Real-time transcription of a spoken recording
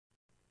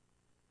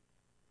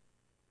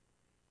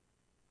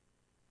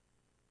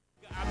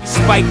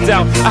spiked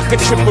out. I could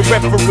trip a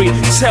referee.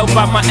 Tell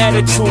by my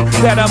attitude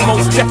that I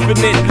most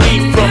definitely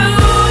from.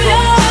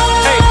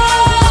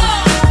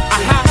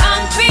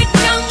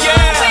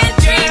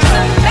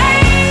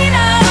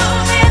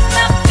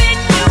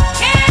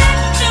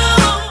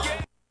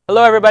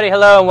 Hello everybody,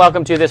 hello and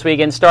welcome to This Week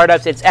in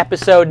Startups. It's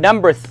episode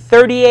number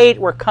 38.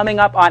 We're coming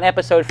up on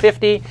episode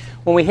 50.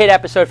 When we hit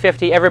episode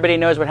 50, everybody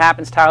knows what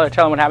happens. Tyler,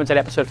 tell them what happens at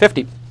episode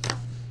 50.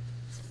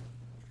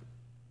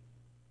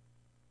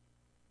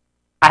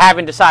 I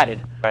haven't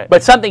decided, right,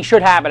 but something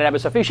should happen at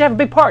episode 50. We should have a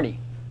big party.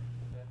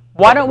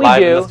 Why don't we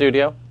live in the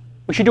studio?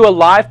 We should do a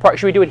live party.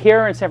 Should we do it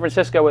here or in San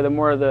Francisco where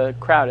more of the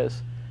crowd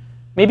is?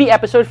 Maybe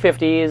episode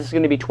 50 is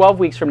going to be 12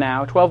 weeks from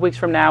now. 12 weeks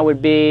from now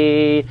would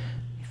be...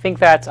 I think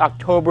that's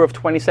October of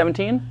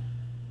 2017.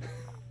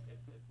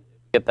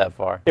 Get that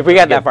far. If we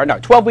get that far. No,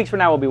 12 weeks from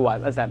now will be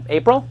what? What's that,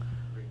 April?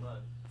 3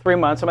 months. 3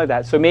 months, something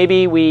like that. So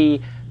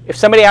maybe if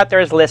somebody out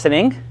there is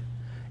listening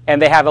and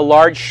they have a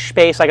large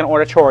space like an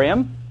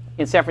auditorium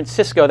in San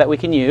Francisco that we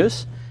can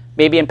use,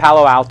 maybe in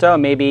Palo Alto,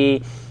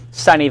 maybe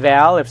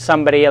Sunnyvale, if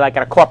somebody like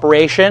at a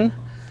corporation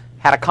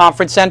had a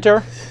conference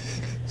center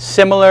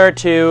similar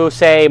to,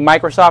 say,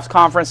 Microsoft's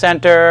conference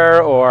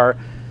center or,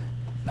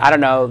 I don't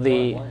know,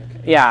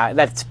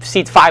 that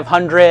seats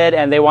 500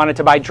 and they wanted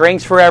to buy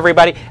drinks for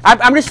everybody.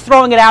 I'm just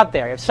throwing it out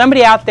there. If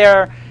somebody out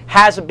there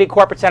has a big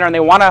corporate center and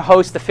they want to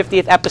host the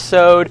 50th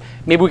episode,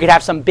 maybe we could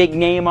have some big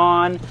name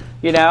on,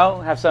 you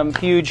know, have some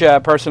huge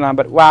person on.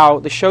 But wow,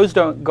 the show's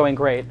going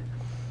great.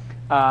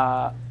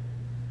 Tons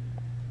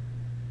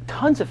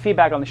of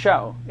feedback on the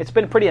show. It's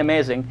been pretty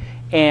amazing.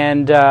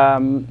 And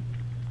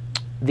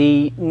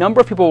the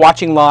number of people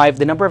watching live,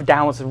 the number of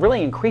downloads is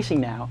really increasing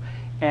now.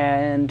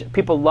 And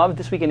people loved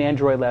This Week in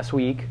Android last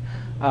week.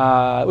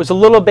 It was a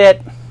little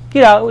bit,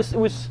 you know, it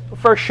was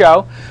first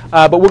show,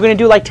 but we're going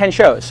to do like 10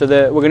 shows. So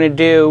we're going to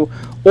do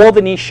all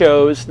the niche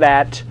shows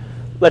that,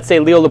 let's say,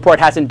 Leo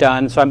Laporte hasn't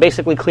done. So I'm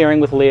basically clearing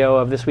with Leo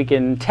of This Week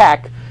in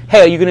Tech.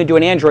 Hey, are you going to do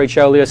an Android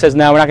show? Leo says,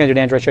 no, we're not going to do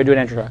an Android show. Do an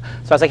Android show.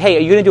 So I was like, hey, are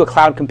you going to do a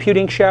cloud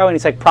computing show? And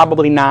he's like,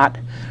 probably not.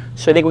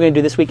 So I think we're going to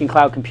do This Week in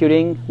Cloud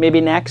Computing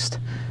maybe next.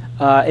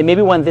 And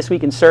maybe one This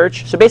Week in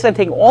Search. So basically I'm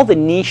taking all the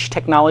niche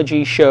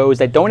technology shows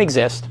that don't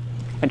exist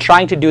and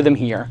trying to do them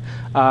here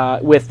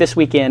with This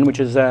Week In, which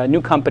is a new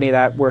company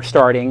that we're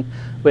starting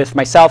with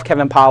myself,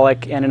 Kevin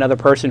Pollak, and another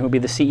person who will be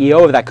the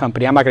CEO of that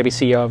company. I'm not going to be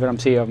CEO of it. I'm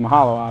CEO of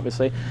Mahalo,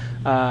 obviously.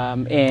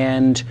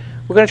 And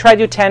we're going to try to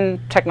do 10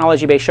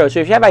 technology-based shows.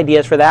 So if you have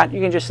ideas for that, you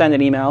can just send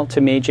an email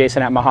to me,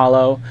 Jason at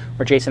Mahalo,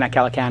 or Jason at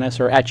Calacanis,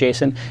 or at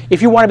Jason.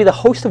 If you want to be the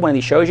host of one of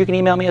these shows, you can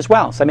email me as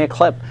well. Send me a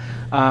clip.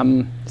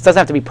 This doesn't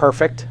have to be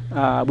perfect.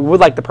 We would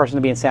like the person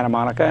to be in Santa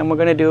Monica, and we're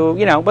going to do,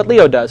 you know, what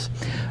Leo does.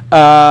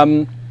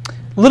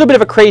 A little bit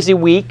of a crazy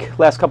week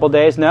last couple of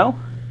days, no?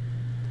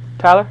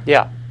 Tyler?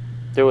 Yeah.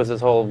 There was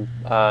this whole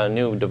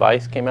new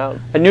device came out.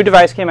 A new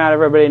device came out,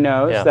 everybody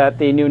knows, that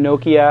the new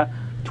Nokia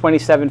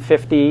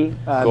 2750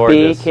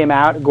 B came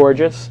out,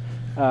 gorgeous.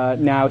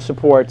 Now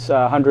supports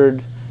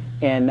 100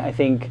 and I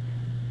think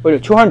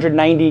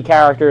 290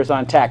 characters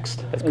on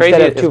text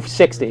instead of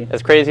 260.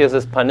 As crazy as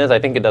this pun is, I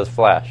think it does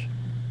flash.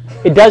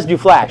 It does do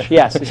flash,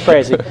 yes, it's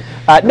crazy.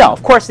 No,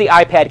 of course the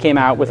iPad came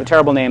out with a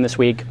terrible name this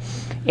week.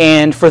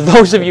 And for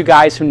those of you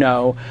guys who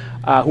know,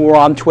 who were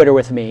on Twitter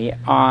with me,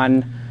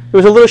 there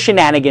was a little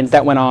shenanigans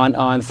that went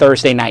on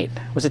Thursday night.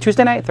 Was it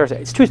Tuesday night?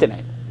 Thursday. It's Tuesday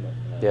night.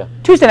 Yeah.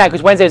 Tuesday night,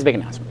 because Wednesday was a big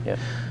announcement. Yeah.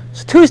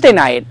 So Tuesday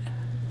night,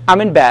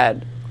 I'm in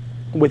bed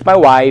with my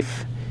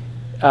wife,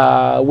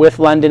 with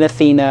London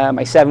Athena,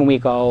 my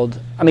 7-week-old.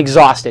 I'm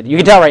exhausted. You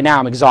can tell right now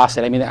I'm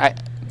exhausted. I mean, I've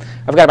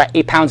got about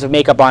 8 pounds of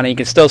makeup on, and you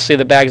can still see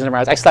the bags in my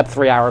eyes. I slept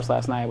 3 hours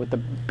last night with the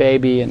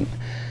baby, and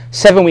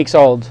 7 weeks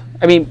old.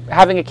 I mean,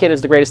 having a kid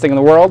is the greatest thing in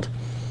the world.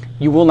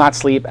 You will not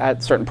sleep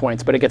at certain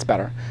points, but it gets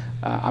better,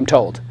 I'm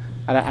told.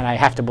 And I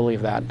have to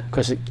believe that,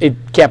 because it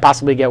can't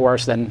possibly get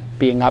worse than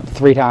being up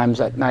 3 times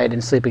at night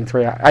and sleeping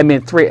 3 hours. I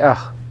mean,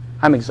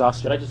 I'm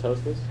exhausted. Should I just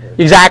host this?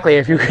 Exactly.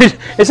 If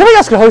somebody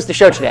else could host the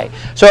show today.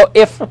 So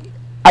if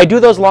I do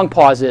those long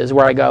pauses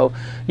where I go,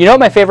 you know what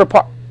my favorite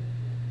part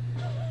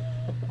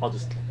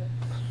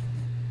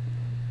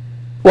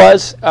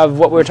was of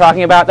what we were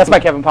talking about? That's by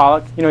Kevin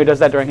Pollak. You know, he does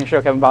that during his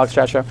show, Kevin Pollak's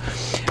Chat Show.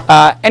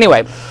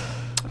 Anyway,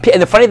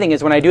 and the funny thing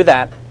is when I do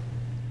that,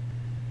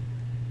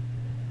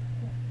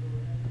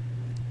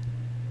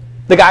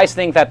 the guys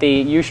think that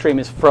the Ustream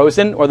is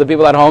frozen, or the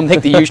people at home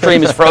think the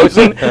Ustream is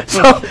frozen.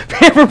 So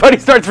everybody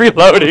starts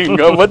reloading.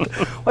 Go,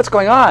 what's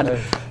going on?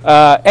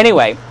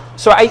 Anyway,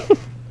 so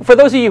for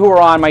those of you who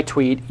were on my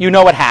tweet, you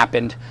know what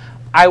happened.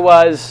 I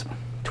was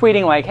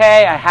tweeting like,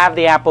 hey, I have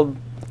the Apple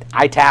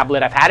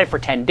iTablet. I've had it for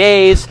 10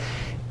 days.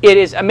 It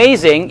is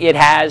amazing. It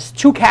has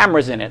 2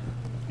 cameras in it,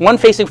 one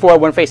facing forward,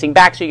 one facing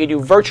back, so you can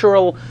do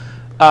virtual,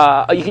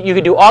 you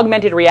could do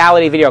augmented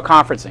reality video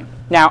conferencing.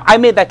 Now, I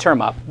made that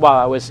term up while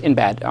I was in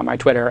bed on my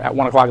Twitter at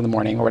 1 o'clock in the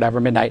morning or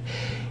whatever, midnight.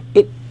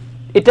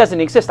 It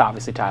doesn't exist,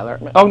 obviously, Tyler.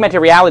 Augmented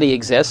reality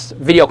exists.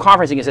 Video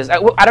conferencing exists.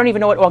 I don't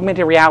even know what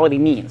augmented reality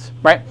means,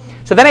 right?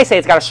 So then I say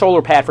it's got a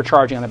solar pad for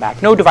charging on the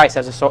back. No device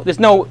has a solar. There's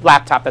no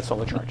laptop that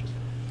solar charges.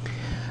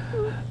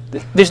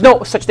 there's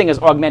no such thing as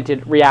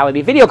augmented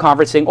reality video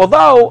conferencing,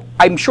 although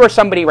I'm sure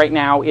somebody right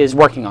now is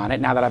working on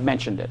it now that I've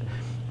mentioned it,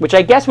 which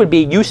I guess would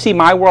be you see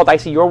my world, I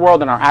see your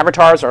world, and our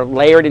avatars are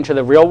layered into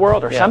the real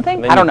world or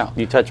something. I don't know.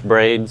 You touch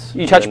braids.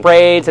 You touch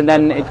braids, and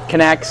then it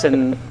connects,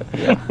 and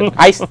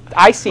I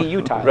see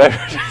you, Tyler.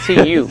 Right.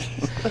 See you.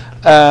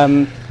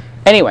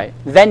 Anyway,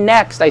 then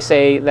next I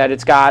say that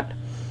it's got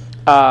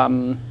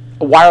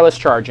wireless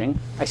charging.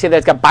 I say that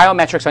it's got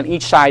biometrics on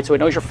each side, so it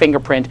knows your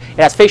fingerprint. It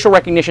has facial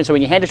recognition, so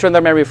when you hand it to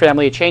another member of your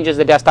family, it changes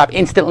the desktop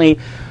instantly.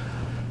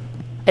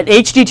 An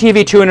HD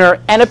TV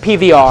tuner and a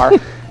PVR,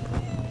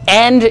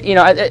 and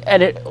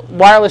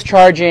wireless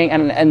charging,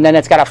 and then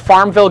it's got a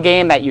Farmville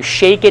game that you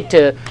shake it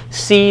to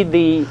seed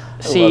the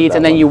seeds,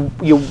 and then you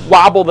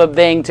wobble the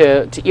thing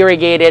to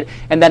irrigate it,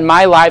 and then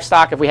my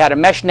livestock, if we had a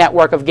mesh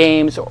network of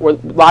games, or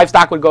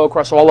livestock would go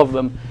across all of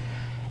them,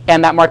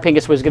 and that Mark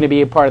Pincus was going to be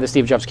a part of the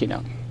Steve Jobs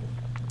keynote.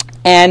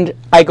 And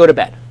I go to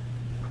bed.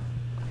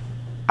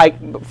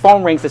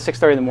 Phone rings at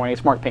 6:30 in the morning.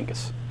 It's Mark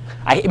Pincus.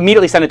 I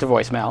immediately send it to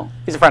voicemail.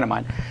 He's a friend of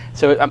mine.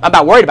 So I'm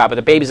not worried about it, but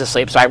the baby's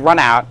asleep, so I run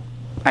out.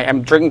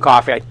 I'm drinking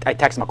coffee. I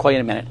text him, I'll call you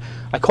in a minute.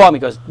 I call him,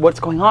 he goes, what's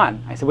going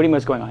on? I said, what do you mean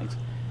what's going on? He goes,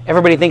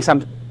 everybody thinks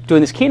I'm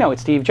doing this keynote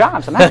with Steve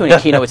Jobs. I'm not doing a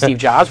keynote with Steve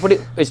Jobs.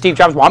 Does Steve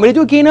Jobs want me to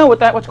do a keynote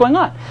with that? What's going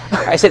on?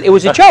 I said, it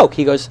was a joke.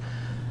 He goes,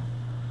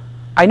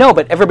 I know,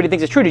 but everybody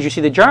thinks it's true. Did you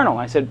see the journal?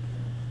 I said,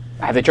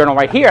 I have the journal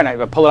right here, and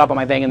I pull it up on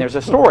my thing, and there's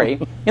a story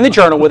in the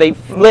journal where they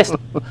list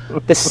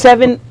the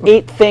 7,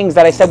 8 things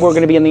that I said were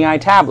going to be in the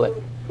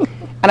iTablet.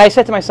 And I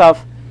said to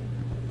myself,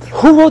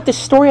 who wrote this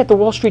story at the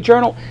Wall Street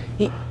Journal?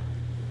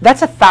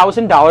 That's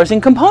 $1,000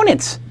 in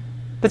components.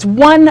 That's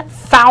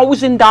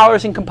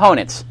 $1,000 in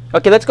components.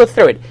 Okay, let's go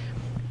through it.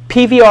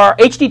 PVR,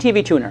 HD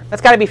TV tuner.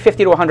 That's got to be $50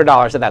 to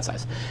 $100 at that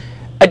size.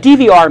 A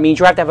DVR means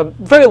you have to have a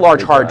very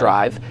large hard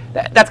drive.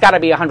 That's got to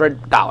be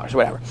 $100,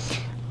 whatever.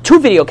 2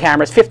 video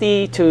cameras,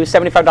 $50 to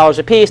 $75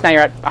 a piece. Now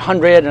you're at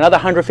 $100, another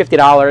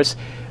 $150.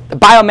 The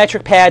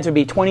biometric pads would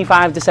be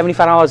 $25 to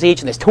 $75 each,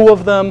 and there's 2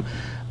 of them.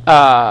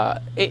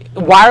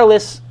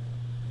 Wireless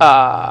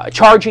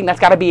charging, that's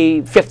got to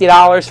be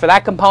 $50 for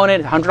that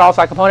component, $100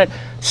 for that component.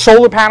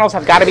 Solar panels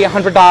have got to be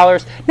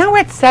 $100. Now we're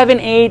at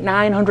 $700, $800,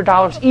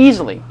 $900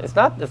 easily. It's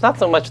not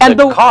so much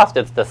the cost;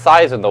 it's the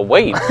size and the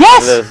weight.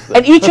 Yes,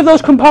 and each of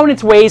those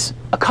components weighs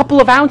a couple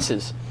of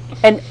ounces.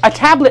 And a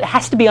tablet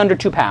has to be under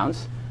 2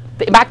 pounds.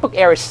 The MacBook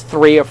Air is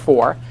 3 or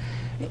 4.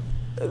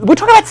 We're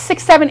talking about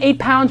 6, 7, 8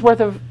 pounds worth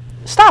of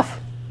stuff.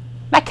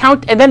 Not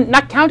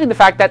counting the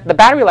fact that the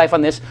battery life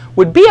on this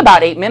would be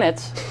about 8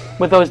 minutes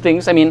with those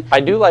things. I mean,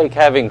 I do like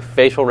having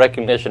facial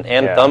recognition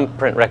and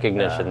thumbprint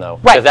recognition, though,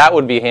 right? Because that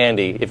would be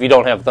handy if you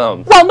don't have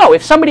thumbs. Well, no.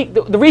 If somebody,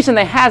 the reason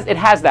it has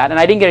that, and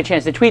I didn't get a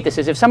chance to tweet this,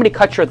 is if somebody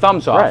cuts your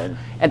thumbs off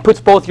and puts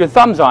both your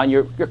thumbs on,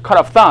 your cut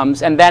off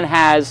thumbs, and then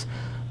has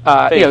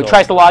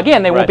tries to log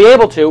in, they won't be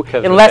able to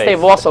unless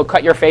they've also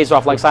cut your face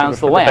off like Silence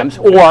of the Lambs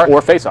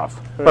or Face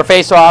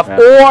Off,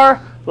 or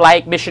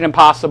like Mission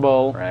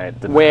Impossible,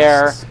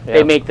 where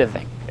they make the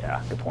thing.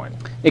 Yeah, good point.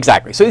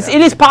 Exactly. So it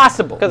is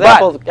possible. Because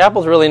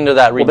Apple's really into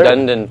that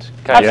redundant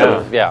kind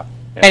of.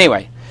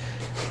 Anyway,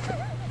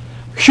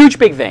 huge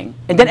big thing.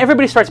 And then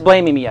everybody starts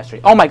blaming me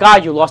yesterday. Oh my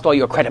God, you lost all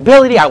your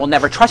credibility. I will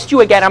never trust you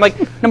again. I'm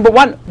like, number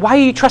one, why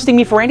are you trusting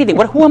me for anything?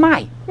 Who am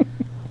I?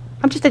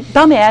 I'm just a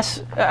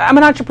dumbass. I'm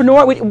an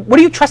entrepreneur. What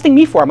are you trusting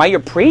me for? Am I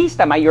your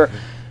priest? Am I your...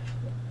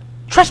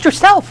 Trust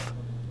yourself.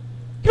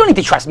 You don't need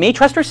to trust me.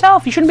 Trust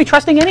yourself. You shouldn't be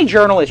trusting any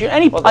journalist,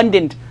 any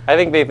pundit. I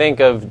think they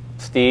think of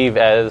Steve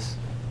as,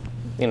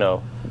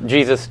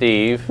 Jesus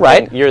Steve.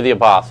 Right. And you're the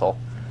apostle.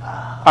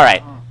 All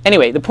right.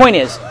 Anyway, the point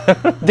is,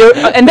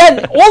 and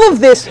then all of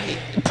this,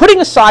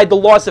 putting aside the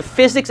laws of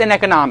physics and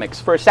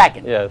economics for a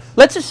second,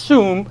 let's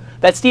assume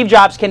that Steve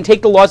Jobs can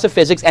take the laws of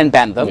physics and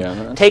bend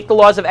them, take the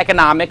laws of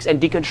economics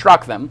and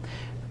deconstruct them.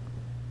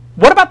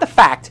 What about the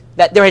fact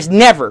that there has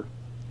never,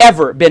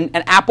 ever been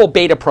an Apple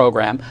beta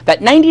program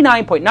that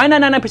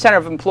 99.9999%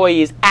 of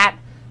employees at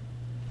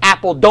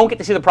Apple don't get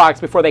to see the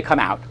products before they come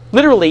out?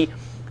 Literally,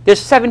 there's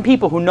 7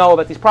 people who know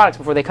about these products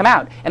before they come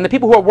out. And the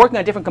people who are working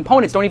on different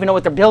components don't even know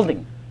what they're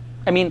building.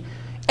 I mean,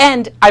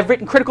 and I've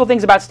written critical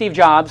things about Steve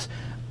Jobs.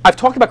 I've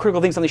talked about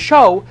critical things on the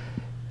show.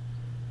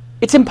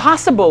 It's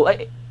impossible.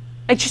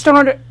 I just don't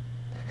understand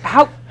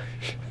how.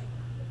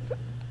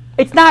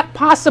 It's not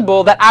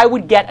possible that I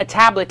would get a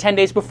tablet 10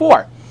 days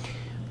before.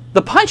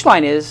 The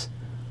punchline is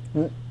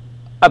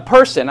a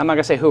person, I'm not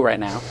going to say who right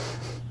now,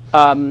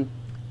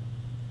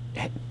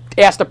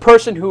 asked a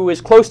person who is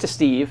close to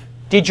Steve,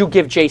 did you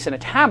give Jason a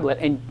tablet?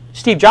 And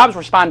Steve Jobs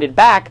responded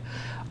back,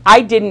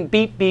 I didn't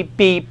beep, beep,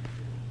 beep,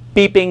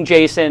 beeping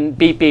Jason,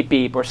 beep, beep,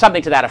 beep, or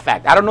something to that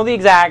effect. I don't know the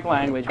exact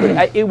language,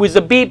 but it was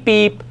a beep,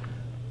 beep,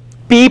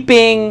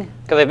 beeping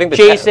I think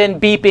Jason,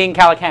 beeping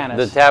Calacanis.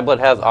 The tablet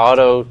has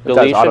auto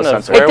deletion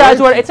of swear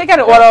words? It's like an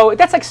auto,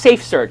 that's like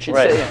safe search.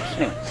 Right.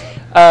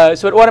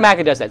 So it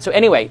automatically does that. So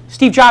anyway,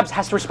 Steve Jobs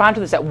has to respond to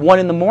this at 1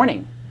 in the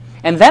morning.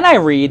 And then I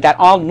read that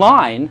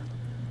online,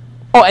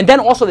 and then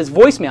also there's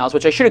voicemails,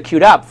 which I should have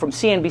queued up, from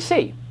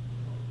CNBC,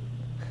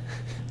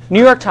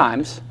 New York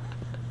Times,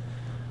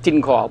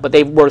 didn't call, but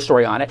they wrote a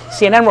story on it.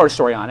 CNN wrote a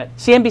story on it.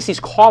 CNBC's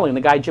calling.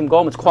 The guy, Jim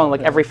Goldman's calling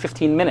like every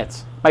 15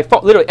 minutes. My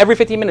phone, literally every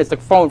 15 minutes, the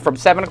phone from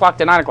 7 o'clock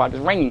to 9 o'clock is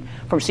ringing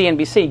from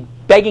CNBC,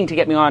 begging to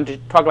get me on to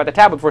talk about the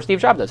tablet before Steve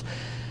Jobs does.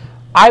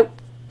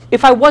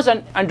 If I was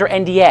under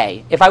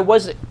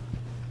NDA,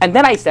 and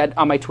then I said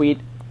on my tweet,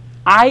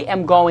 I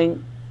am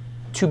going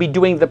to be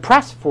doing the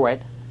press for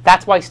it.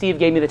 That's why Steve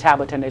gave me the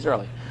tablet 10 days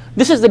early.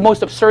 This is the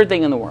most absurd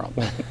thing in the world.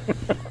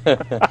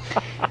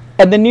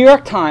 And the New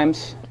York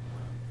Times,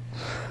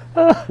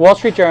 Wall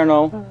Street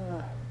Journal,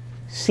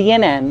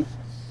 CNN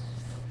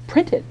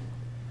printed.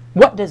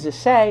 What does this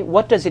say?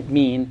 What does it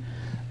mean?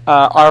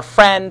 Our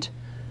friend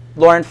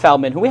Lauren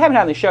Feldman, who we haven't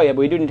had on the show yet,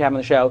 but we do need to have on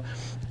the show,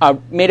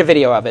 made a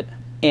video of it.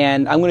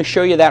 And I'm going to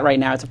show you that right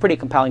now. It's a pretty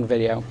compelling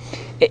video.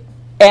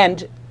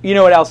 And you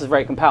know what else is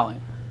very compelling?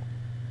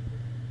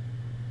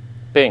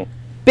 Bing.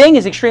 Bing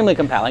is extremely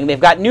compelling. They've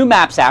got new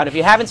maps out. If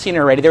you haven't seen it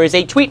already, there is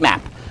a tweet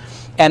map.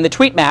 And the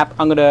tweet map,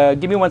 I'm going to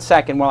give me 1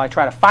 second while I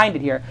try to find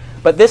it here.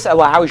 But this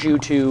allows you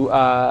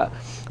to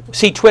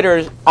see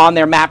Twitter on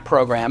their map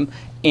program.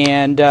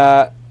 And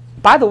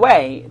by the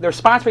way, they're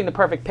sponsoring the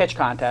Perfect Pitch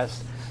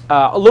contest.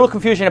 A little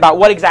confusion about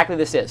what exactly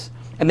this is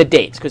and the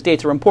dates, because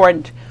dates are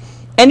important.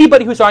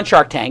 Anybody who's on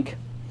Shark Tank,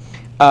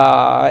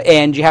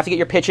 and you have to get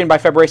your pitch in by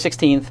February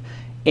 16th,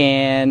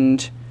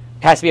 and it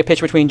has to be a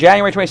pitch between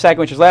January 22nd,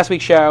 which is last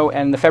week's show,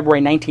 and the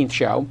February 19th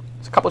show.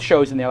 There's a couple of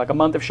shows in there, like a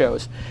month of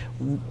shows.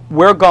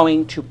 We're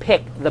going to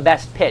pick the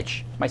best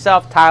pitch.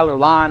 Myself, Tyler,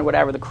 Lon,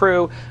 whatever, the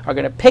crew are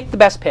going to pick the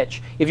best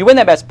pitch. If you win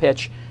that best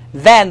pitch,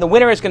 then the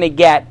winner is going to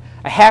get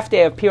a half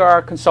day of PR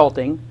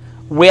consulting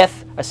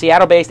with a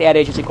Seattle-based ad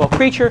agency called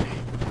Creature.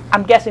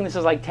 I'm guessing this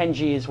is like 10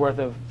 G's worth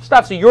of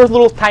stuff. So your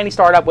little tiny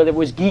startup, whether it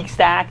was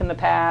GeekStack in the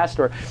past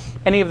or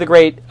any of the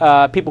great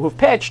people who've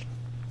pitched,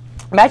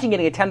 imagine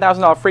getting a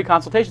 $10,000 free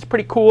consultation. It's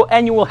pretty cool.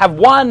 And you will have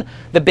won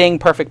the Bing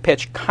Perfect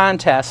Pitch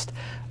contest.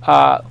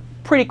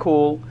 Pretty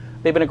cool.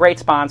 They've been a great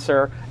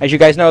sponsor. As you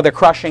guys know, they're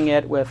crushing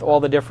it with all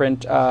the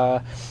different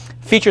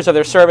features of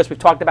their service. We've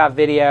talked about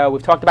video.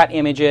 We've talked about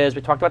images.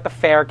 We've talked about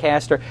the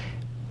Faircaster.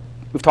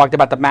 We've talked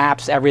about the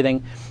maps,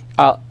 everything.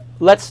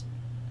 Let's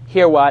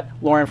hear what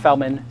Lauren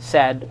Feldman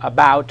said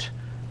about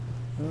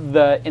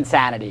the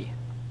insanity.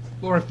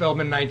 Lauren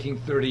Feldman,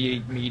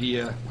 1938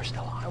 Media. We're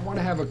still on. I want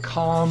to have a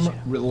calm,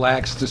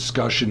 relaxed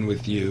discussion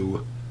with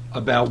you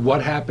about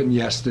what happened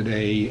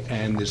yesterday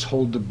and this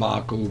whole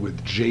debacle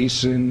with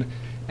Jason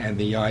and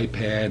the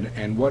iPad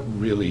and what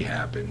really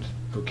happened,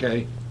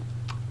 okay?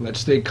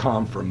 Let's stay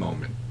calm for a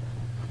moment.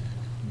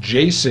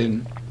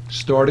 Jason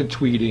started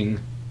tweeting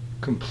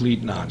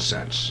complete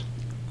nonsense.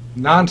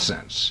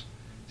 Nonsense.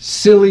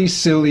 Silly,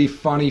 silly,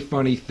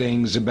 funny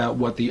things about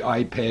what the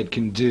iPad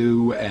can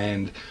do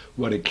and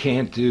what it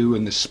can't do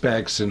and the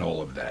specs and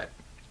all of that.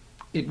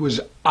 It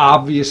was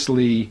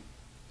obviously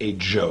a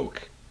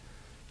joke.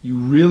 You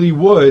really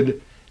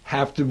would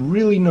have to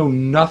really know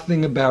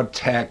nothing about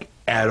tech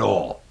at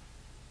all.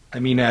 I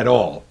mean at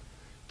all,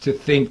 to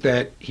think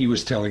that he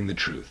was telling the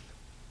truth.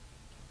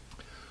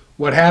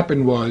 What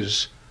happened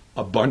was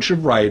a bunch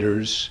of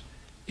writers,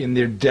 in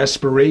their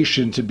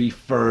desperation to be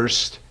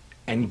first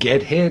and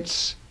get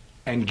hits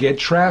and get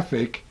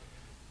traffic,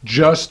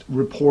 just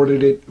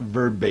reported it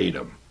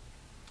verbatim.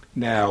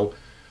 Now,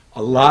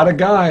 a lot of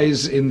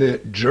guys in the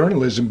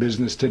journalism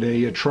business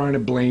today are trying to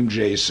blame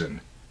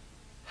Jason.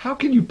 How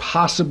can you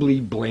possibly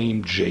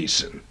blame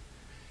Jason?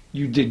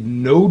 You did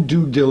no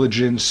due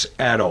diligence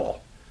at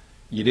all.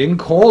 You didn't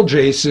call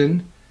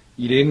Jason.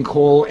 You didn't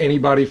call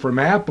anybody from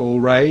Apple,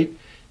 right?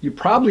 You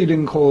probably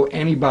didn't call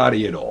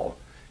anybody at all.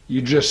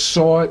 You just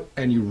saw it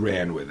and you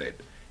ran with it.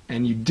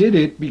 And you did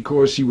it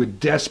because you were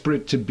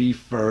desperate to be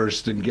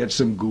first and get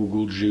some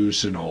Google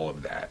juice and all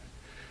of that.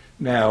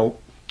 Now,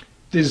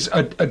 there's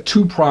a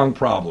two-pronged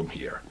problem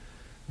here.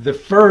 The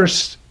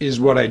first is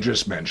what I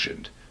just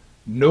mentioned.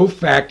 No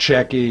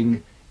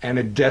fact-checking and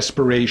a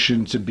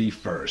desperation to be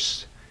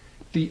first.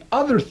 The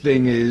other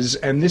thing is,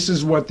 and this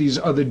is what these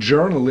other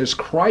journalists,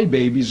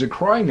 crybabies, are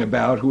crying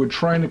about, who are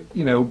trying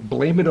to,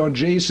 blame it on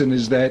Jason,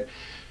 is that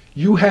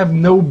you have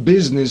no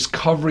business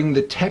covering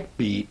the tech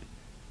beat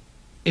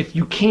if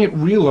you can't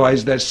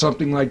realize that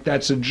something like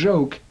that's a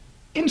joke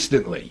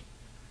instantly.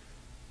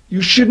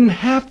 You shouldn't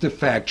have to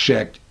fact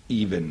check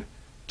even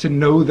to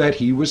know that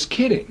he was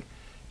kidding.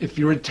 If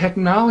you're a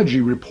technology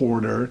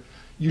reporter,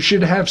 you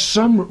should have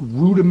some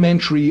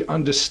rudimentary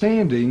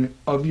understanding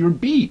of your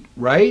beat,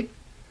 right?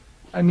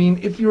 I mean,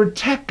 if you're a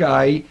tech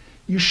guy,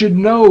 you should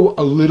know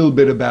a little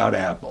bit about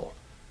Apple.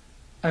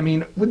 I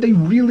mean, would they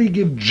really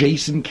give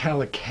Jason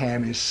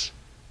Calacanis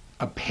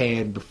a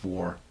pad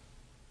before?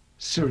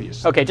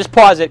 Seriously. Okay, just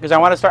pause it because I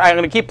want to start. I'm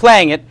going to keep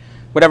playing it,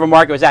 whatever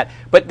mark it was at.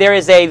 But there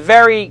is a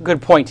very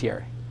good point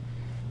here.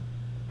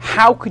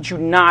 How could you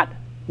not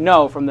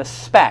know from the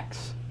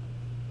specs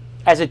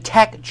as a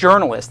tech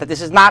journalist that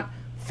this is not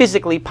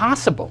physically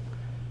possible?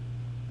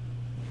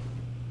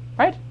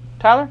 Right,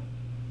 Tyler?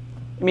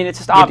 I mean, it's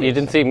just obvious. You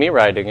didn't see me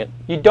writing it.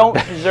 You don't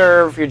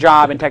deserve your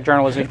job in tech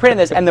journalism. You're printing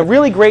this, and the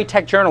really great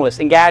tech journalists,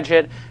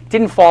 Engadget,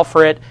 didn't fall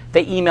for it.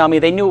 They emailed me.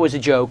 They knew it was a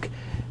joke.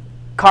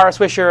 Kara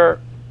Swisher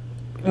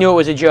knew it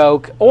was a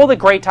joke. All the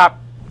great top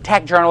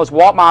tech journalists,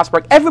 Walt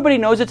Mossberg, everybody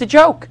knows it's a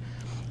joke.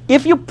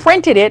 If you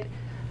printed it,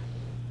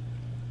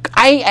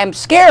 I am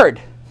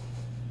scared.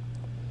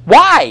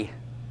 Why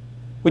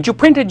would you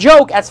print a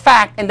joke as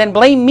fact and then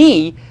blame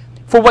me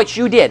for what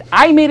you did?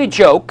 I made a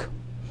joke.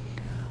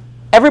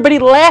 Everybody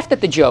laughed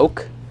at the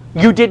joke.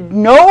 You did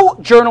no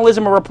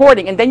journalism or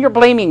reporting, and then you're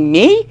blaming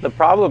me? The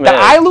problem that is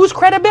I lose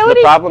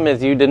credibility? The problem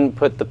is you didn't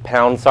put the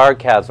pound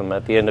sarcasm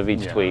at the end of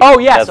each tweet. Oh,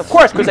 yes, of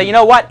course, because you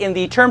know what? In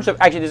the terms of,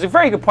 actually, there's a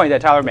very good point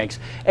that Tyler makes,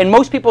 and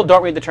most people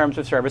don't read the terms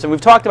of service, and we've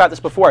talked about this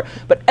before,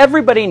 but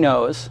everybody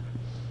knows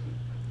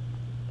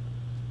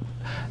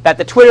that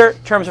the Twitter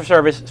terms of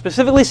service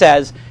specifically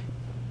says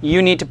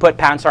you need to put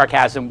pound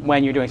sarcasm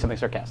when you're doing something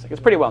sarcastic. It's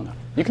pretty well known.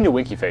 You can do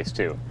winky face,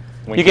 too.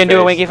 You can do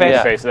a winky face?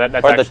 Yeah. Face. That's or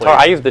actually, the tongue.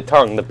 I use the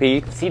tongue, the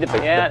P. See the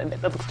yeah,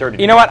 that looks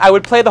dirty. You know what? I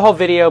would play the whole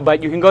video,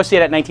 but you can go see it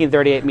at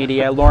 1938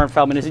 Media. Lauren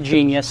Feldman is a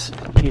genius.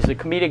 He's a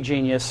comedic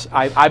genius,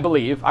 I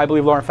believe. I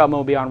believe Lauren Feldman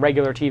will be on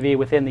regular TV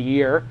within the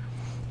year.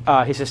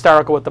 He's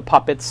hysterical with the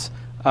puppets.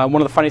 One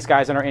of the funniest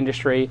guys in our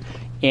industry.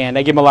 And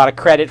I give him a lot of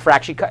credit for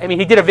actually... I mean,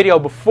 he did a video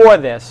before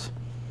this,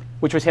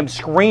 which was him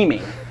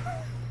screaming,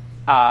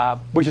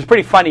 which is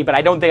pretty funny, but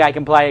I don't think I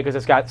can play it because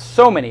it's got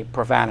so many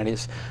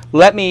profanities.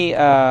 Let me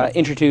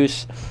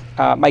introduce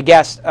my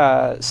guest,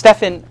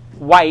 Stefan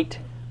Weitz.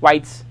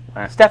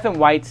 Stefan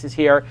Weitz is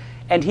here,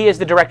 and he is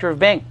the director of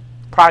Bing,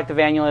 product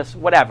evangelist,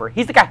 whatever.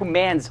 He's the guy who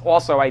mans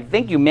also, I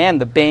think you man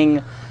the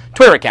Bing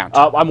Twitter account.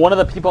 I'm one of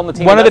the people on the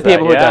team One of the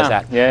people who does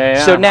that.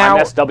 Yeah. So now,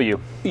 I'm SW.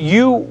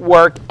 You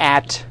work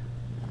at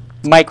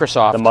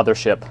Microsoft. The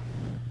mothership.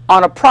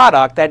 On a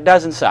product that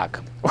doesn't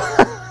suck.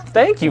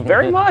 Thank you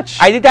very much.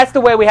 I think that's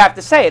the way we have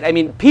to say it. I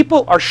mean,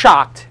 people are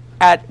shocked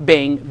at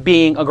Bing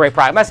being a great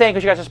product. I'm not saying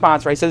because you guys are a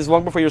sponsor. I said this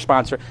long before you're a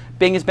sponsor.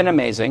 Bing has been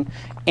amazing.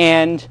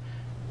 And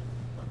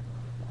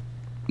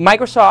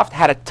Microsoft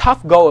had a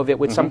tough go of it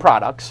with some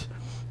products.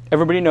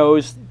 Everybody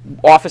knows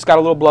Office got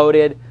a little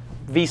bloated.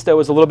 Vista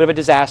was a little bit of a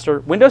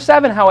disaster. Windows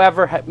 7,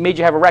 however, made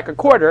you have a record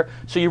quarter,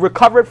 so you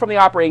recovered from the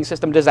operating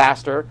system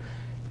disaster.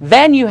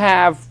 Then you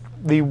have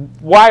the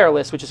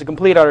wireless, which is a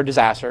complete utter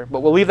disaster,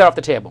 but we'll leave that off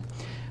the table.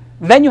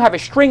 Then you have a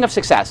string of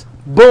success.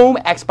 Boom,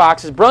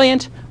 Xbox is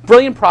brilliant,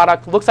 brilliant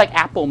product, looks like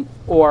Apple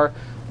or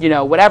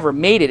whatever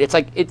made it. It's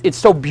like it's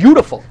so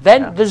beautiful.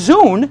 Then the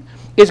Zune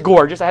is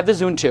gorgeous. I have the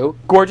Zune 2,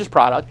 gorgeous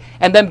product,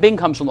 and then Bing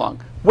comes along.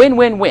 Win,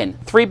 win, win.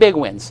 3 big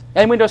wins.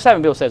 And Windows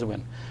 7 people say is a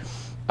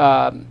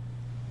win.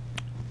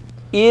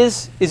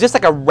 Is this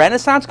like a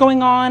renaissance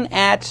going on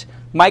at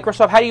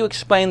Microsoft? How do you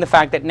explain the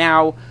fact that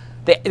now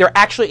they're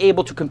actually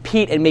able to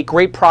compete and make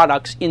great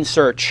products in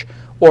search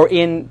or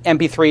in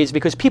MP3s,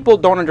 because people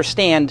don't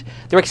understand.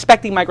 They're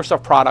expecting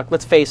Microsoft product,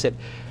 let's face it.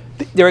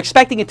 They're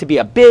expecting it to be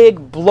a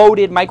big,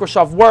 bloated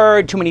Microsoft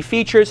Word, too many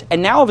features,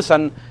 and now all of a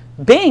sudden,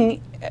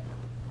 Bing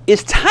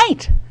is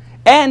tight.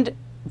 And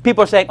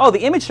people are saying, oh, the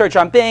image search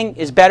on Bing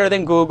is better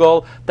than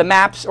Google. The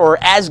maps are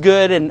as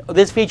good, and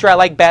this feature I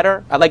like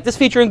better. I like this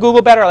feature in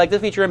Google better. I like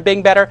this feature in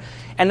Bing better.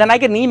 And then I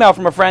get an email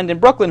from a friend in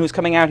Brooklyn who's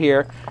coming out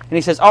here, and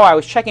he says, oh, I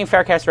was checking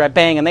Faircaster at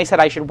Bing, and they said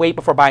I should wait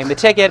before buying the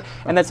ticket.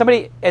 And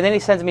then he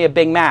sends me a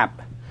Bing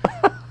map.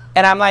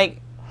 And I'm like,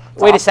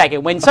 wait a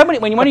second. When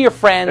one of your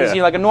friends,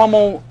 like a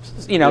normal,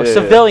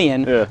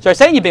 civilian, starts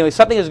sending you Bing, like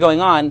something is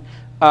going on.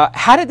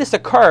 How did this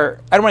occur?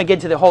 I don't want to get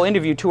into the whole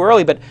interview too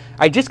early, but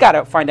I just got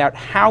to find out,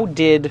 how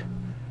did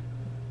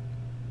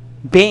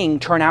Bing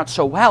turn out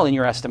so well in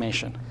your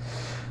estimation?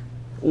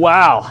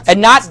 Wow.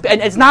 And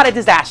it's not a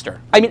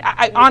disaster. I mean,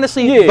 I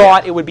honestly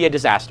thought it would be a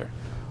disaster.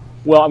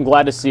 Well, I'm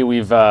glad to see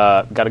we've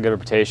got a good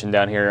reputation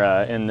down here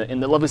in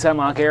the lovely Santa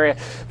Monica area.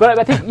 But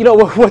I think,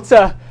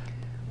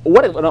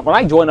 when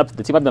I joined up to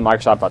the team, I've been at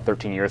Microsoft about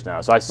 13 years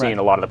now, so I've seen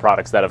a lot of the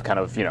products that have kind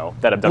of,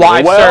 that have done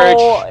Live really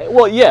well. search.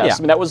 Well, yes, yeah. I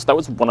mean that was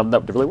one of them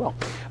that did really well.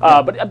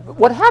 But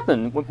what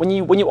happened when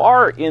you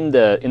are in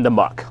the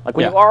muck, like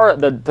when you are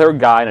the third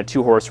guy in a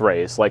 2-horse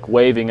race, like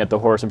waving at the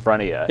horse in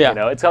front of you,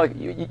 it's kind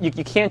of like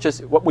you can't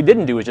just. What we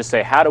didn't do is just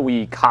say, how do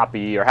we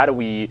copy or how do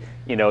we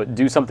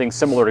do something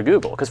similar to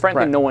Google? Because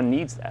frankly, no one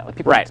needs that.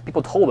 Like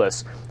people told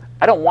us,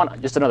 I don't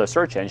want just another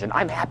search engine.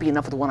 I'm happy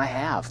enough with the one I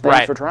have.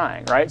 Thanks for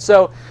trying, right?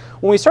 So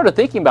when we started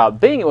thinking about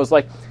Bing, it was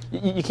like,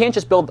 you can't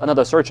just build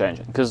another search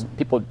engine because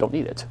people don't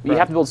need it. You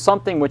have to build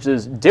something which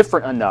is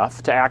different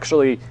enough to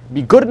actually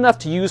be good enough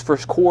to use for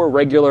core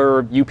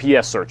regular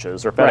UPS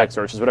searches or FedEx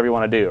searches, whatever you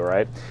want to do,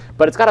 right?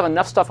 But it's got to have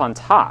enough stuff on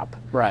top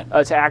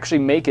to actually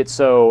make it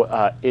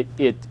so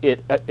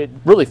it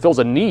really fills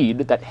a need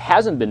that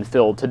hasn't been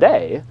filled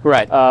today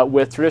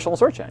with traditional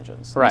search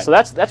engines. So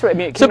that's what I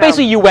mean. So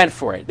basically, you went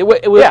for it.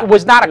 It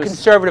was not a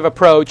conservative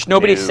approach.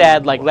 Nobody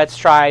said, like, let's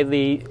try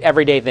the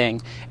everyday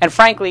thing. And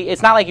frankly,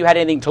 it's not like you had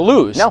anything to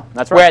lose. No,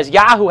 that's right. Whereas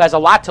Yahoo has a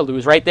lot to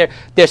lose, right?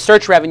 Their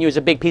search revenue is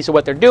a big piece of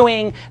what they're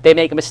doing. They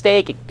make a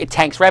mistake, it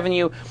tanks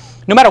revenue.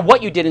 No matter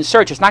what you did in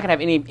search, it's not going to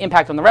have any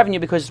impact on the revenue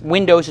because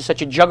Windows is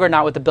such a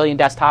juggernaut with 1 billion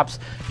desktops.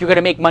 You're going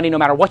to make money no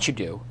matter what you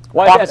do.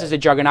 Office is a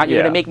juggernaut.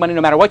 You're going to make money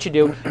no matter what you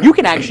do. You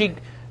can actually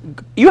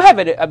you have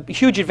a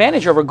huge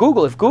advantage over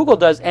Google. If Google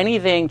does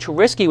anything too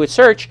risky with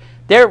search,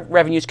 their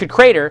revenues could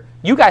crater.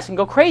 You guys can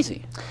go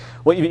crazy.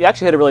 Well, you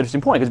actually had a really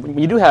interesting point, because when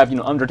you do have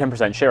under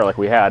 10% share like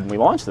we had when we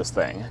launched this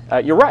thing,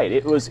 you're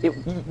right.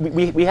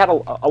 We had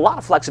a lot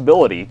of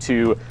flexibility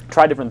to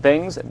try different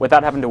things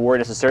without having to worry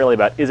necessarily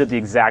about, is it the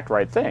exact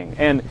right thing?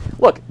 And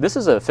look, this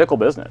is a fickle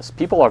business.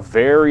 People are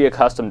very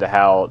accustomed to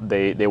how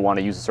they want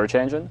to use a search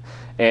engine,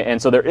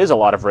 and so there is a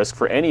lot of risk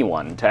for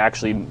anyone to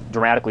actually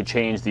dramatically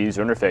change the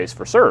user interface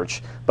for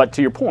search. But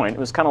to your point, it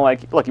was kind of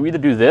like, look, you either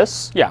do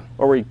this,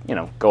 or we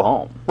go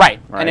home. Right.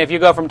 And if you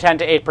go from 10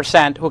 to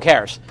 8%, who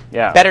cares?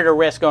 Yeah. Better to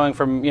risk going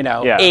from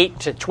 8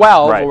 to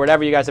 12 or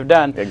whatever you guys have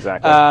done.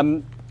 Exactly.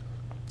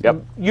 Yep.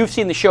 You've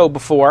seen the show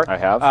before. I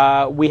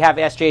have. We have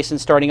Ask Jason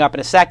starting up in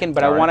a second,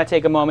 but I want to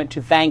take a moment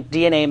to thank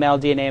DNA Mail.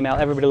 DNA Mail,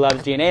 everybody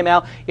loves DNA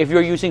Mail. If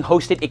you're using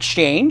Hosted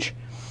Exchange,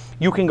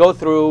 you can go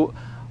through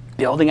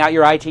building out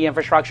your IT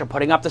infrastructure,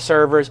 putting up the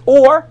servers,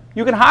 or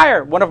you can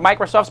hire one of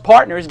Microsoft's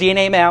partners,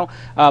 DNA Mail.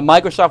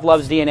 Microsoft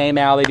loves DNA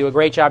Mail. They do a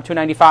great job.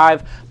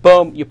 $295.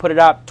 Boom, you put it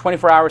up.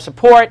 24-hour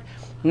support.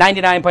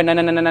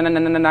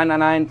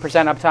 99.99999%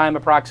 uptime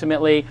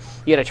approximately.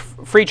 You get a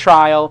free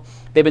trial.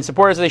 They've been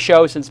supporters of the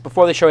show since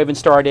before the show even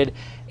started.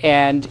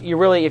 And you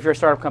really, if you're a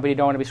startup company, you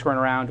don't want to be screwing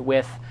around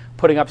with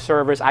putting up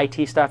servers,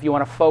 IT stuff. You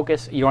want to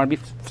focus. You don't want to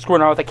be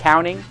screwing around with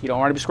accounting. You don't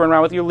want to be screwing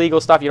around with your legal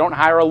stuff. You don't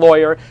hire a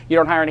lawyer. You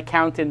don't hire an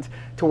accountant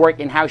to work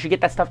in-house. You get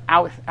that stuff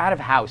out of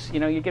house.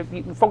 You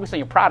can focus on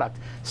your product.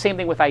 Same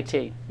thing with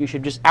IT. You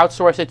should just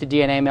outsource it to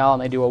DNA Mail,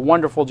 and they do a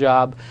wonderful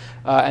job.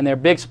 And they're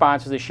big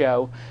sponsors of the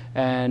show,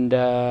 and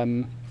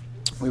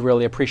we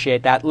really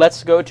appreciate that.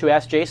 Let's go to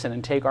Ask Jason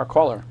and take our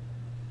caller.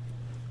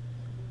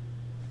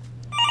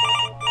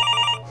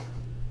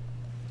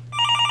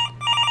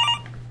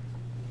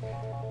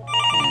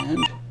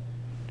 And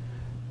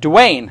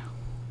Dwayne.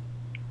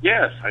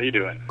 Yes, how you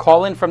doing?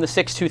 Call in from the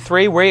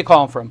 623. Where are you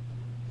calling from?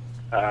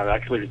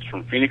 Actually, it's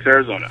from Phoenix,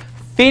 Arizona.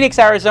 Phoenix,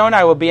 Arizona.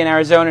 I will be in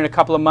Arizona in a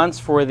couple of months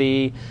for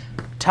the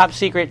Top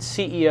Secret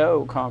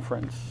CEO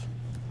conference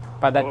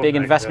by that big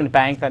investment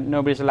bank that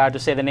nobody's allowed to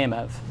say the name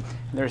of.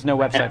 There's no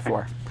website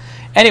for.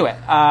 Anyway,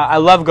 I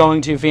love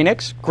going to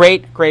Phoenix.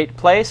 Great, great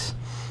place.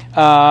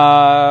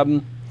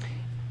 And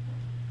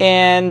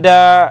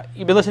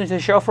you've been listening to the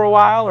show for a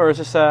while, or is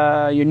this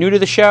you're new to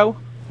the show?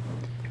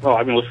 Well,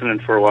 I've been listening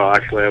for a while.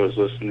 Actually, I was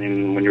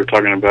listening when you were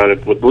talking about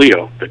it with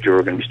Leo, that you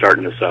were going to be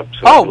starting this up.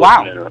 So oh,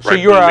 wow. So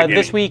you're a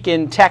This Week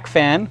in Tech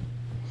fan.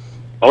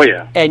 Oh,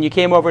 yeah. And you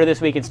came over to This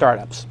Week in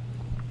Startups.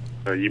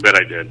 You bet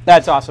I did.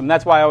 That's awesome.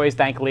 That's why I always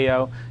thank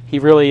Leo. He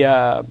really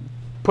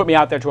put me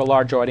out there to a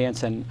large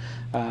audience, and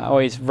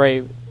always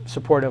very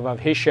supportive of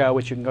his show,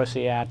 which you can go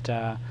see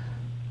at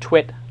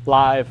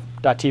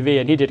twitlive.tv.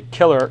 And he did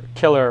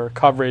killer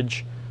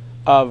coverage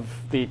of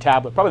the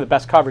tablet, probably the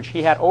best coverage.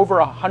 He had over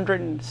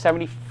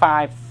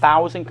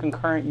 175,000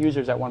 concurrent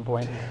users at one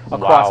point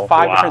across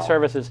five different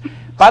services.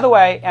 By the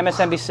way,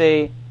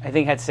 MSNBC, I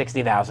think, had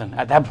 60,000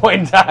 at that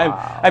point in time.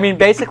 Wow. I mean,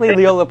 basically,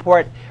 Leo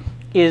Laporte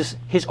is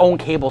his own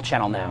cable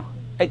channel now.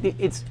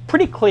 It's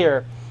pretty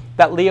clear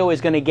that Leo is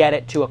going to get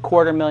it to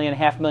 250,000,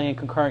 500,000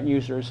 concurrent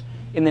users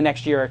in the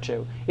next year or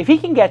two. If he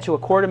can get to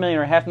 250,000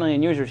 or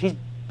 500,000 users,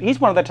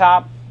 he's one of the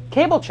top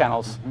cable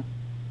channels. Mm-hmm.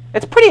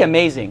 It's pretty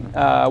amazing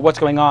what's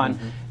going on.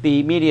 Mm-hmm.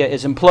 The media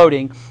is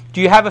imploding. Do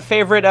you have a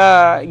favorite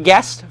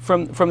guest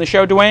from the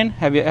show, Dwayne?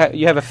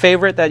 You have a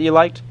favorite that you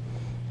liked?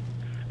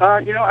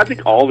 I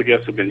think all the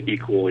guests have been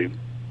equally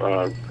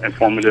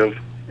informative,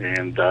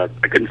 and I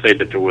couldn't say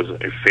that there was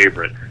a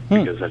favorite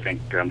because I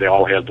think they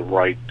all had the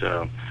right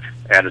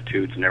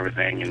attitudes and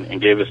everything, and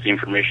gave us the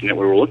information that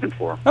we were looking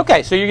for.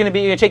 Okay, so you're going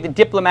to take the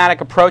diplomatic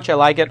approach. I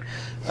like it.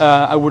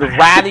 I would have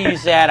rather you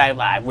said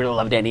I would have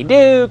loved Andy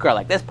Duke, or I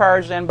like this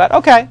person, but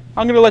okay,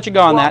 I'm going to let you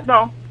go on that.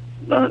 No,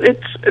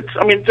 it's.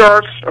 I mean, there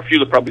are a few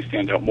that probably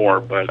stand out more,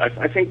 but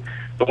I think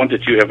the ones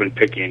that you have been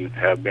picking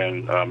have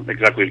been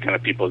exactly the kind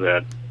of people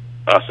that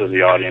us as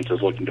the audience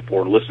is looking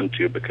for and listen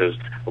to because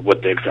of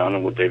what they've done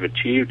and what they've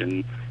achieved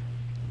and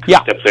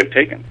the steps they've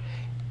taken.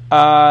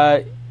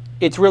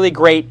 It's really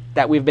great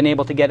that we've been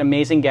able to get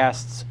amazing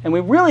guests, and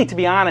we really, to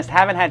be honest,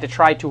 haven't had to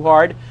try too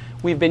hard.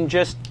 We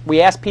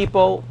ask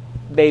people,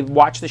 they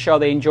watch the show,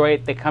 they enjoy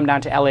it, they come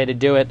down to LA to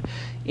do it,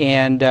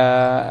 and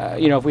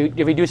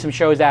if we do some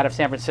shows out of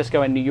San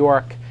Francisco and New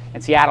York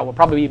and Seattle, we'll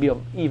probably be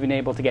even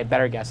able to get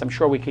better guests. I'm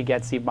sure we could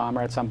get Steve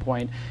Ballmer at some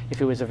point if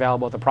he was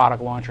available at the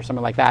product launch or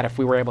something like that, if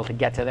we were able to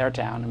get to their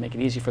town and make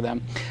it easy for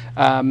them.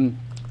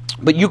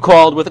 But you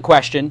called with a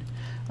question.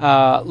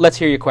 Let's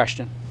hear your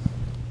question.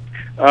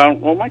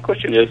 Well, my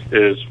question is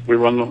we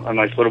run a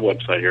nice little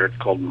website here. It's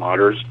called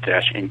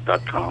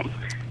modders-inc.com.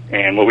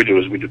 And what we do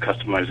is we do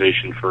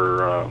customization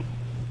for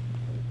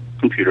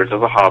computers as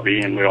a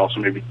hobby, and we also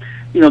maybe,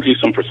 do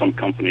some for some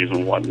companies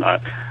and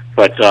whatnot.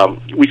 But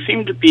we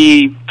seem to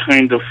be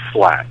kind of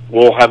flat.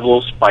 We'll have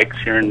little spikes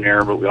here and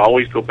there, but we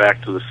always go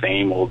back to the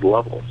same old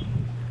levels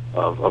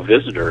of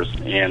visitors.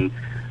 And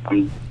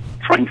I'm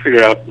trying to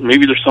figure out,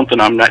 maybe there's something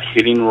I'm not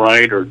hitting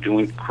right or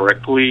doing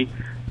correctly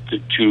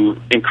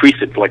to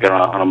increase it like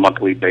on a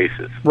monthly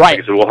basis. Right.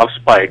 Because we'll have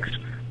spikes,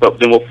 but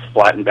then we'll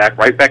flatten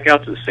right back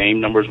out to the same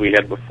numbers we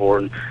had before,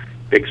 and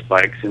big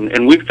spikes.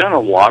 And we've done a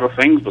lot of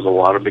things with a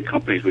lot of big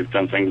companies. We've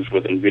done things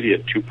with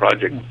NVIDIA, 2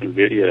 projects with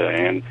NVIDIA,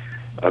 and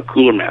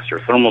Cooler Master,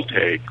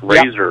 Thermaltake,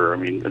 Razer. I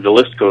mean, the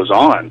list goes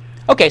on.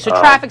 Okay, so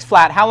traffic's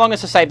flat. How long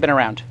has the site been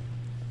around?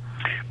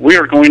 We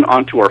are going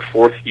on to our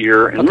 4th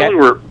year, and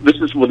really this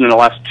is within the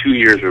last 2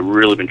 years we've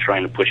really been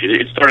trying to push it.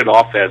 It started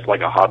off as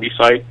like a hobby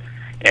site,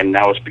 and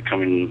now it's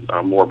becoming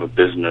more of a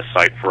business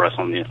site for us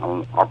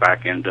on our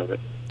back end of it.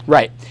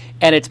 Right.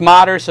 And it's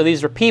modders, so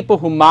these are people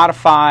who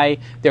modify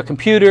their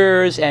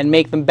computers and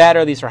make them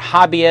better. These are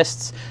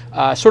hobbyists,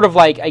 sort of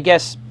like, I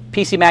guess,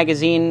 PC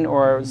Magazine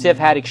or Ziv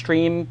had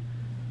Extreme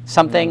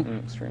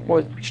something.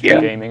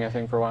 Extreme Gaming, I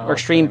think, for a while. Or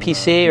Extreme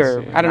PC,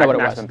 or I don't know what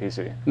it was. Maximum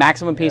PC.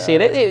 Maximum PC.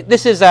 Yeah.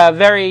 This is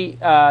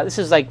this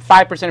is like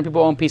 5% of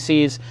people own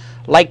PCs,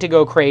 like to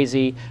go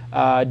crazy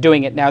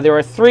doing it. Now, there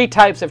are 3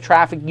 types of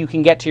traffic you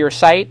can get to your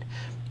site.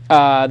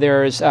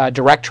 There's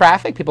direct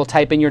traffic. People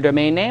type in your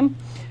domain name.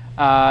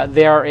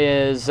 There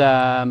is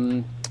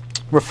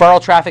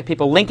referral traffic,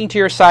 people linking to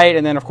your site,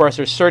 and then, of course,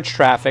 there's search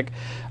traffic.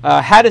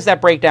 How does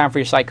that break down for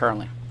your site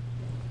currently,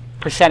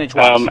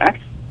 percentage-wise?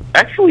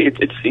 Actually,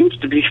 it seems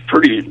to be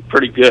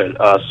pretty good.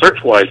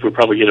 Search-wise, we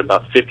probably get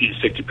about 50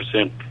 to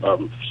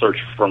 60% search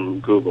from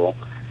Google.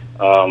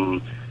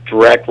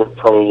 Direct, we're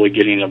probably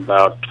getting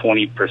about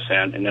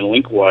 20%, and then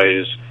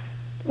link-wise,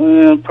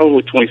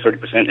 probably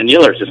 20-30%, and the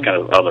other is just kind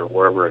of other,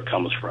 wherever it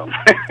comes from.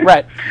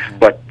 Right.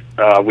 But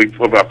we've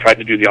tried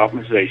to do the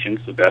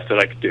optimizations the best that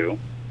I could do,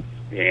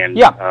 and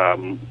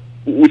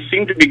we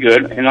seem to be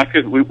good,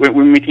 and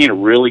we maintain a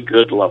really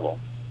good level,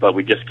 but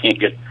we just can't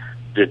get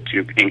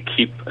to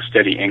keep a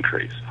steady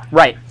increase.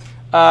 Right.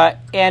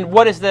 And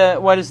what is the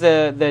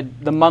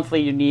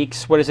monthly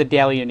uniques? What is the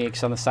daily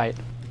uniques on the site?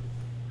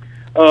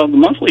 The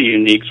monthly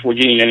uniques, we're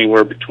getting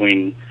anywhere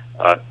between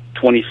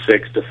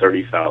 26 to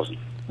 30,000.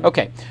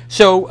 Okay.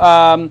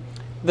 So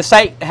the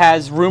site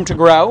has room to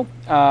grow.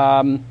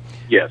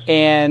 Yes.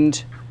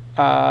 And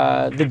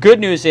the good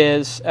news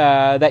is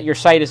that your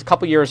site is a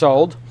couple years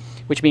old,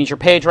 which means your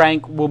page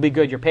rank will be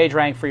good. Your page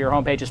rank for your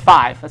homepage is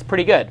 5. That's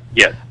pretty good.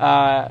 Yes.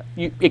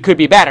 It could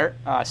be better.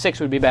 6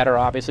 would be better,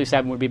 obviously.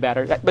 7 would be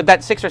better. But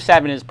that 6 or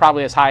 7 is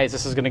probably as high as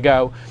this is going to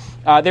go.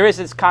 There is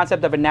this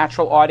concept of a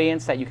natural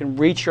audience, that you can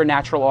reach your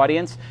natural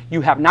audience.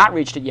 You have not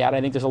reached it yet.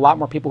 I think there's a lot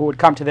more people who would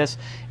come to this.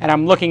 And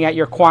I'm looking at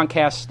your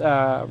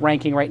Quantcast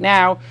ranking right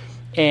now,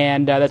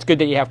 and that's good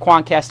that you have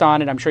Quantcast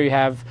on it. I'm sure you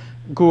have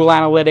Google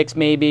Analytics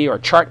maybe, or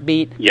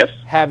Chartbeat. Yes.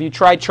 Have you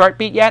tried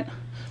Chartbeat yet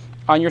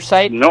on your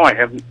site? No, I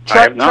haven't. I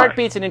have not.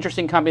 Chartbeat's an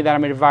interesting company that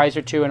I'm an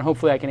advisor to, and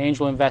hopefully I can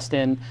angel invest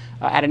in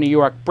out of New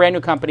York. Brand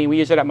new company. We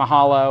use it at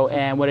Mahalo,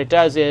 and what it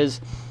does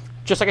is,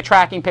 just like a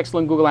tracking pixel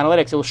in Google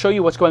Analytics, it will show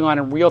you what's going on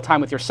in real time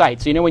with your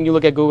site. So you know when you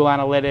look at Google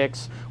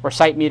Analytics or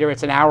Site Meter,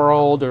 it's an hour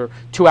old or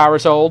 2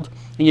 hours old,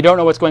 and you don't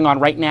know what's going on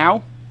right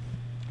now.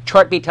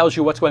 Chartbeat tells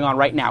you what's going on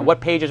right now,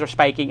 what pages are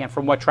spiking, and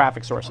from what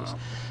traffic sources.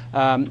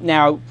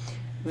 Now,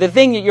 the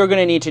thing that you're going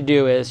to need to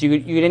do is you're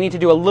going to need to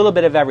do a little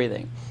bit of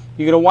everything.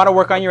 You're going to want to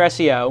work on your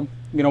SEO. You're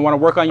going to want to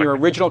work on your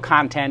original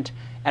content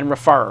and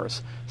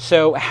referrers.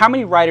 So how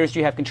many writers do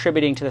you have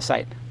contributing to the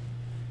site?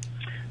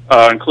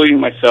 Including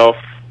myself,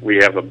 we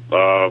have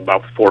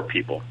about 4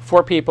 people.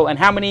 4 people. And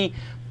how many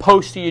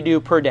posts do you do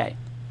per day?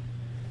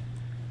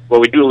 Well,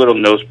 we do a little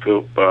nose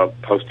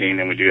posting,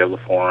 and we do have the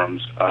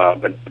forums.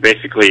 But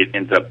basically, it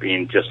ends up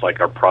being just like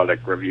our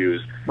product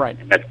reviews. Right.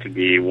 And that could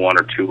be 1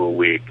 or 2 a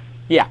week.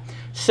 Yeah.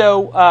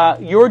 So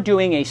you're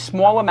doing a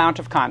small amount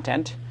of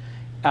content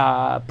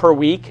per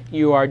week.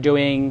 You are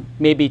doing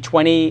maybe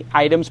 20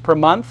 items per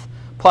month,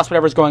 plus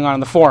whatever's going on in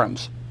the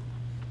forums.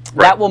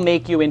 Right. That will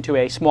make you into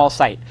a small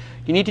site.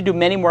 You need to do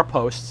many more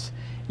posts.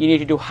 You need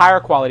to do higher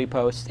quality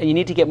posts, and you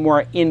need to get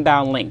more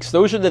inbound links.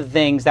 Those are the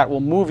things that will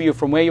move you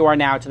from where you are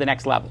now to the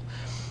next level.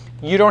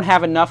 You don't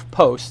have enough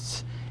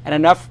posts and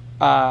enough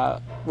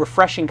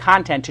refreshing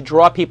content to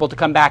draw people to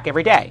come back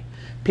every day.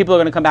 People are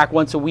going to come back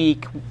once a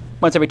week,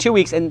 once every 2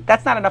 weeks, and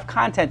that's not enough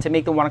content to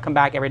make them want to come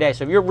back every day.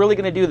 So if you're really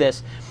going to do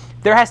this,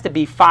 there has to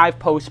be 5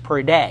 posts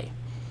per day.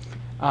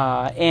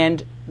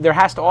 And there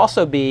has to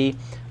also be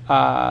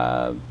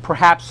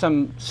perhaps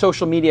some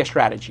social media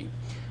strategy.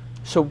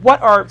 So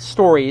what are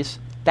stories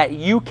that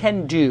you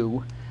can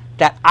do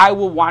that I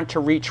will want to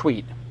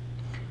retweet?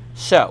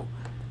 So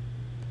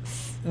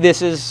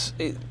this is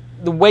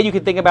the way you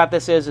can think about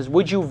this is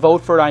would you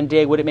vote for it on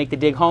Dig? Would it make the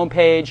Dig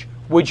homepage?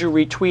 Would you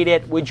retweet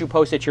it? Would you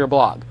post it to your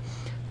blog?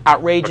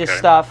 Outrageous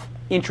stuff,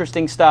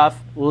 interesting stuff,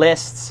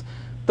 lists.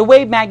 The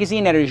way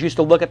magazine editors used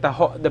to look at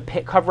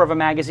the cover of a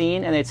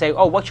magazine and they'd say,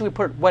 oh, what should we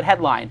put, what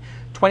headline?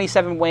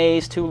 27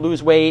 ways to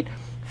lose weight,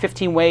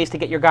 15 ways to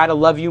get your guy to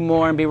love you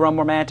more and be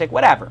romantic,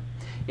 whatever.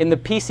 In the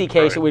PC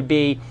case, it would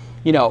be,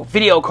 you know,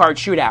 video card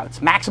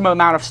shootouts, maximum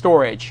amount of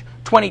storage,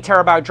 20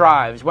 terabyte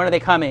drives, when are they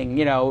coming,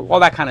 you know, all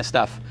that kind of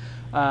stuff.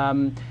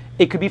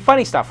 It could be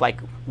funny stuff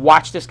like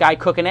watch this guy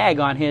cook an egg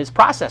on his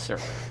processor,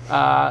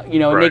 you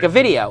know, and make a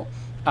video.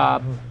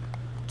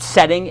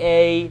 Setting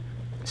a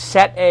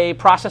set a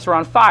processor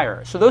on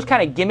fire. So those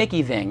kind of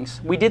gimmicky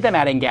things, we did them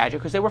at Engadget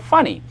because they were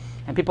funny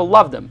and people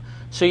loved them.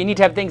 So you need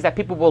to have things that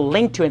people will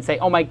link to and say,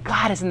 oh my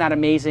God, isn't that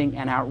amazing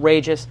and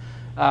outrageous?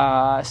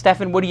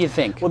 Stefan, what do you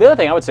think? Well, the other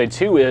thing I would say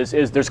too is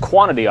there's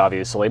quantity,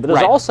 obviously, but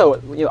there's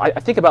also, you know, I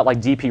think about like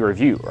DP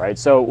review, right?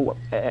 So,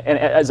 and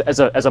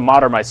as a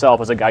modder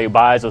myself, as a guy who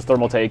buys those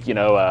Thermaltake, you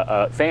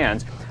know,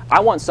 fans, I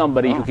want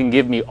somebody who can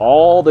give me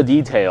all the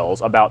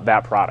details about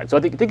that product. So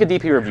I think of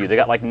DP review. They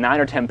got like 9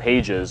 or 10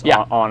 pages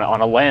on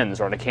a lens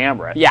or on a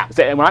camera. Yeah.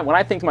 So, and when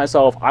I think to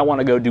myself, I want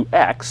to go do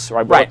X,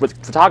 right?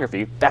 With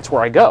photography, that's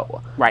where I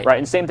go. Right.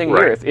 And same thing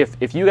here.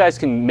 If you guys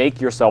can make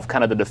yourself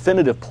kind of the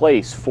definitive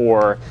place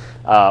for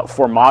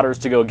modders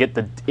to go get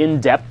the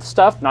in-depth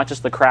stuff, not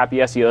just the crappy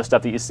SEO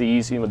stuff that you see,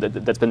 you know,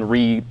 that's been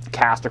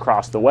recast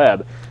across the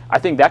web, I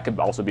think that could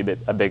also be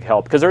a big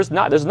help, because there's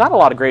not a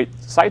lot of great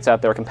sites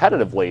out there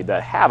competitively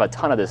that have a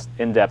ton of this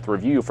in-depth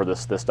review for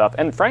this stuff.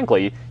 And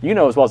frankly, you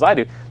know as well as I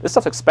do, this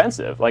stuff's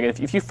expensive. Like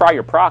if you fry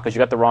your pro because you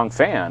got the wrong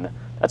fan,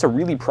 that's a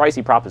really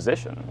pricey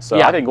proposition. So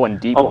I think going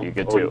deep would be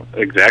good too.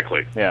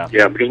 Exactly. Yeah.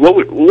 Yeah, because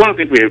one of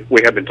the things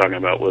we have been talking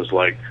about was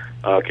like,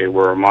 okay,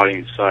 we're a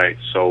modding site,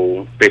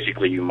 so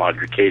basically you mod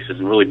your cases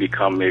and really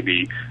become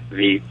maybe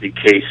the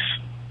case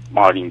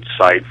modding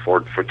site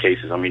for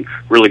cases. I mean,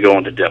 really go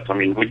into depth. I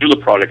mean, we do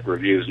the product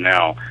reviews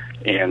now,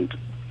 and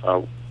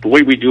the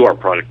way we do our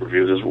product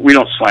reviews is we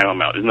don't slam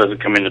them out. It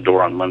doesn't come in the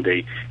door on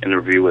Monday and the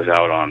review is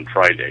out on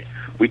Friday.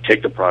 We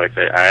take the product.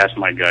 I ask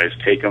my guys,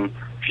 take them.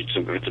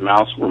 If it's a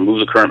mouse, remove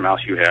the current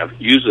mouse you have.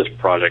 Use this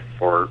product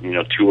for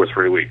 2 or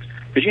 3 weeks.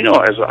 Because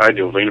as I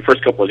do, like in the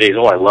first couple of days,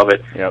 I love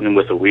it, and then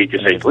with a week, you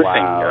say, this thing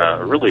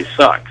really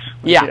sucks.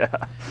 Yeah.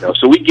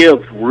 So we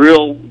give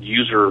real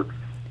user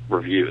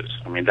reviews.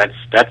 I mean,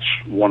 that's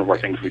one of our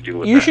things we do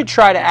with You should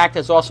try to act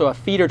as also a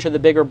feeder to the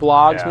bigger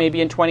blogs,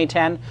 maybe in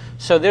 2010.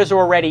 So there's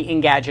already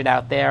Engadget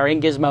out there,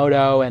 in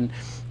Gizmodo, and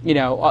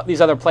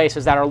these other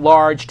places that are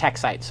large tech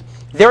sites.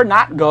 They're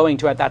not going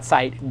to, at that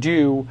site,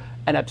 do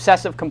an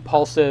obsessive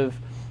compulsive,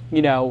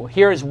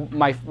 here's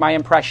my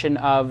impression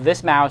of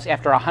this mouse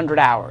after 100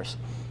 hours,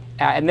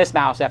 and this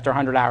mouse after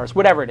 100 hours,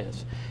 whatever it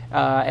is.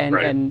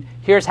 And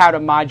here's how to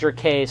mod your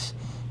case,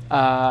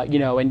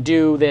 and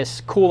do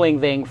this cooling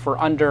thing for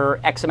under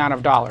X amount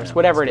of dollars,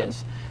 whatever it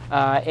is.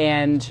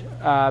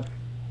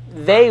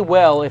 They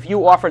will, if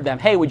you offered them,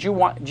 hey, do you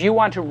want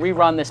to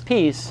rerun this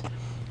piece?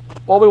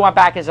 All we want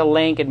back is a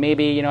link, and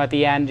maybe at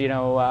the end,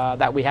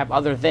 that we have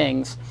other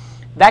things.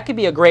 That could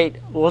be a great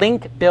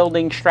link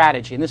building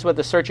strategy, and this is what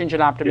the search engine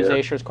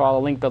optimizers call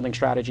a link building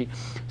strategy.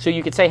 So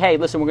you could say, hey,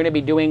 listen, we're going to be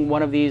doing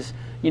one of these,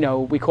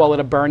 we call it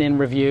a burn-in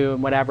review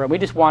and whatever, and we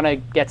just want to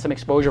get some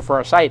exposure for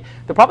our site.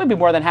 They'll probably be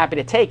more than happy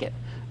to take it,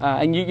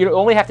 and you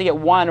only have to get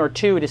 1 or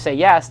 2 to say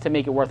yes to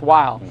make it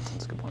worthwhile.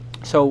 That's a good point.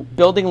 So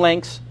building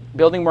links,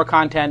 building more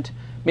content,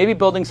 maybe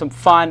building some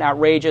fun,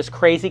 outrageous,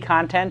 crazy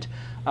content.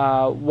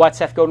 What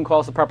Seth Godin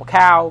calls the purple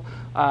cow,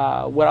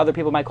 what other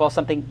people might call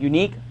something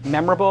unique,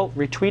 memorable,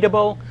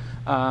 retweetable.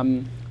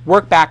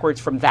 Work backwards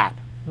from that.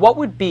 What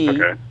would be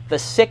the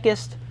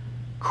sickest,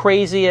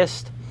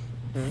 craziest,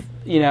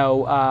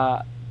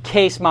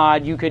 case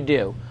mod you could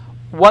do?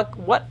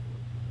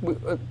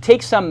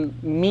 Take some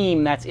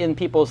meme that's in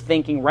people's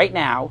thinking right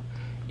now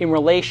in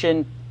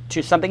relation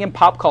to something in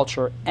pop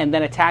culture, and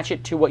then attach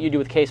it to what you do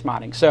with case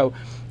modding. So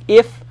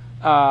if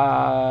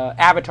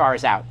Avatar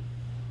is out,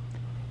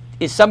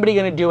 is somebody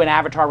going to do an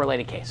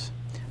Avatar-related case?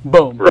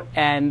 Boom.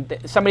 And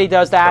somebody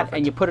does that,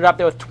 and you put it up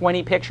there with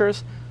 20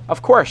 pictures,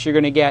 of course you're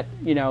going to get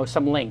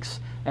some links.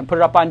 And put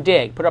it up on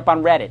Dig, put it up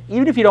on Reddit.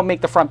 Even if you don't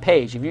make the front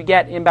page, if you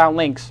get inbound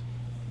links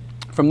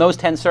from those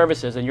 10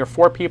 services and your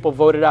 4 people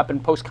voted up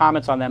and post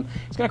comments on them,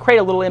 it's going to create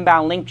a little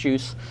inbound link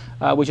juice,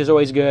 which is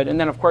always good. And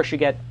then, of course, you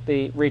get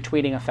the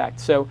retweeting effect.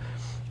 So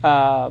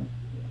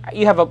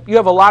you have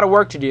a lot of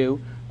work to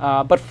do.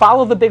 But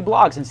follow the big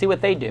blogs and see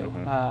what they do.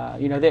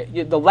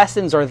 The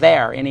lessons are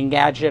there in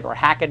Engadget or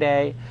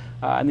Hackaday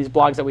and these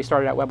blogs that we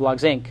started at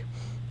Weblogs Inc.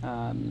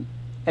 And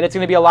it's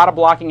going to be a lot of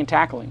blocking and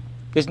tackling.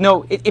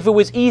 If it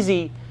was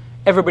easy,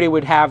 everybody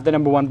would have the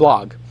 #1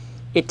 blog.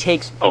 It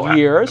takes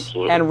years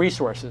and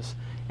resources.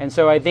 And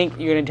so I think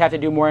you're going to have to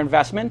do more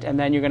investment, and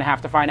then you're going to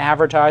have to find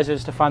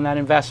advertisers to fund that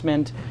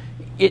investment.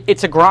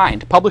 It's a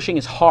grind. Publishing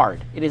is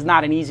hard. It is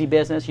not an easy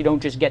business. You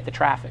don't just get the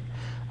traffic.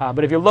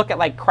 But if you look at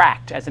like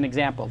Cracked as an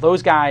example,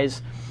 those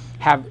guys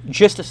have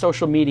just a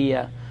social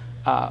media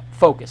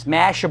focus.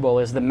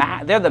 Mashable is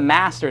they're the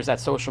masters at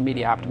social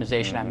media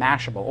optimization at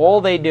Mashable. All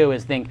they do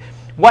is think,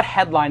 what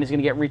headline is going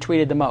to get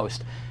retweeted the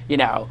most?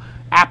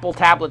 Apple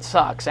tablet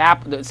sucks.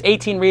 There's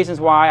 18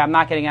 reasons why I'm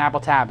not getting an Apple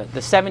tablet.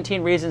 The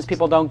 17 reasons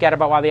people don't get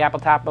about why the Apple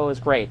tablet is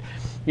great.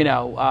 They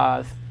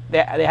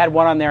had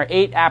one on there,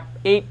 8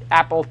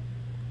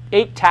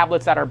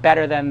 tablets that are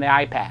better than the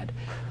iPad.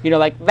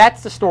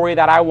 That's the story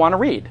that I want to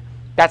read.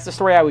 That's the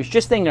story I was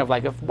just thinking of.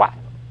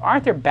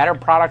 Aren't there better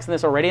products than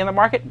this already in the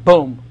market?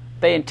 Boom.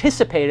 They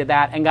anticipated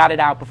that and got it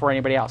out before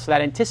anybody else. So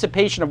that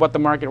anticipation of what the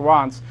market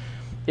wants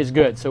is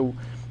good. So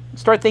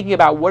start thinking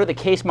about what do the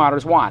case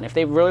modders want. If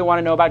they really want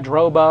to know about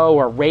Drobo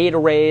or RAID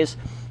arrays,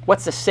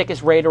 What's the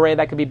sickest RAID array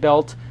that could be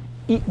built?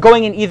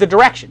 Going in either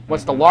direction.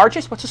 What's the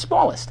largest? What's the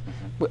smallest?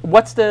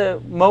 What's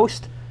the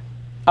most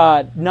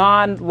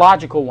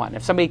non-logical one?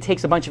 If somebody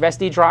takes a bunch of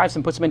SD drives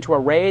and puts them into a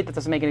RAID, that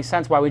doesn't make any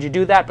sense. Why would you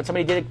do that? But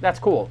somebody did it. That's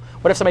cool.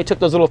 What if somebody took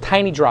those little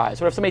tiny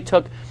drives? What if somebody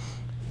took,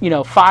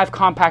 5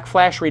 compact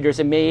flash readers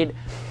and made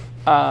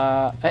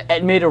a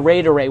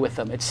RAID array with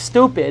them? It's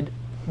stupid,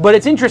 but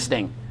it's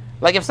interesting.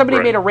 Like if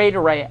somebody made a RAID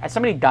array, has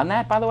somebody done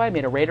that, by the way?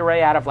 Made a RAID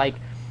array out of like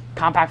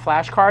compact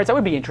flash cards? That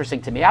would be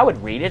interesting to me. I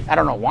would read it. I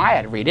don't know why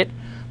I'd read it,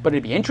 but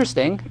it'd be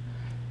interesting.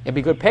 It'd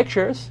be good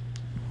pictures.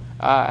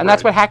 And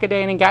that's what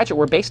Hackaday and Engadget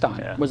were based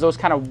on, was those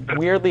kind of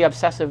weirdly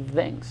obsessive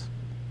things.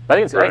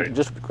 I think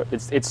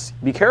it's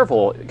be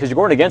careful because you're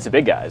going against the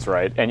big guys,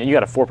 right? And you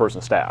got a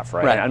 4-person staff,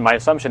 right? And my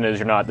assumption is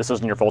this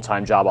isn't your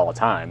full-time job all the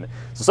time.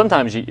 So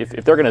sometimes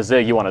if they're going to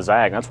zig, you want to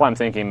zag. And that's why I'm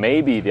thinking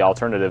maybe the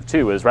alternative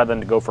too is rather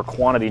than go for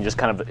quantity and just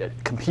kind of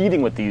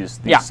competing with these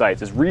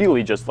sites is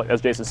really just like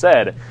as Jason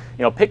said,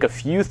 pick a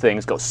few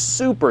things, go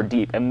super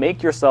deep, and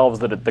make yourselves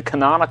the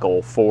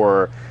canonical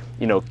for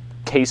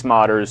case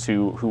modders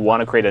who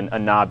want to create a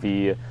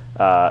Navi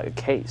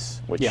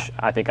case, which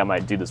I think I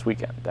might do this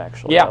weekend,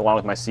 actually, along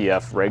with my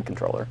CF RAID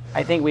controller.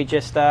 I think we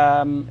just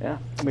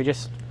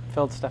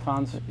filled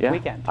Stefan's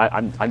weekend.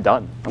 I'm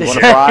done. I'm going to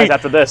fries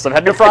after this. I've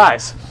had no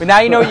fries. But now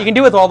you know what you can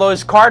do with all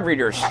those card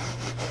readers.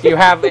 You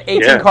have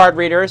 18 card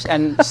readers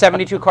and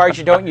 72 cards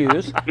you don't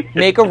use.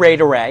 Make a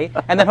RAID array,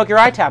 and then hook your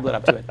iTablet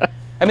up to it.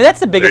 I mean,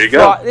 that's the biggest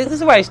fraud. This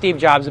is why Steve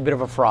Jobs is a bit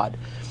of a fraud.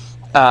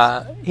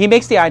 He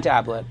makes the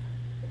iTablet,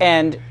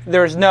 and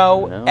there's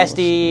no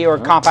SD or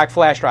compact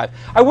flash drive.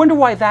 I wonder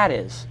why that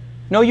is.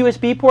 No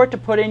USB port to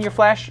put in your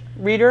flash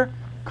reader,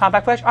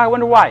 compact flash? Oh, I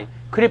wonder why.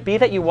 Could it be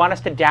that you want us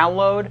to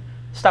download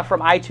stuff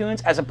from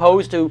iTunes as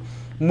opposed to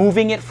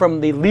moving it from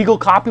the legal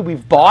copy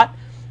we've bought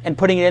and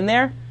putting it in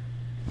there?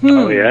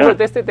 Oh, yeah. Well,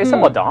 they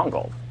sell a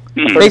dongle.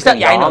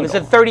 I know. There's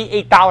a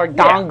 $38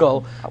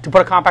 dongle to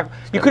put a compact.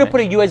 You could have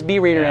put a USB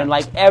reader in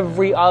like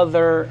every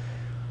other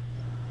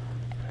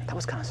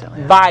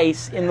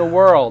device in the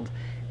world.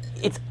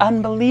 It's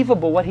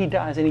unbelievable what he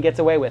does and he gets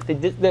away with.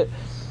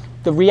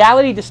 The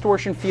reality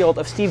distortion field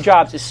of Steve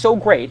Jobs is so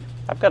great.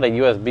 I've got a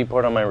USB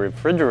port on my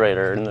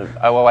refrigerator,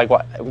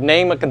 and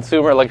name a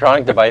consumer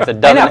electronic device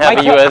that doesn't have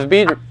a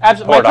USB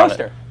port on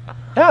it.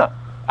 Yeah.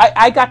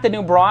 I got the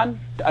new Braun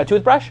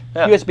toothbrush,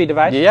 USB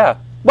device. Yeah.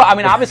 Well, I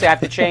mean, obviously, I have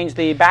to change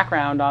the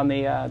background on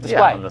the display.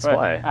 Yeah, on the display.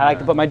 Right. I like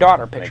to put my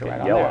daughter picture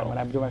right on there when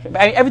I'm doing my.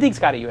 I mean, everything's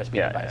got a USB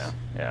device.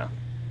 Yeah.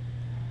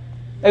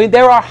 I mean,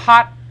 there are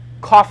hot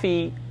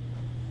coffee.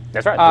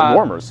 That's right. The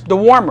warmers. The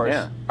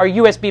warmers are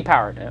USB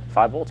powered. Yeah,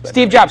 5 volts.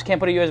 Steve Jobs can't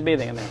put a USB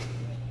thing in there.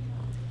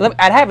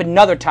 I have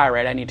another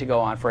tirade I need to go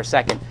on for a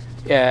second.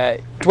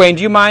 Dwayne,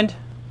 do you mind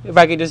if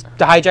I could just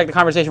hijack the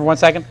conversation for 1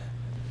 second?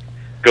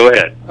 Go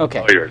ahead. Okay.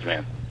 All yours,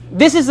 man.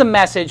 This is a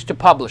message to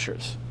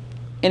publishers.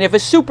 And if a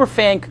super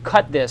fan could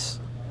cut this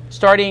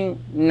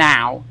starting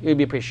now, it would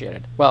be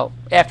appreciated. Well,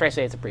 after I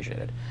say it's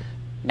appreciated.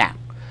 Now,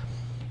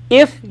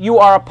 if you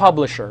are a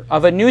publisher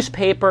of a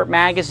newspaper,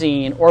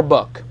 magazine, or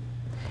book,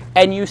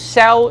 and you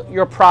sell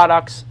your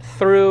products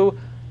through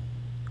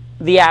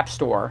the App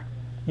Store,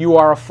 you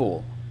are a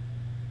fool.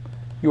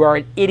 You are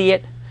an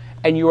idiot,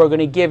 and you are going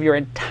to give your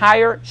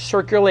entire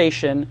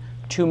circulation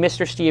to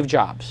Mr. Steve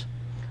Jobs.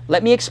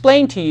 Let me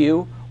explain to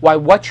you why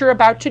what you're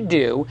about to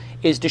do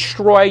is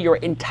destroy your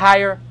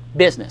entire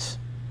business.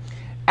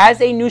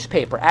 As a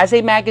newspaper, as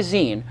a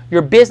magazine,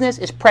 your business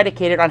is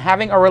predicated on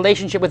having a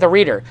relationship with a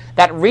reader.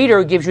 That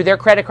reader gives you their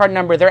credit card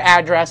number, their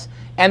address,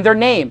 and their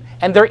name,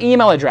 and their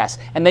email address.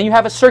 And then you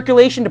have a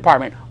circulation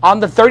department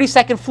on the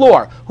 32nd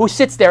floor who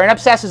sits there and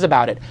obsesses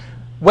about it.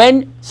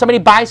 When somebody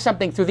buys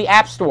something through the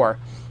App Store,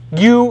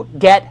 you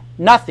get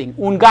nothing.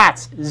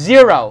 Ungats,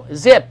 zero,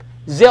 zip,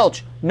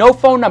 zilch, no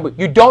phone number.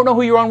 You don't know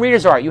who your own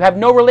readers are. You have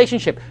no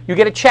relationship. You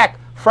get a check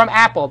from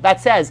Apple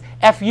that says,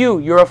 F you,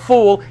 you're a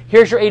fool,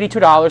 here's your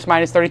 $82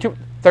 minus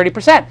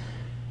 30%.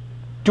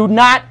 Do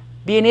not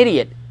be an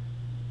idiot.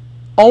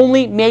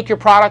 Only make your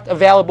product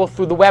available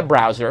through the web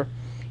browser.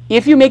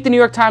 If you make the New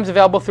York Times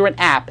available through an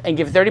app and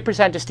give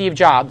 30% to Steve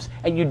Jobs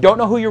and you don't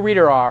know who your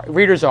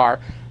readers are,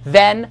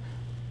 then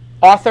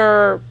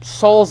author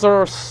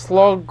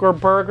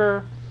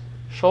Sulzberger,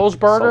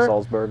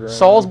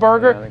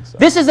 Yeah, so.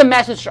 This is a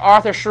message to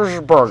Arthur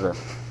Sulzberger.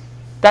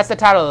 That's the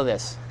title of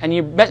this. And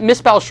you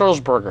misspell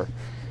Sulzberger.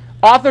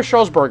 Arthur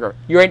Sulzberger,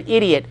 you're an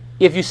idiot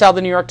if you sell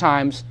the New York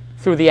Times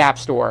through the App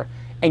Store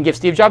and give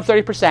Steve Jobs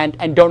 30%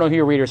 and don't know who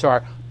your readers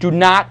are. Do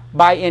not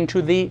buy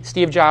into the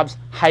Steve Jobs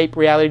hype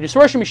reality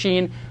distortion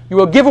machine. You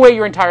will give away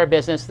your entire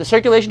business. The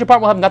circulation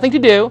department will have nothing to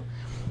do.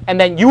 And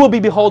then you will be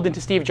beholden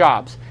to Steve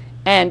Jobs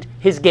and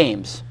his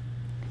games.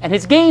 And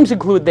his games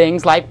include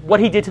things like what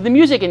he did to the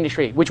music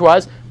industry, which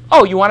was,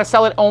 oh, you want to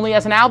sell it only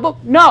as an album?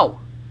 No.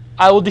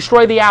 I will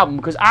destroy the album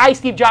because I,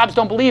 Steve Jobs,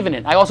 don't believe in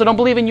it. I also don't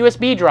believe in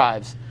USB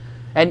drives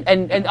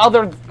and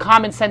other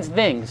common sense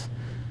things.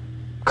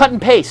 Cut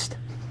and paste.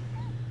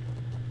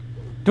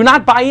 Do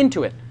not buy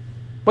into it.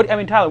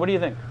 Tyler, what do you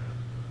think?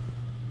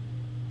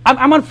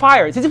 I'm on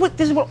fire. This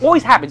is what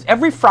always happens.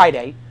 Every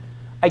Friday,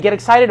 I get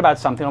excited about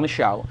something on the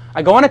show.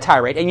 I go on a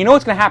tirade, and you know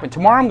what's going to happen.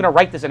 Tomorrow I'm going to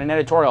write this in an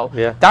editorial.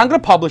 Yeah. Then I'm going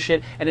to publish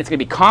it, and it's going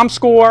to be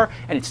ComScore,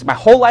 and it's my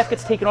whole life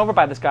gets taken over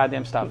by this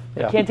goddamn stuff.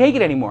 Yeah. I can't take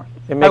it anymore.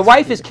 My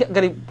wife is going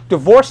to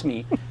divorce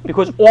me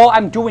because all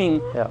I'm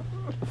doing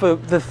for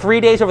the 3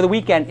 days over the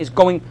weekend is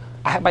going.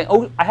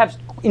 I have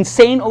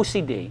insane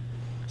OCD,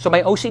 so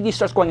my OCD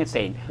starts going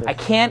insane. I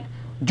can't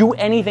do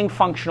anything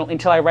functional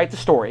until I write the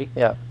story.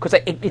 Yeah. Because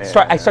it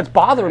starts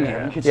bothering me.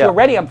 You can see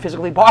already I'm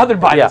physically bothered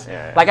by this.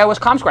 Like I was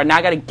ComScore. Now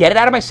I got to get it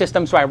out of my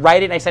system, so I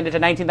write it and I send it to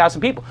 19,000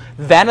 people.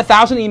 Then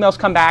 1,000 emails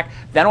come back.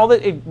 Then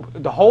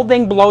the whole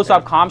thing blows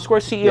up.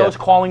 ComScore CEOs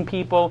calling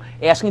people,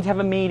 asking to have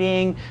a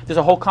meeting. There's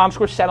a whole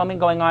ComScore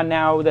settlement going on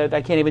now that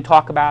I can't even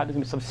talk about. There's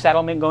going to be some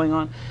settlement going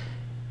on.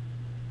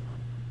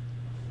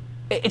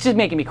 It's just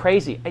making me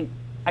crazy.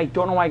 I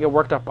don't know why I get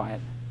worked up by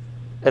it.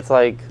 It's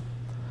like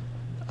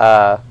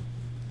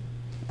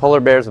polar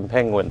bears and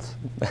penguins.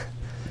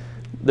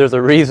 There's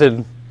a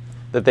reason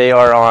that they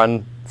are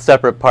on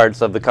separate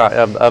parts of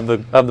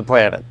the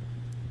planet.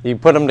 You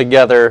put them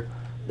together.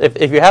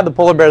 If you had the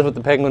polar bears with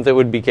the penguins, it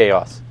would be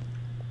chaos.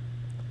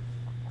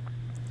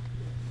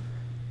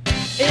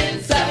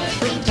 Inside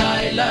from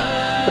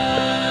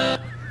Thailand.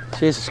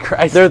 Jesus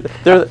Christ. You're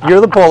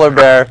the polar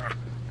bear.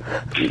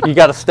 You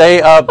got to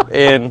stay up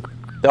in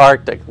the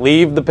Arctic.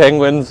 Leave the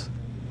penguins.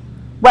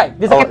 Right.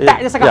 There's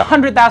like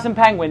 100,000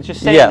 penguins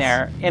just sitting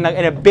there in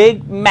a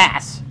big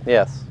mass.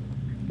 Yes.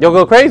 You'll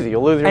go crazy.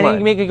 You'll lose your mind. And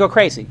you make it go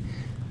crazy.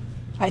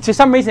 For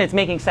some reason, it's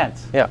making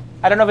sense. Yeah.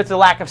 I don't know if it's a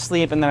lack of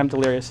sleep and then I'm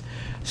delirious.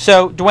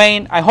 So,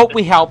 Dwayne, I hope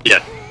we helped.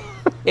 Yes.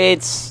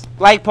 It's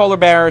like polar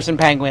bears and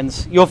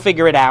penguins. You'll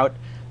figure it out.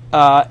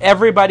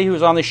 Everybody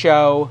who's on the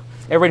show,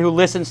 everybody who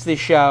listens to the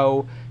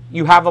show,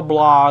 you have a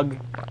blog.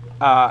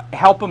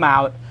 Help them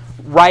out.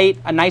 Write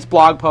a nice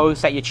blog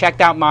post that you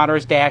checked out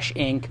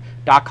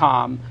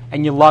moders-inc.com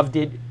and you loved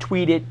it.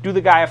 Tweet it. Do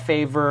the guy a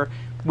favor.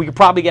 We could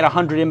probably get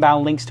 100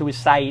 inbound links to his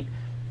site.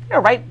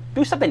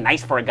 Do something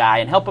nice for a guy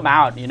and help him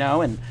out,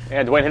 And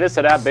Dwayne, hit us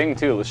at Bing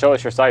too. Show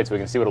us your site so we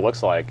can see what it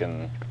looks like,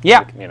 and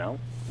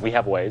we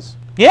have ways.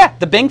 Yeah,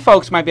 the Bing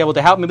folks might be able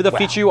to help. Maybe they'll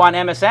feature you on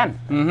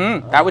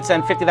MSN. That would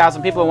send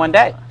 50,000 people in one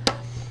day.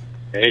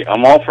 Hey,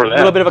 I'm all for that. A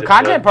little bit of a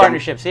content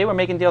partnership. See, we're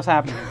making deals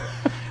happen.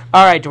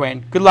 All right,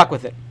 Dwayne. Good luck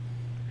with it.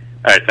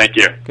 All right, thank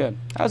you. Good.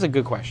 That was a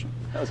good question.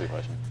 That was a good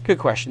question. Good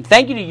question.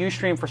 Thank you to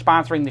Ustream for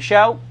sponsoring the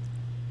show.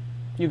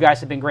 You guys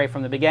have been great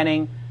from the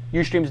beginning.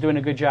 Ustream's doing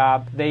a good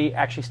job. They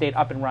actually stayed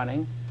up and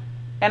running.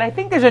 And I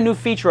think there's a new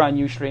feature on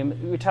Ustream.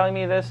 You were telling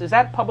me this. Is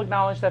that public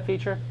knowledge, that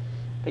feature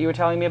that you were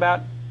telling me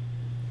about?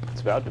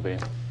 It's about to be.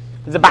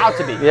 It's about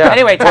to be. Yeah.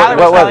 Anyway, Tyler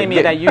was telling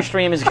me that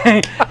Ustream is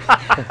going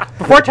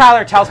Before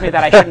Tyler tells me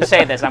that I shouldn't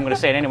say this, I'm going to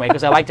say it anyway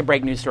because I like to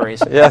break news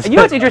stories. Yes. And you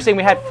know what's interesting?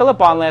 We had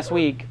Philip on last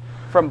week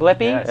from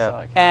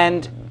Blippy,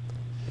 and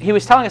he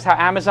was telling us how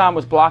Amazon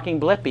was blocking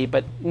Blippy,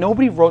 but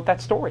nobody wrote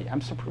that story.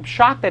 I'm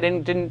shocked that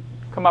it didn't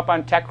come up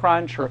on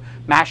TechCrunch or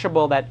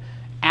Mashable that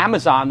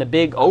Amazon, the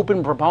big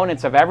open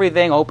proponents of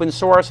everything, open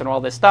source and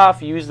all this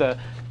stuff, use the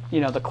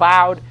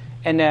cloud,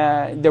 and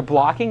they're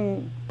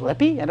blocking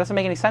Blippy. It doesn't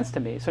make any sense to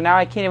me. So now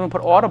I can't even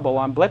put Audible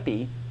on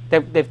Blippy.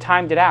 They've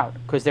timed it out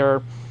because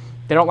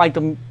they don't like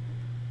them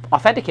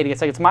authenticating.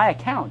 It's like it's my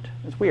account.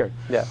 It's weird.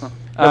 Yeah.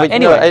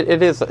 Anyway,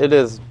 it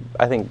is.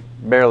 I think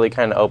barely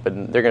kind of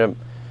open. They're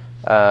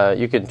gonna.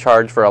 You can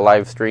charge for a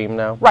live stream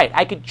now. Right.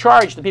 I could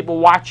charge the people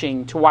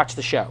watching to watch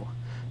the show.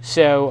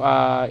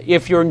 So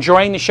if you're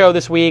enjoying the show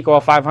this week,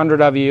 all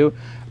 500 of you,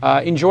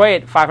 enjoy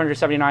it,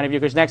 579 of you,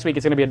 because next week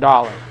it's going to be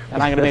 $1,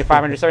 and I'm going to make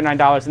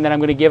 $579, and then I'm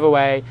going to give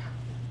away.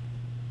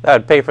 That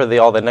would pay for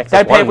all the next.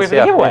 That'd pay for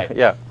the giveaway.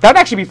 Yeah. That'd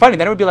actually be funny.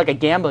 Then it would be like a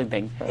gambling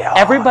thing.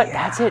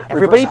 That's it.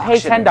 Everybody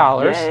pays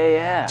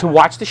 $10 to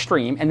watch the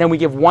stream, and then we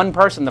give one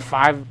person the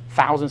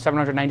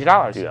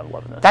 $5,790. Dude, I'm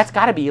loving this. That's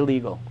got to be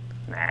illegal.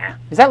 Nah.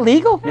 Is that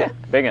legal? Yeah.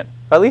 Bing it.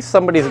 At least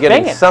somebody's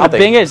getting something.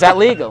 Bing it. Is that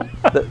legal?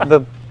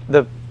 The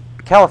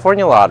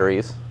California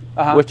lotteries,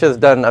 which has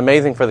done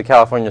amazing for the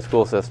California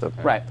school system.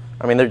 Right.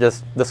 I mean,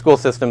 the school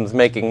system's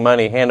making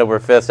money hand over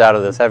fist out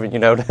of this. Haven't you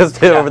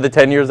noticed over the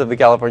 10 years of the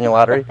California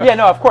lottery? Yeah,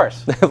 no, of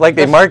course. Like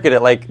they market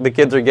it like the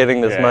kids are getting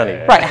this money.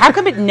 Right. How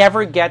come it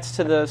never gets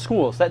to the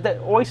schools? That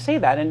always say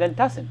that, and then it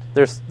doesn't.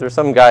 There's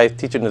some guy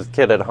teaching his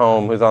kid at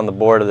home who's on the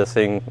board of this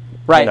thing,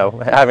 right.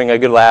 Having a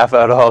good laugh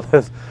out of all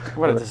this.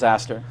 What a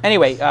disaster.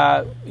 Anyway,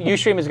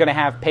 Ustream is going to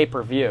have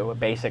pay-per-view,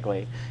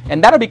 basically.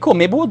 And that'll be cool.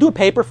 Maybe we'll do a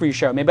pay-per-view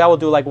show. Maybe I will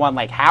do one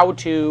like how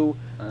to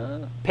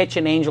pitch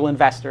an angel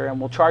investor, and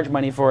we'll charge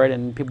money for it,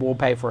 and people will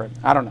pay for it.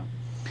 I don't know.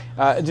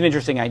 It's an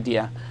interesting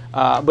idea.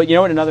 But you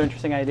know what another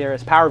interesting idea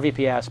is?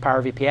 PowerVPS.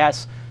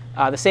 PowerVPS.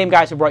 The same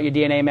guys who brought you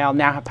DNA Mail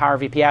now have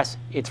PowerVPS.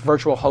 It's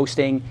virtual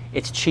hosting.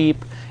 It's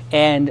cheap.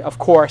 And, of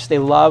course, they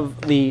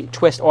love the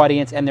TWiST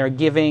audience, and they're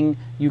giving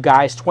you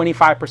guys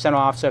 25%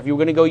 off. So if you're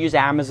going to go use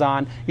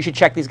Amazon, you should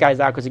check these guys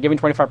out because they're giving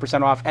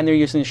 25% off, and they're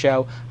using the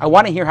show. I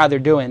want to hear how they're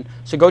doing.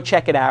 So go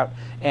check it out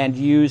and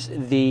use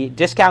the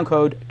discount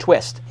code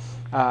TWiST.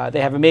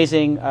 They have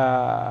amazing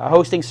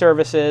hosting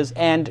services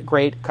and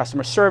great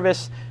customer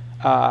service.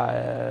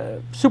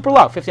 super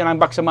low,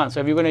 $59 a month. So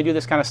if you're going to do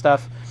this kind of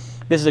stuff,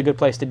 this is a good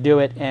place to do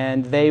it,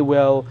 and they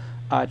will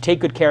take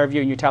good care of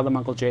you, and you tell them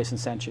Uncle Jason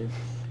sent you,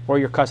 or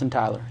your cousin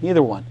Tyler,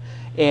 either one.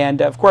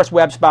 And of course,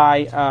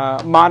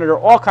 WebSpy monitor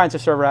all kinds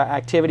of server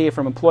activity,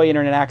 from employee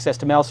internet access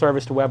to mail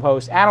service to web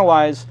hosts,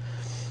 analyze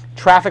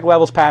traffic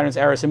levels, patterns,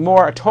 errors, and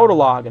more. A total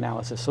log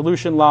analysis,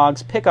 solution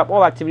logs, pick up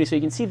all activity so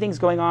you can see things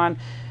going on,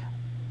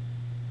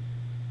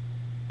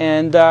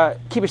 and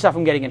keep yourself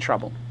from getting in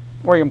trouble,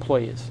 or your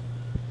employees.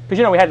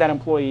 Because we had that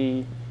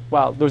employee.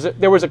 Well,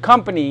 there was a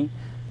company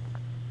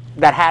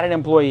that had an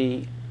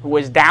employee who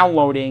was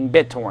downloading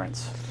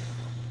BitTorrents,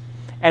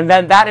 and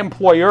then that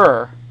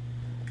employer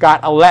got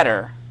a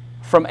letter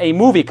from a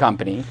movie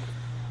company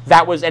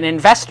that was an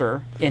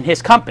investor in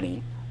his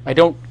company. I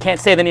can't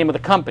say the name of the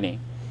company,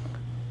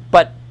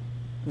 but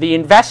the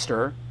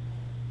investor's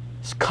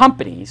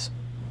company's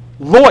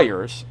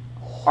lawyers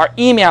are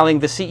emailing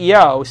the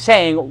CEO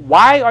saying,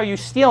 why are you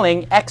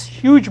stealing X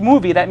huge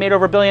movie that made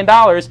over $1 billion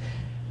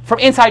from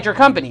inside your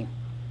company?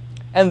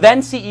 And then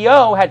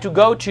CEO had to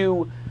go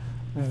to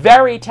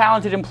very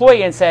talented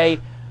employee and say,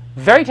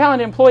 very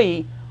talented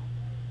employee,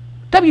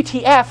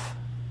 WTF?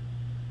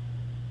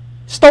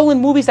 Stolen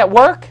movies that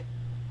work?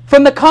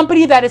 From the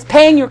company that is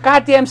paying your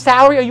goddamn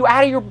salary? Are you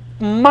out of your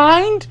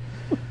mind?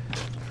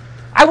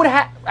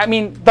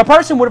 The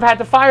person would have had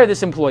to fire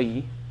this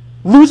employee,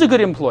 lose a good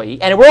employee,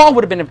 and we all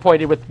would have been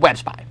appointed with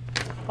WebSpy.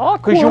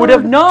 Because you would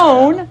have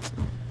known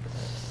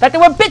that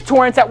there were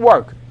BitTorrents at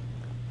work.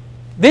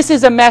 This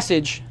is a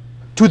message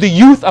to the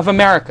youth of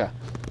America.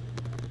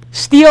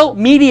 Steal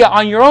media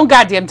on your own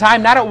goddamn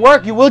time, not at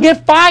work. You will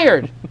get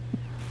fired.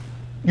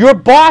 Your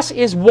boss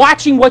is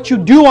watching what you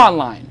do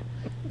online.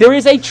 There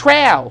is a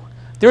trail.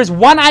 There is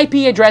one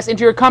IP address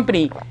into your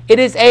company. It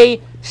is a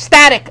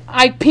static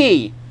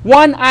IP.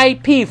 One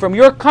IP from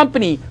your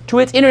company to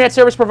its internet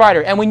service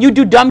provider. And when you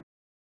do dumb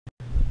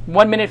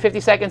 1 minute, 50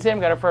 seconds in,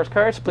 got our first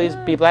curse, please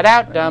beep that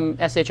out, dumb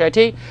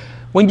S-H-I-T.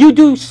 When you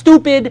do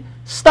stupid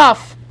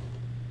stuff,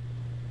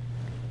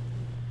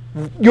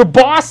 your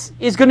boss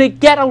is going to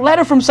get a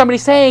letter from somebody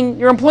saying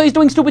your employee's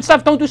doing stupid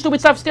stuff, don't do stupid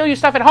stuff, steal your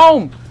stuff at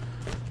home.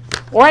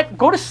 Or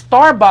go to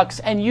Starbucks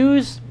and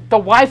use the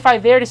Wi-Fi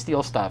there to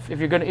steal stuff. If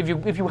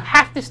you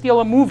have to steal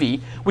a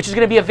movie, which is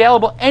going to be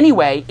available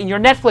anyway in your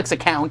Netflix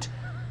account,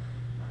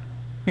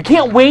 you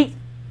can't wait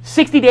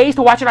 60 days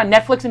to watch it on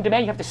Netflix in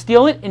demand. You have to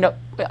steal it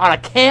on a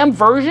cam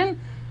version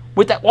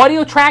with the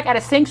audio track out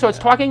of sync so it's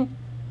talking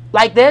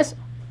like this.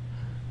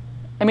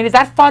 Is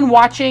that fun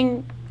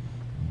watching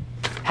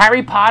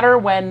Harry Potter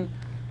when,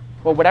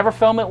 whatever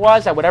film it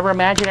was, at whatever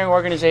imaginary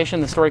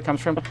organization the story comes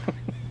from?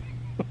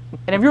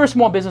 And if you're a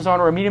small business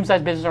owner, or a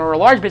medium-sized business owner, or a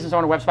large business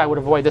owner, WebSpy would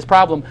avoid this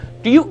problem.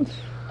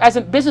 As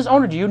a business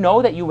owner, do you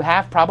know that you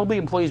have probably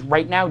employees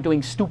right now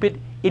doing stupid,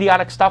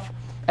 idiotic stuff?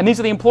 And these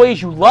are the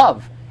employees you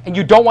love and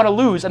you don't want to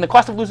lose. And the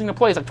cost of losing an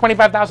employee is like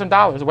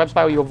 $25,000. The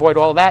WebSpy will you avoid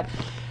all of that.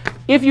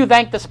 If you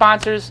thank the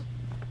sponsors,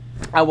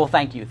 I will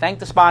thank you. Thank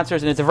the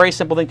sponsors, and it's a very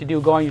simple thing to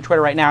do. Go on your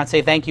Twitter right now and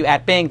say thank you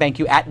at Bing, thank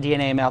you at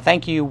DNAML,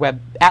 thank you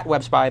at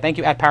WebSpy, thank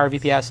you at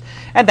PowerVPS,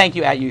 and thank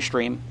you at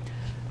Ustream.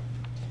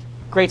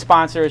 Great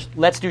sponsors.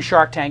 Let's do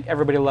Shark Tank.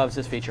 Everybody loves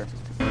this feature.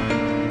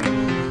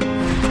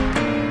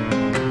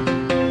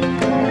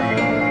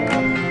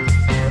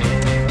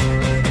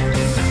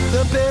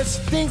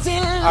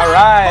 All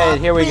right,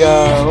 here we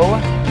go.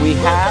 We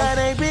have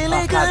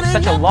it's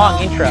such a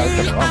long intro.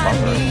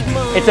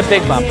 It's a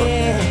big bumper.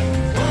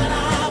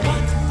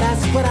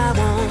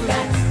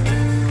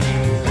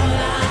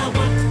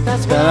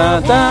 Da,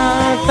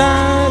 da,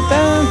 da,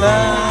 da,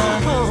 da.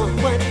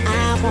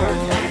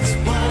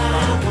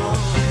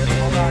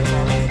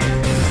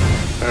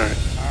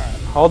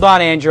 Hold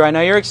on, Andrew. I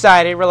know you're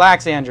excited.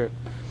 Relax, Andrew.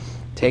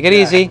 Take it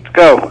easy. Let's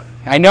go.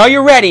 I know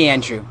you're ready,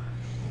 Andrew.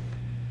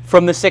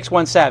 From the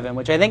 617,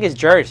 which I think is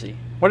Jersey.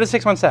 What is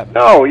 617?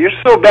 No, you're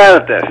so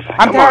bad at this.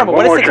 I'm terrible.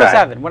 What is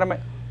 617? What am I?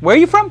 Where are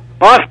you from?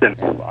 Boston.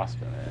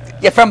 Boston.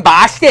 You're from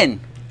Boston.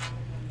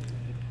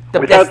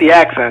 Without the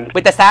accent.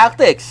 With the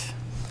Celtics.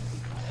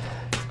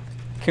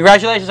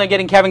 Congratulations on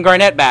getting Kevin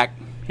Garnett back.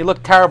 He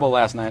looked terrible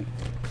last night.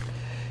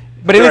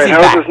 But at least he's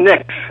back. How was his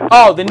Knicks?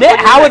 Oh, the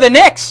Knicks. How are the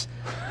Knicks?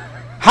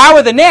 How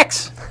are the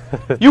Knicks?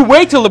 You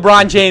wait till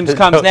LeBron James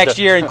comes next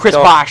year and Chris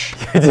Bosh.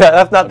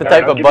 That's not the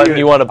type of button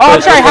you want to push. Oh,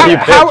 I'm sorry.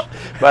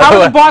 How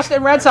are the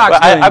Boston Red Sox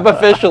doing? I'm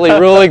officially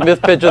ruling this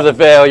pitch as a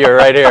failure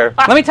right here.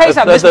 Let me tell you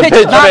something. This pitch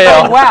is not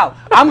going well.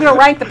 I'm going to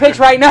rank the pitch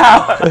right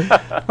now.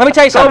 Let me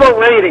tell you something. How about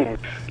ratings?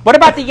 What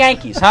about the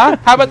Yankees, huh?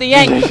 How about the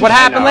Yankees? What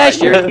happened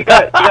last year? You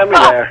got me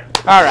there.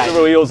 All right.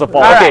 The wheels are All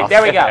falling right, off.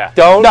 there we go.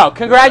 Don't. No,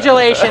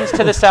 congratulations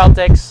to the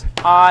Celtics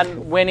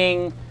on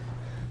winning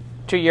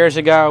 2 years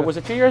ago. Was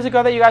it 2 years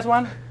ago that you guys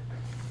won?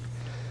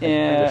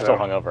 They're still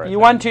hungover. You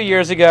won 2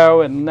 years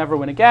ago and never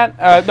win again.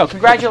 No,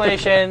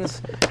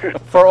 congratulations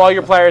for all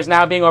your players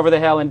now being over the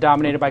hill and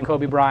dominated by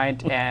Kobe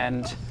Bryant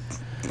and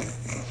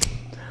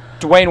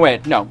Dwayne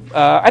Wade. No,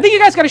 I think you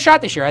guys got a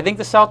shot this year. I think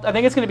it's going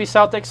to be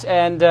Celtics,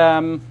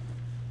 and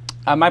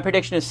my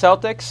prediction is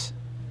Celtics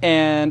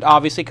and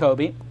obviously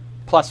Kobe,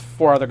 plus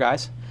 4 other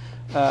guys.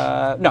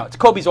 No, it's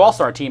Kobe's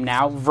All-Star team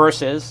now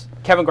versus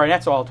Kevin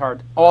Garnett's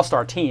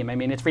All-Star team. I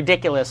mean, it's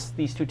ridiculous,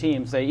 these two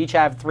teams. They each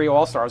have 3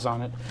 All-Stars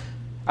on it.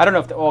 I don't know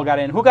if they all got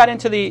in. Who got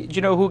into the, do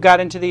you know who got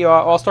into the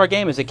All-Star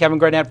game? Is it Kevin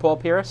Garnett, Paul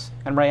Pierce,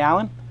 and Ray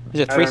Allen? Is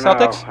it 3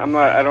 Celtics?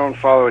 I don't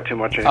follow it too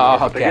much anymore.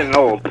 Oh, okay. They're getting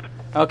old.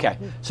 Okay.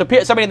 So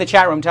somebody in the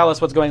chat room, tell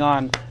us what's going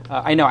on.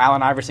 I know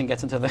Allen Iverson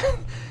gets into the,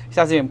 he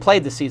hasn't even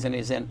played this season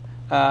he's in.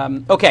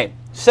 Okay,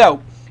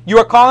 so you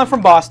are calling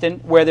from Boston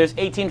where there's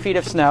 18 feet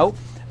of snow.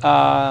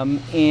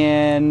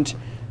 And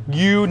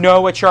you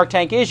know what Shark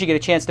Tank is. You get a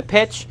chance to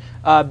pitch.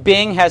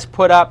 Bing has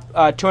put up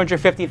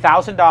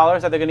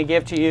 $250,000 that they're going to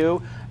give to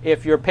you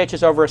if your pitch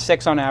is over a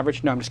 6 on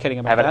average. No, I'm just kidding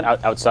about that. Have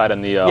it outside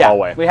in the yeah,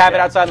 hallway. We have it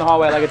outside in the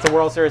hallway like it's a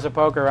World Series of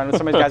Poker. And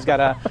some of these guys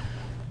got a,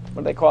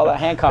 what do they call that,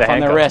 handcuff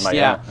on their wrist.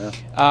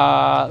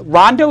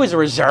 Rondo is a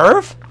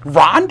reserve?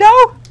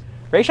 Rondo?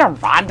 Rajon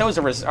Rondo is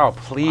a reserve? Oh,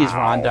 please,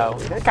 Rondo.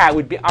 That guy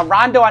would be, a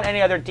Rondo on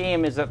any other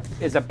team is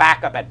a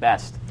backup at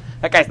best.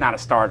 That guy's not a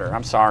starter.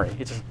 I'm sorry.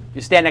 You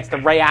stand next to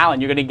Ray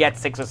Allen, you're going to get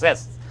 6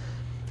 assists.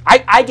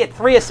 I get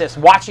 3 assists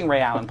watching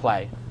Ray Allen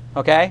play.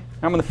 Okay?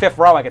 I'm in the 5th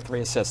row. I get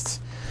 3 assists.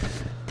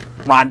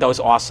 Rondo's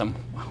awesome.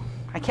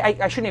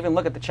 I shouldn't even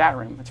look at the chat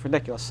room. It's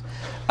ridiculous.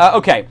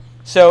 Okay.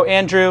 So,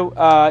 Andrew,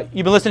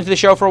 you've been listening to the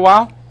show for a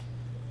while?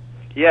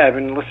 Yeah, I've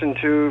been listening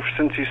to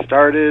since you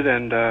started,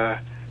 and I've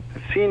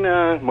seen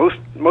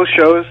most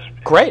shows.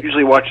 Great.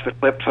 Usually watch the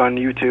clips on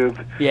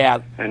YouTube. Yeah.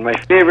 And my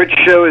favorite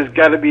show has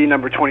got to be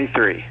number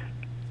 23.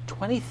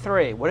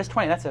 23. What is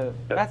 20?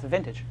 That's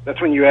vintage. That's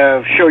when you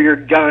have Show Your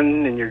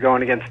Gun and you're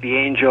going against the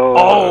Angel.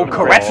 Oh,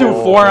 Karetsu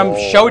Forum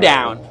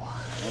Showdown.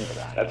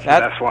 That's the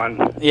best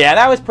one. Yeah,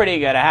 that was pretty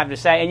good, I have to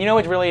say. And you know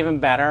what's really even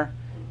better?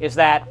 Is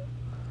that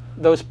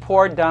those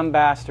poor dumb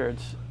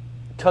bastards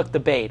took the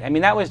bait. I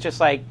mean, that was just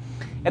like,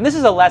 and this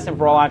is a lesson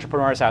for all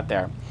entrepreneurs out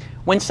there.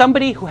 When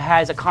somebody who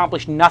has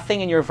accomplished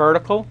nothing in your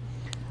vertical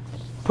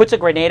puts a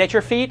grenade at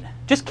your feet,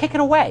 just kick it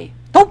away.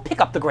 Don't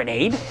pick up the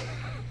grenade.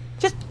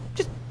 Just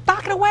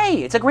knock it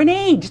away. It's a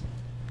grenade. Just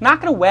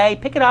knock it away,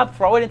 pick it up,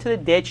 throw it into the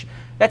ditch.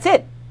 That's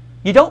it.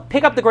 You don't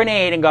pick up the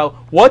grenade and go,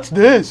 what's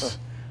this?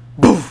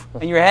 Boof,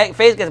 and your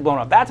face gets blown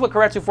up. That's what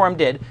Karetsu Forum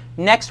did.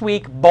 Next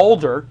week,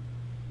 Boulder.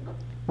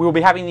 We will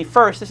be having the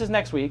first. This is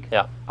next week.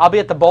 Yeah. I'll be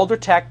at the Boulder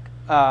Tech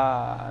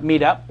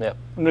meetup. Yep.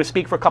 I'm going to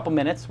speak for a couple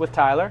minutes with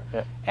Tyler.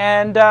 Yep.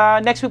 And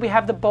next week we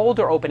have the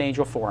Boulder Open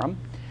Angel Forum.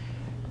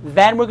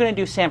 Then we're going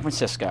to do San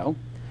Francisco.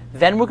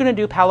 Then we're going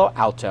to do Palo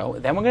Alto.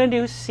 Then we're going to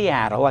do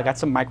Seattle. I got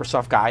some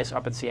Microsoft guys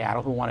up in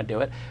Seattle who want to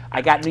do it.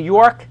 I got New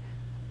York.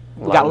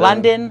 We got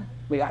London.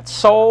 We got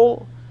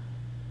Seoul.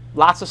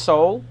 Lots of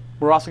Seoul.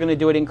 We're also going to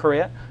do it in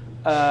Korea.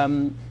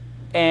 And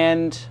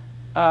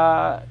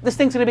this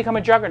thing's going to become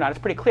a juggernaut. It's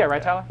pretty clear,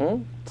 right, Tyler?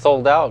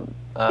 Sold out.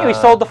 Yeah, we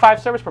sold the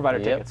 5 service provider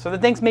tickets. So the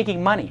thing's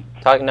making money.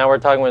 Now we're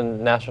talking with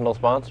national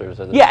sponsors.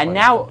 At this yeah, point. and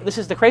now this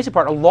is the crazy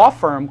part. A law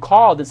firm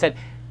called and said,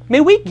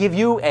 may we give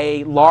you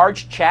a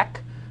large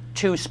check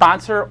to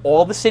sponsor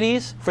all the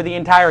cities for the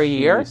entire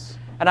year? Jeez.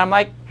 And I'm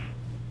like,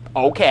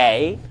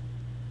 okay.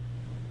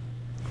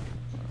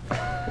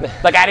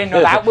 Like, I didn't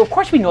know that. Well, of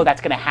course we know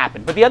that's going to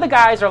happen. But the other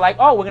guys are like,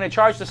 oh, we're going to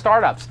charge the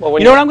startups. Well,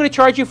 you know what I'm going to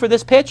charge you for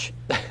this pitch?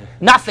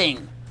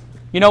 Nothing.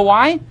 You know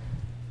why?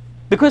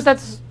 Because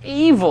that's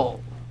evil.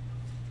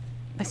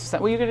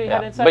 Well, you're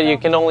going to but you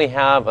can only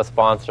have a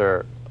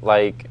sponsor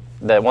like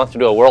that wants to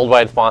do a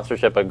worldwide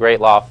sponsorship, a great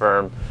law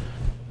firm,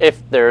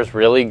 if there's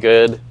really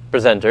good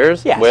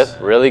presenters with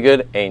really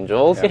good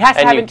angels. It has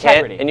to have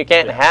integrity. And you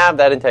can't have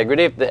that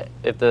integrity if the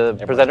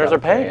presenters are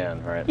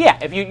paying. Right? Yeah,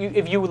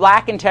 if you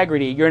lack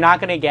integrity, you're not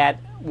going to get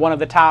one of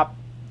the top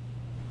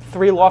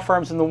 3 law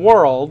firms in the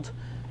world,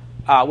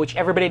 which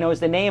everybody knows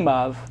the name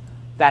of,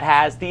 that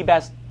has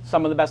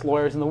some of the best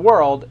lawyers in the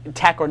world,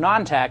 tech or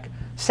non-tech,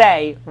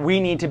 say we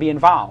need to be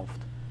involved.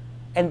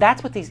 And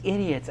that's what these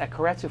idiots at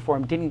Karetsu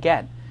Forum didn't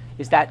get,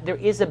 is that there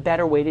is a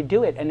better way to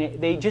do it. And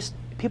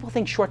people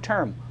think short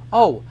term.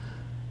 Oh,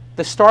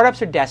 the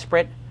startups are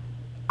desperate,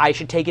 I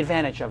should take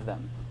advantage of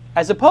them.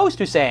 As opposed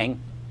to saying,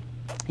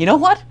 you know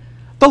what?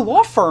 The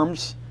law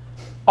firms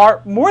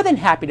are more than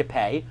happy to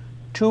pay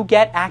to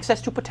get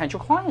access to potential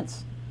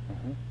clients.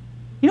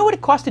 You know what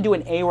it costs to do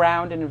an A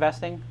round in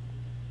investing?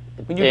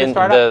 When you get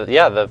startup?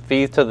 The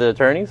fees to the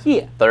attorneys?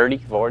 Yeah. 30,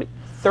 40?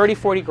 30,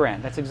 40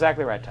 grand. That's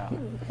exactly right,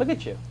 Tom. Look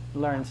at you,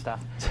 learning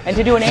stuff. And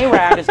to do an A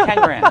round is 10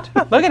 grand.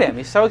 Look at him.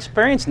 He's so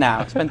experienced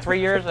now. It's been 3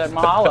 years at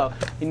Mahalo.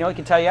 You know he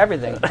can tell you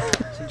everything.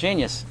 He's a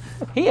genius.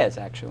 He is,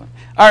 actually.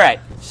 All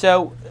right.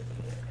 So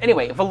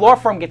anyway, if a law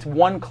firm gets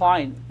 1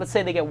 client, let's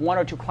say they get 1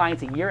 or 2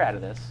 clients a year out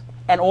of this,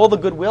 and all the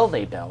goodwill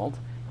they build,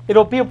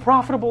 it'll be a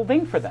profitable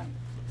thing for them.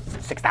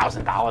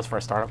 $6,000 for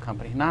a startup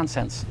company.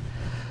 Nonsense.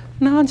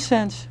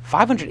 Nonsense.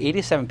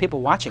 587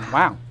 people watching.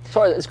 Wow.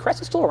 So is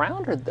Karetsu still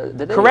around, or did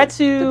they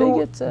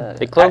Karetsu,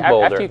 they closed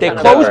Boulder. They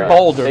closed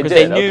Boulder because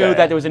they knew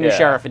that there was a new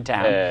sheriff in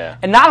town. Yeah.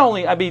 And not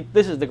only, I mean,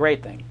 this is the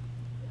great thing.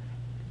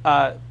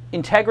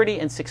 Integrity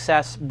and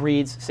success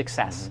breeds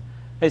success.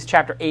 It's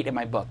chapter 8 in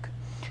my book,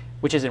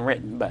 which isn't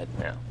written, but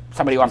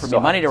somebody offered me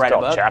money to write a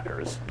book.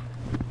 Chapters.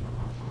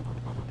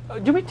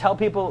 Do we tell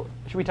people?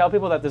 Should we tell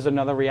people that there's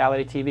another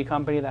reality TV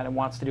company that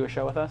wants to do a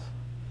show with us?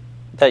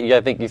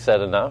 I think you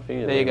said enough.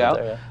 There you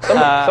go.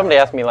 Somebody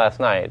asked me last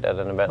night at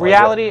an event.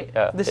 Reality.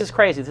 Like this is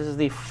crazy. This is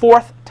the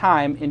 4th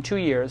time in 2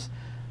 years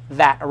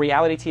that a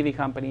reality TV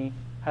company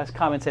has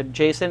come and said,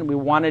 "Jason, we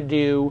want to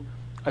do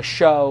a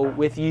show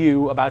with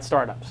you about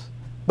startups."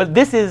 But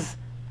this is,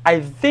 I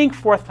think,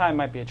 4th time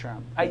might be a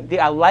charm.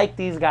 I like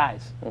these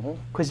guys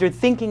because they're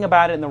thinking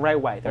about it in the right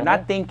way. They're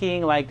not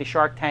thinking like the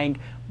Shark Tank,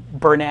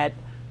 Burnett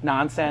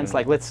nonsense.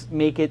 Like, let's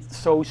make it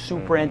so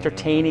super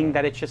entertaining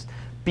that it's just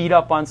beat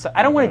up on some.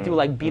 I don't want to do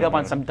like beat up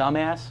on some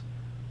dumbass.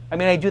 I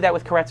mean, I do that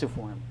with Karetsu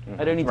for him.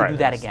 I don't need to do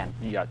that again.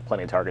 You got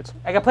plenty of targets.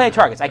 I got plenty of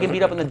targets. I can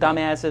beat up on the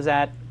dumbasses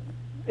at.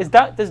 Is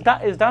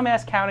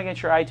dumbass count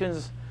against your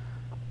iTunes?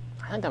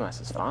 I think dumbass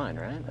is fine,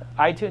 right?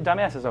 iTunes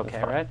dumbass is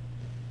okay, right?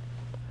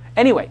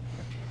 Anyway,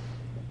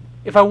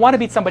 if I want to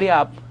beat somebody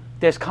up,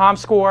 there's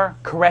ComScore,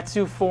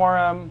 Karetsu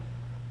Forum,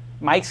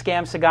 Mike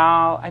Scam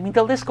Segal. I mean,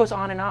 the list goes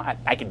on and on.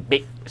 I could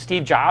make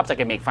Steve Jobs. I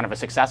can make fun of a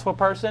successful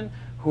person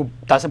who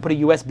doesn't put a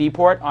USB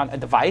port on a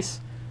device.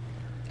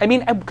 I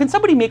mean, can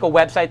somebody make a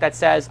website that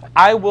says,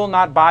 "I will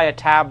not buy a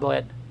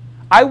tablet,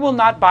 I will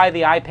not buy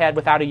the iPad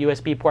without a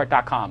USB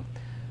port.com"?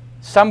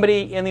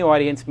 Somebody in the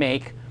audience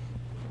make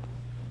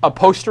a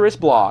Posterous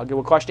blog. It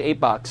will cost you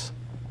 $8.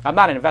 I'm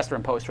not an investor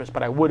in Posterous,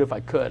 but I would if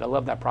I could. I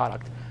love that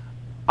product.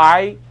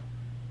 I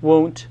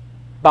won't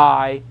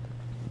buy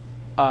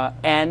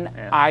an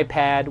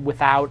iPad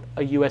without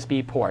a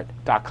USB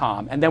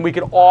port.com. And then we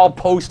could all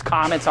post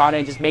comments on it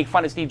and just make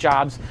fun of Steve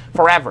Jobs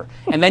forever.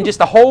 And then just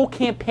the whole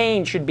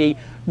campaign should be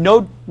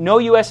no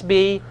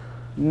USB,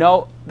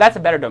 no, that's a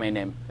better domain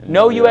name.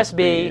 No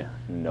USB,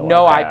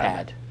 no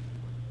iPad.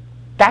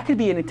 That could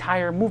be an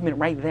entire movement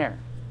right there.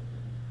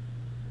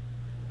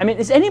 I mean,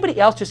 is anybody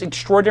else just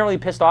extraordinarily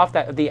pissed off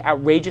that the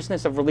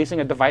outrageousness of releasing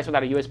a device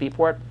without a USB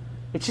port?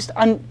 It's just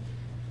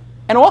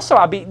And also,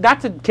 I'll be not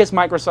to kiss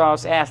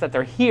Microsoft's ass that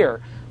they're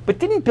here, but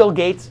didn't Bill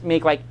Gates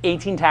make like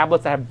 18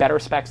 tablets that have better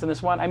specs than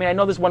this one? I mean, I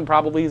know this one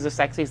probably is the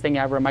sexiest thing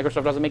ever.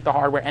 Microsoft doesn't make the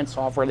hardware and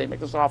software; they make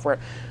the software.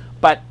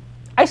 But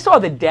I saw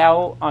the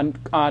Dell on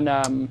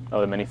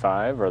the Mini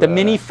 5 or the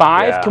Mini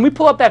 5. Yeah. Can we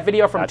pull up that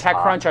video from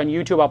TechCrunch on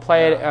YouTube? I'll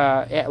play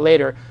it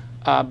later.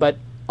 But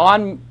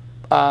on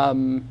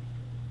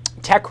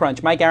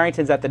TechCrunch, Mike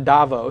Arrington's at the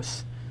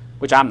Davos,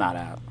 which I'm not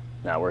at.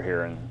 No, we're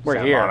here in We're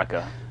Santa here.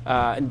 Monica.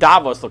 And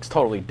Davos looks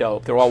totally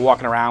dope. They're all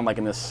walking around like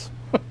in this,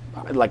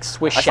 like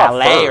Swiss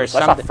chalet or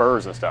something. I saw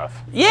furs and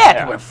stuff.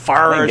 Yeah, with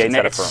furs Gates and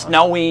had a it's fur on.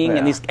 snowing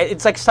and these.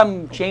 It's like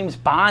some James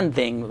Bond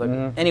thing.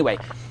 Like, anyway,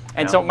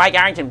 and so Mike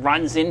Arrington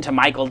runs into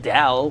Michael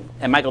Dell,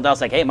 and Michael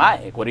Dell's like, "Hey,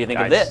 Mike, what do you think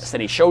of this?"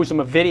 And he shows him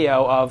a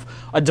video of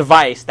a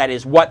device that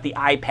is what the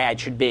iPad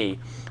should be,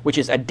 which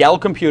is a Dell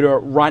computer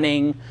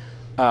running.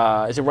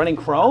 Is it running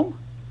Chrome?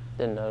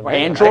 Or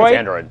Android? It's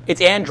Android.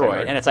 It's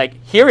Android. And it's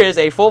like, here is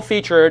a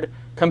full-featured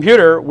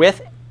computer with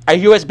a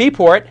USB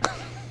port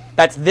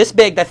that's this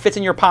big that fits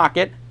in your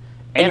pocket,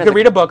 and you can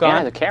read a book on. And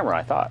it has a camera,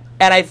 I thought.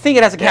 And I think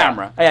it has a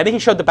camera. I think he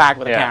showed the back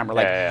with a camera.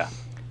 Like,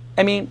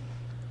 I mean,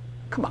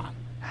 come on.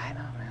 I know,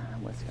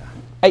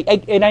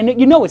 man. And I know,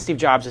 you know what Steve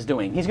Jobs is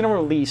doing. He's going to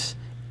release,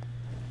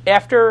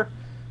 after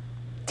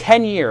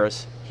 10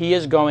 years, he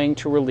is going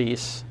to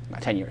release,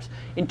 not 10 years,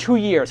 in 2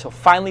 years, he'll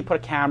finally put a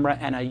camera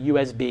and a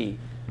USB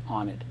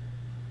on it.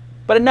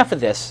 But enough of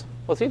this.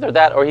 Well, it's either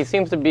that or he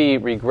seems to be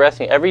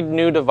regressing. Every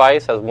new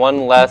device has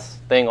one less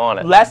thing on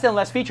it. Less and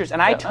less features.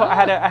 And I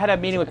had a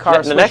meeting with Kara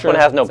Swisher. The next one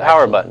has no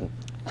power button.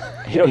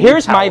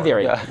 Here's my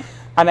theory.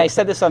 And I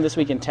said this on This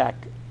Week in Tech.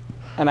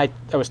 And I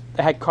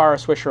had Kara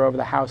Swisher over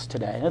the house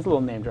today. That's a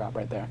little name drop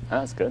right there. Oh,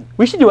 that's good.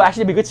 We should do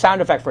actually be a good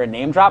sound effect for a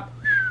name drop.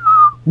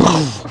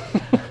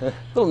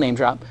 Little name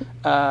drop.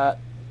 Kara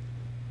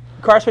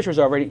Swisher was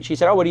over. And she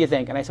said, "Oh, what do you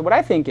think?" And I said, "What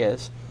I think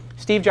is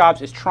Steve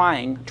Jobs is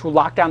trying to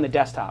lock down the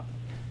desktop.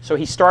 So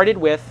he started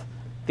with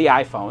the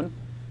iPhone,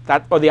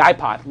 or the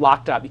iPod,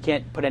 locked up. You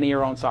can't put any of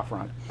your own software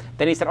on it.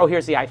 Then he said, oh,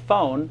 here's the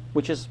iPhone,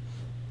 which is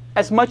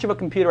as much of a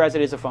computer as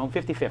it is a phone,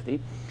 50-50.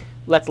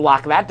 Let's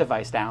lock that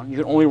device down. You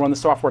can only run the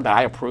software that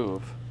I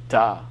approve.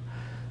 Duh.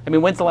 I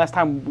mean, when's the last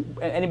time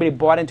anybody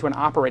bought into an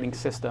operating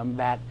system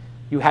that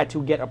you had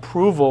to get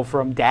approval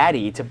from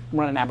daddy to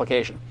run an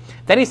application?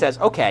 Then he says,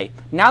 okay,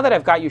 now that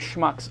I've got you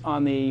schmucks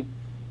on the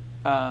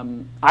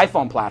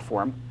iPhone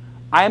platform,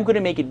 I am going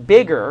to make it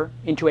bigger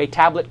into a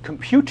tablet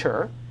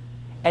computer,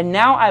 and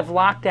now I've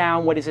locked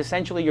down what is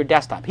essentially your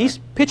desktop. He's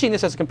pitching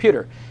this as a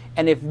computer,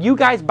 and if you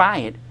guys buy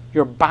it,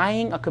 you're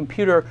buying a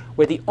computer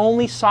where the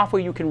only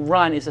software you can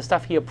run is the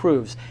stuff he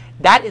approves.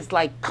 That is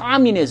like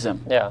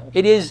communism. Yeah.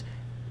 It is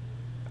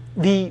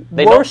the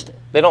worst.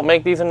 They don't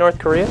make these in North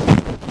Korea?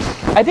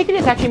 I think it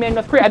is actually made in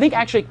North Korea. I think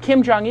actually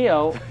Kim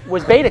Jong-il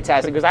was beta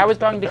testing, because I was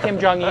talking to Kim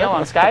Jong-il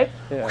on Skype,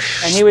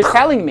 and he was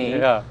telling me,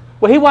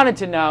 well, he wanted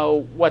to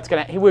know what's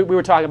going to, we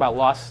were talking about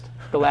Lust,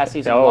 the last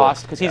season of Oh,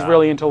 Lost, because he's yeah.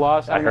 really into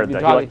Lost. I heard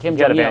that. Kim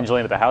He had Jong-il.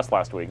 Evangeline at the house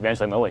last week.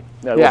 Evangeline Lilly.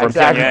 Yeah, from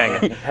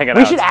exactly. Pyongyang, hanging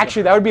We out. should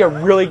actually, that would be a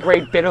really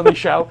great bit on the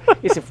show,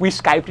 is if we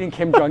Skyped in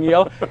Kim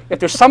Jong-il. If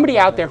there's somebody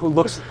out there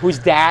whose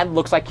dad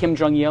looks like Kim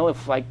Jong-il,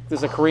 if like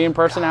there's a Korean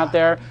person out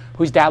there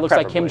whose dad looks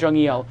like Kim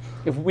Jong-il,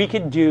 if we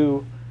could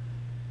do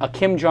a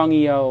Kim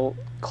Jong-il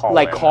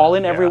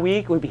call-in every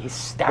week, it would be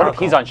hysterical. What if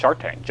he's on Shark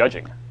Tank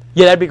judging?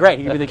 Yeah, that'd be great.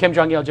 He'd be the Kim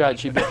Jong-il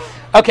judge.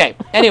 Okay,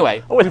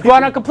 anyway, we've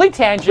gone on a complete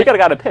tangent. We got a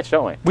guy to pitch,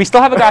 don't we? We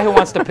still have a guy who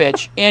wants to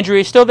pitch. Andrew, are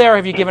you still there, or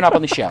have you given up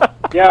on the show?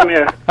 Yeah, I'm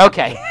here.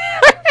 Okay.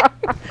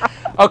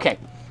 Okay,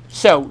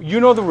 so you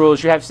know the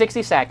rules. You have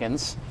 60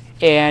 seconds,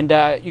 and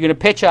you're going to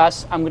pitch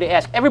us. I'm going to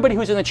ask everybody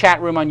who's in the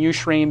chat room on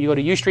Ustream. You go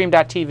to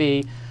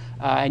ustream.tv,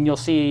 and you'll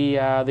see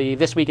the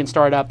This Week in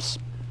Startups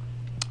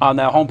on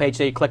the homepage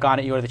there. You click on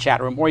it, you go to the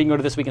chat room, or you can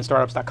go to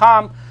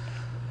thisweekinstartups.com.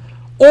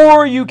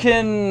 Or you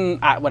can,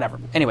 whatever.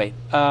 Anyway,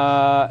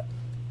 I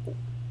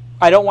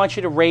don't want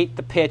you to rate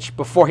the pitch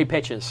before he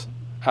pitches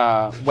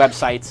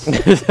websites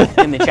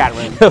in the chat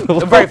room.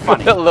 They're very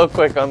funny. A little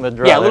quick on the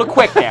draw. Yeah, a little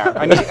quick there.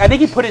 I mean, I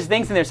think he put his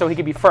things in there so he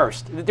could be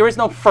first. There is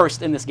no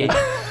first in this game.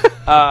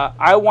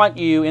 I want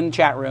you in the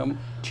chat room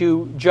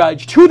to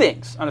judge two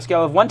things on a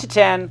scale of 1 to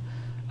 10,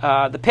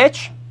 the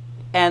pitch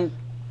and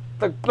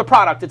the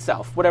product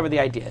itself, whatever the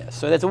idea is.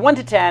 So that's a 1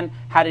 to 10.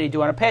 How did he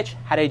do on a pitch?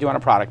 How did he do on a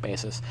product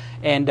basis?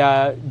 And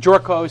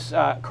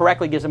Jorkos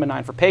correctly gives him a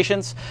 9 for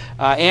patience.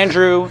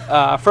 Andrew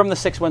from the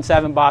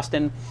 617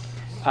 Boston,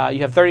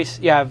 you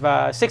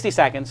have 60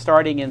 seconds,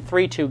 starting in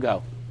 3, 2,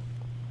 go.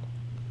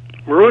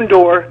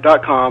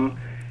 Maroondoor.com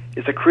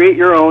is a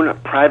create-your-own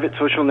private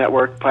social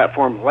network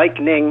platform like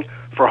Ning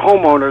for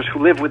homeowners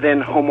who live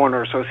within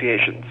homeowner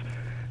associations.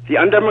 The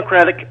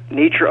undemocratic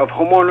nature of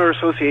homeowner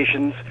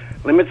associations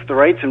limits the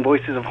rights and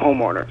voices of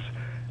homeowners.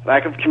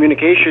 Lack of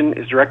communication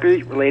is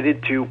directly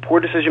related to poor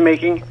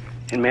decision-making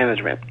and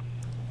management.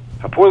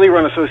 A poorly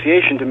run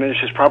association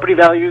diminishes property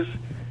values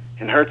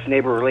and hurts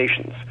neighbor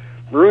relations.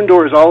 Maroon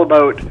Door is all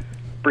about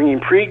bringing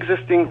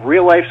pre-existing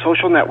real-life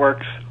social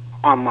networks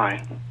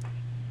online.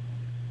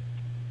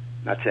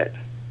 That's it.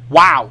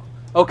 Wow.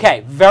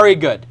 Okay, very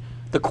good.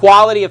 The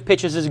quality of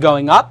pitches is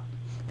going up.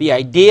 The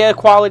idea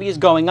quality is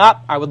going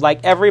up. I would like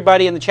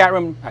everybody in the chat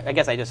room, I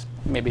guess I just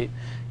maybe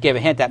gave a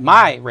hint at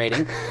my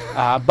rating,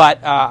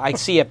 but I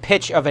see a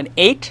pitch of an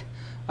 8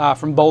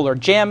 from Bowler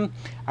Jim.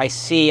 I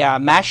see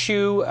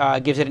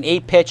Mashu gives it an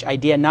 8 pitch,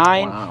 idea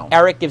 9. Wow.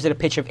 Eric Eric gives it a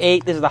pitch of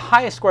 8. This is the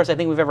highest scores I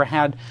think we've ever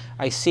had.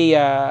 I see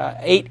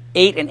 8,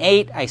 and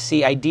 8. I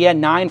see idea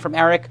 9 from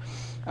Eric.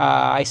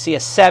 I see a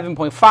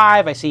 7.5.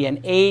 I see an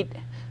 8.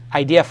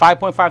 Idea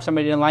 5.5,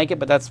 somebody didn't like it,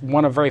 but that's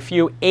one of very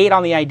few. 8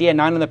 on the idea,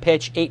 9 on the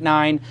pitch, 8,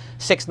 9,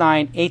 6,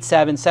 9, 8,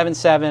 7, 7,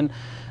 7,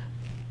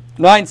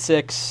 9,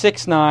 6,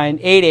 6, 9,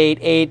 8, 8,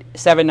 8,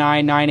 7,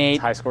 9, 9, 8.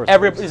 High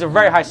scores. These are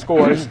very high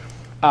scores.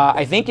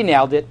 I think you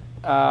nailed it.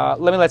 Let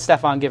me let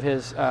Stefan give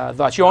his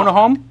thoughts. You own a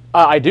home?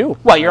 I do.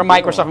 Well, you're a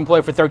Microsoft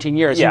employee for 13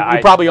 years. Yeah, you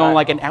probably own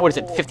like, what is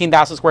it,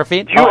 15,000 square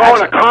feet? You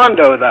own a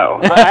condo, though.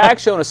 I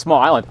actually own a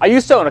small island. I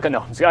used to own a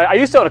condo. I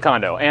used to own a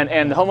condo,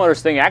 and the homeowners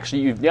thing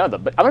actually, you've nailed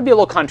it. But I'm going to be a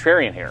little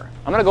contrarian here.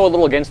 I'm going to go a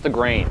little against the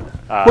grain.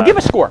 Well, give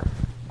a score.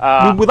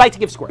 We'd like to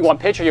give scores. You want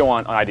pitch or you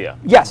want idea?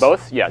 Yes.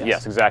 Both? Yeah,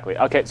 yes, exactly.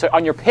 Okay, so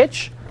on your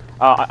pitch,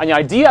 on your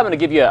idea, I'm going to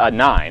give you a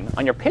 9.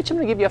 On your pitch, I'm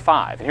going to give you a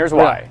 5. And here's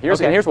why.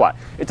 Really? Here's why.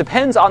 It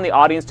depends on the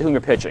audience to whom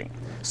you're pitching.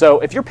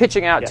 So if you're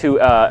pitching out to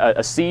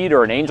a seed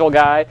or an angel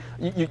guy,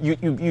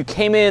 you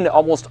came in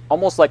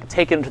almost like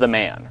taken to the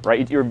man,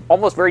 right? You're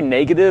almost very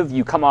negative.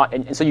 You come out,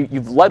 and so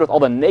you've led with all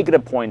the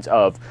negative points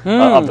of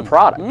the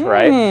product,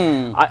 right?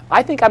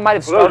 I think I might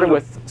have started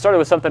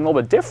with something a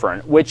little bit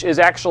different, which is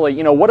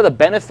actually, what are the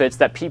benefits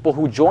that people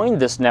who join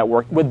this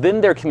network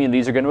within their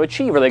communities are going to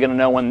achieve? Are they going to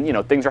know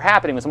when things are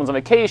happening, when someone's on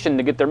vacation,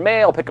 to get their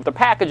mail, pick up their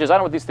packages? I don't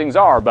know what these things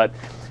are, but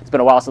it's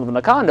been a while since I've been in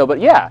a condo. But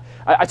yeah,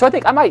 so I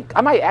think I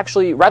might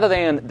actually, rather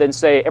than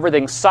say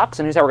everything sucks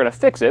and here's how we're going to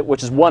fix it,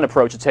 which is one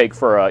approach to take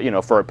for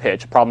a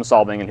pitch, problem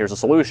solving, and here's a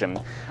solution.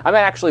 I might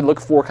actually look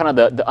for kind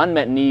of the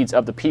unmet needs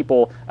of the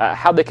people,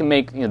 how they can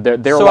make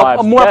their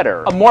lives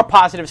better. A more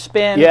positive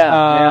spin.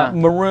 Yeah.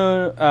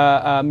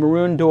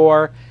 Maroon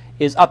Door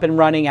is up and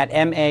running at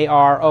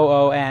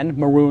MAROON,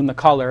 Maroon the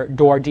color,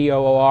 Door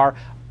DOOR.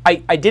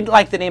 I didn't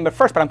like the name at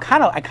first, but I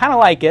kind of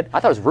like it.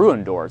 I thought it was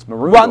Ruin Door. It's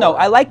Maroon Well, Door. no,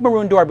 I like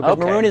Maroon Door because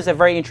maroon is a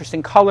very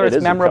interesting color.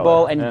 It's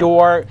memorable, and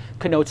door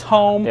connotes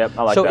home. Yep,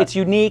 I like so that. it's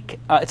unique.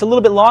 It's a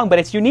little bit long, but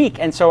it's unique.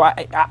 And so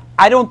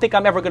I don't think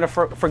I'm ever going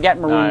to forget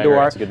Maroon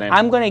Door. It's a good name.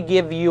 I'm going to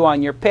give you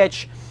on your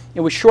pitch.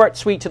 It was short,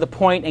 sweet, to the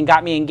point, and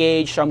got me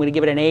engaged. So I'm going to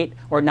give it an 8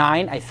 or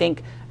 9. I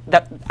think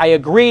that I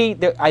agree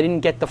that I didn't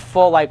get the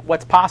full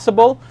what's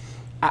possible.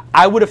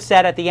 I would have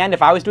said at the end,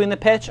 if I was doing the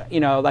pitch,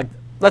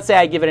 let's say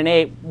I give it an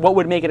 8, what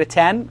would make it a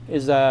 10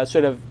 is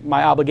sort of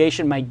my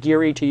obligation, my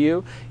geary to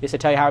you, is to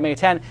tell you how I make a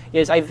 10,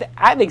 is I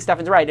think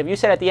Stefan's right. If you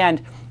said at the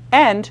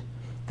end,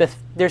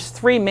 there's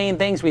 3 main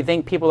things we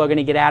think people are going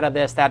to get out of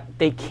this that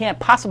they can't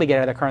possibly get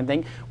out of the current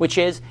thing, which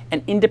is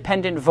an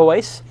independent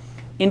voice,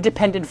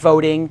 independent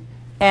voting,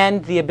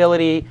 and the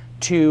ability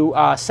to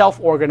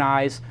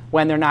self-organize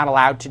when they're not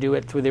allowed to do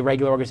it through the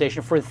regular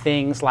organization for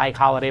things like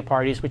holiday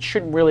parties, which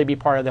shouldn't really be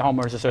part of the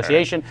homeowners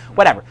association,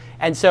 whatever.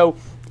 And so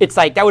it's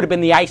like that would have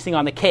been the icing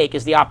on the cake,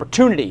 is the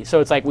opportunity. So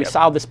it's like we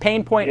solve this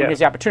pain point, and here's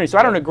the opportunity. So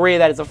I don't agree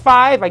that it's a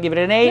 5. I give it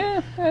an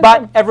 8.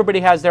 But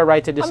everybody has their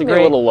right to disagree. Maybe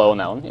a little low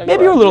now. Yeah,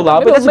 maybe you're a little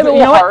low, but maybe you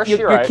know harsh, what?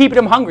 You're keeping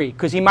him hungry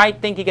because he might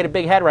think you get a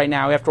big head right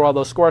now after all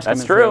those scores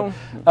coming through.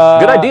 That's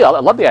true. Good idea. I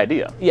love the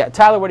idea. Yeah,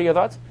 Tyler, what are your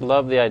thoughts?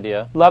 Love the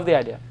idea. Love the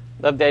idea.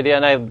 Love the idea,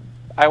 and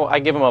I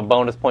give him a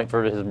bonus point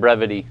for his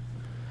brevity.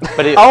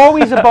 But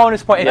always a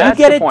bonus point. If you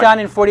get it point. done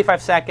in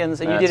 45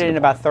 seconds, and you That's did it in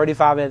about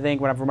 35, I think,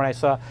 from what I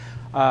saw.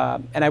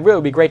 And it really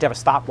would be great to have a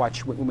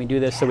stopwatch when we do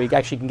this, so we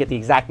actually can get the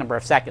exact number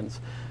of seconds.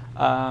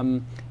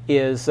 You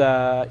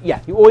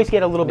always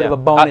get a little bit of a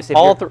bonus. If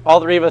all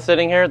 3 of us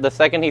sitting here, the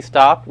second he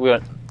stopped, we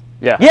went.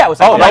 Yeah. Yeah, it was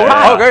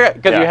like, great,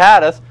 because you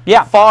had us.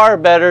 Yeah. Far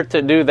better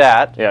to do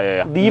that.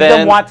 Yeah. Leave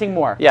them wanting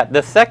more. Yeah,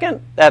 the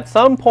second, at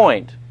some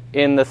point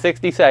in the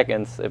 60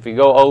 seconds, if you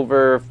go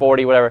over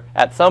 40, whatever,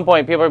 at some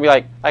point people will be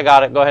like, I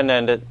got it, go ahead and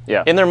end it.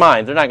 Yeah. In their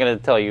minds. They're not going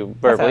to tell you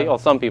verbally. Well,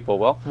 some people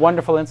will.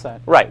 Wonderful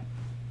insight. Right.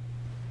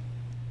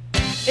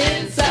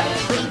 Insight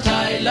from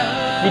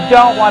Tyler. You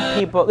don't want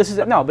people. This is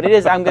but it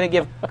is. I'm going to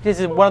give. This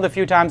is one of the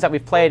few times that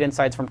we've played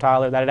Insights from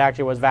Tyler that it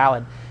actually was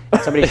valid.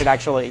 Somebody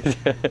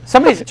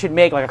should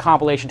make like a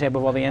compilation tape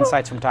of all the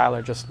insights from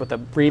Tyler, just with a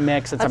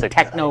remix and some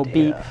techno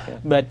beat. Yeah.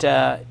 But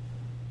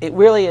it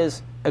really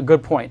is a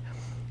good point.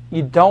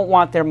 You don't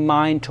want their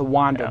mind to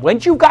wander.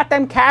 Once you've got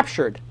them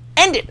captured,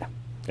 end it.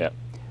 Yeah.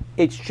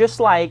 It's just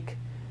like,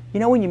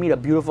 when you meet a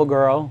beautiful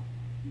girl,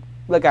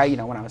 like when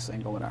I was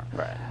single, whatever.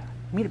 Right.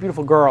 You meet a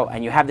beautiful girl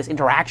and you have this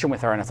interaction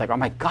with her, and it's like, oh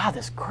my God,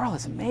 this girl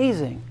is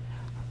amazing.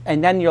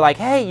 And then you're like,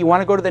 hey, you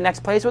want to go to the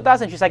next place with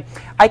us? And she's like,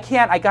 I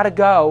can't, I gotta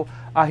go.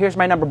 Here's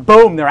my number.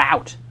 Boom, they're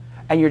out.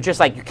 And you're just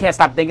like, you can't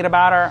stop thinking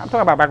about her. I'm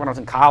talking about back when I was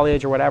in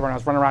college or whatever, and I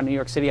was running around New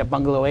York City at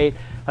Bungalow 8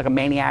 like a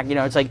maniac.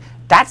 It's like,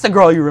 that's the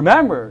girl you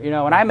remember.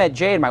 When I met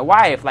Jade, my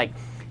wife, like,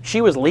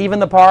 she was leaving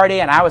the party,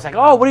 and I was like,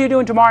 oh, what are you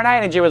doing tomorrow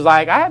night? And she was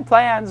like, I have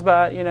plans,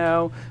 but,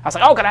 I was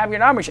like, oh, can I have your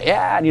number? She said,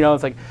 yeah, and,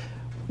 it's like,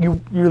 you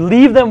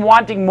leave them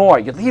wanting more.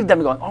 You leave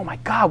them going, oh my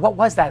God, what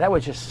was that? That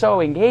was just so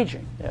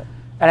engaging. Yeah.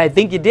 And I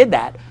think you did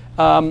that.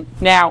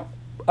 Now,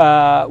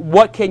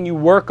 what can you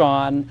work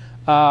on?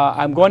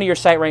 I'm going to your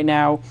site right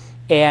now,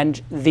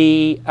 and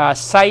the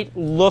site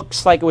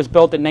looks like it was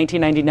built in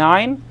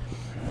 1999.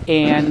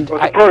 And it's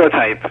a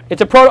prototype.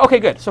 It's a proto. Okay,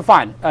 good. So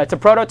fine. It's a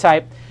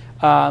prototype.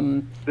 There's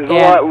a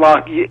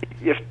lot.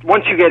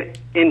 Once you get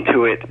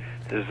into it,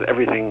 there's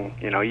everything.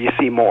 You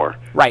see more.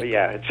 Right. But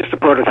yeah, it's just a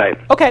prototype.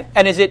 Okay.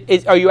 And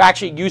are you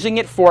actually using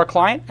it for a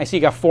client? I see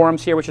you got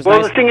forums here, which is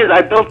nice. nice. The thing is,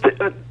 I built it.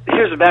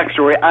 Here's the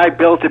backstory. I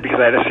built it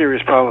because I had a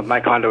serious problem with my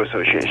condo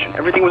association.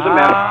 Everything was a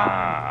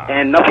mess,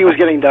 and nothing was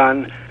getting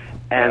done.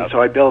 And so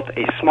I built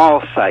a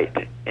small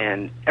site,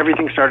 and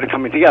everything started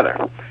coming together.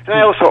 And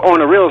I also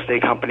own a real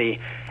estate company,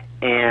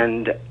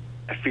 and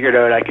I figured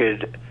out I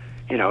could,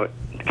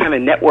 kind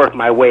of network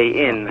my way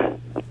in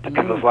to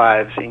people's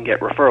lives and get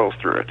referrals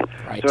through it.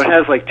 Right. So it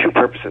has like 2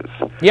 purposes.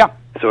 Yeah.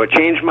 So it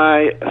changed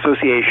my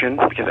association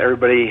because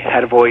everybody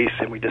had a voice,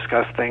 and we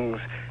discussed things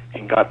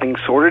and got things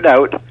sorted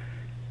out.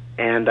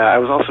 And I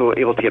was also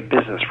able to get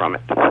business from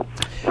it.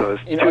 So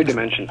there's 2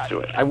 dimensions to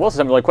it. I will say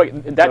something really quick.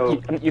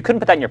 You couldn't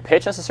put that in your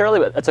pitch necessarily,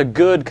 but that's a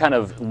good kind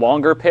of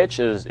longer pitch.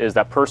 Is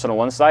that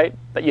personal insight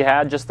that you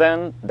had just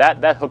then?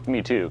 That hooked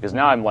me too, because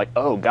now I'm like,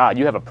 oh God,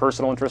 you have a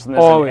personal interest in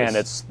this, and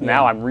it's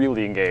now I'm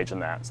really engaged in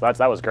that. So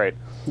that was great.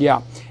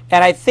 Yeah,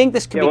 and I think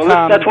this could become.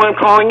 Well, that's why I'm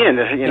calling in.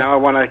 I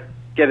want to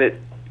get it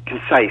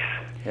concise.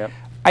 Yep.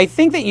 I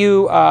think that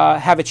you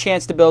have a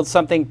chance to build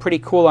something pretty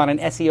cool on an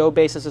SEO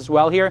basis as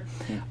well here.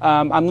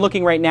 I'm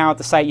looking right now at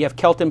the site. You have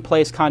Kelton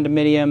Place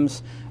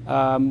condominiums,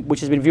 which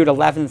has been viewed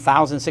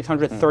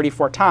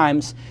 11,634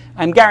 times.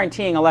 I'm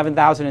guaranteeing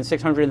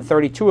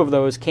 11,632 of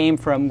those came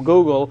from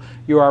Google.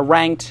 You are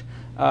ranked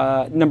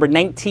number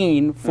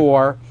 19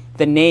 for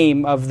the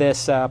name of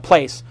this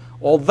place,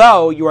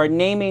 although you are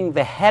naming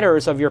the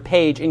headers of your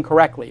page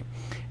incorrectly.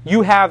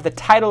 You have the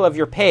title of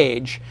your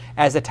page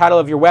as the title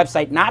of your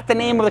website, not the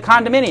name of the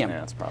condominium.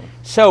 Yeah, that's a problem.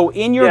 So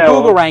in your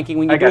Google ranking,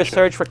 when you do a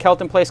search for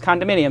Kelton Place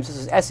condominiums, this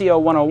is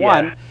SEO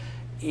 101,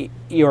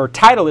 your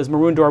title is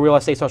Maroon Door Real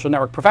Estate Social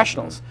Network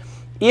Professionals.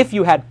 If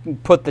you had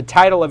put the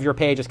title of your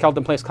page as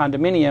Kelton Place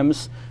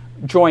condominiums,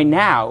 join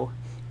now,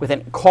 with a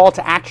call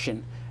to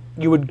action,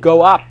 you would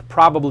go up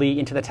probably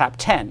into the top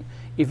 10.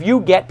 If you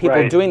get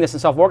people doing this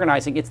and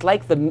self-organizing, it's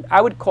like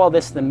I would call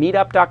this the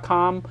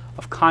meetup.com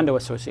of condo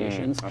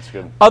associations. That's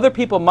good. Other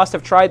people must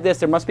have tried this.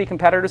 There must be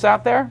competitors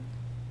out there.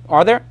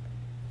 Are there?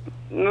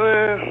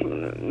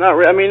 Not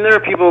really. I mean, there are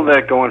people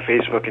that go on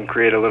Facebook and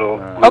create a little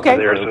group of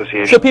their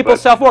association. So people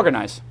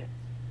self-organize.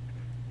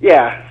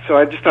 Yeah. So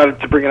I just thought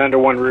to bring it under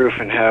one roof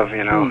and have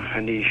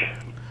a niche.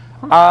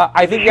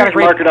 I think you got a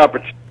great market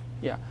opportunity.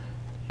 Yeah.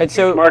 And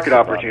so market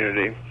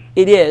opportunity.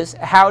 It is.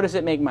 How does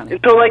it make money?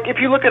 So, like, if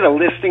you look at a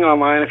listing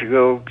online, if you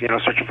go,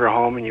 searching for a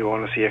home and you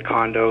want to see a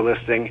condo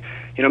listing,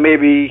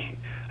 maybe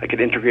I could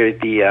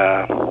integrate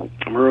the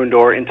Maroon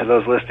Door into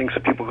those listings so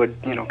people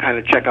could, kind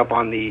of check up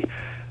on the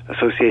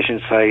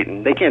association site.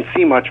 And they can't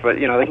see much, but,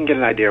 they can get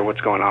an idea of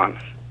what's going on.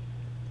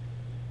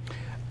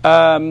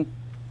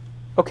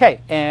 Okay,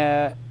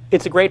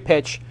 it's a great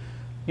pitch.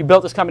 You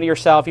built this company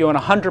yourself. You own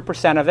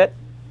 100% of it,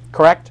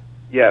 correct?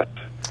 Yes.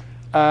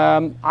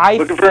 I'm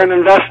looking for an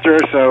investor,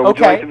 so would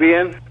you like to be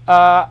in?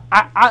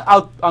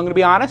 I'm going to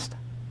be honest.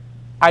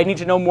 I need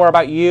to know more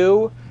about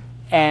you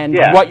and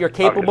what you're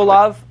capable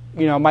of.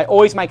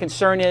 My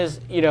concern is,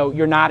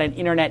 you're not an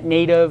internet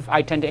native.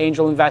 I tend to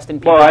angel invest in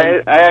people.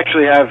 Well, I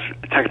actually have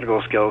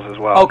technical skills as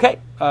well. Okay,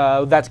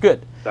 that's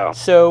good.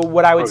 So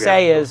what I would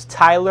say is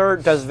Tyler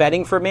does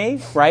vetting for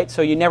me, right?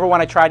 So you never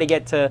want to try to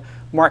get to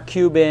Mark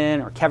Cuban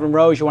or Kevin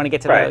Rose. You want to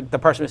get to the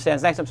person who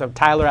stands next to him. So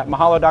Tyler at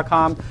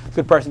mahalo.com,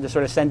 good person to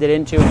sort of send it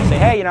into and say,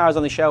 hey, I was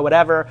on the show,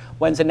 whatever.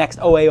 When's the next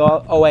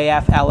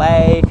OAF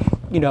LA?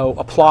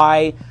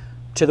 Apply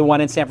to the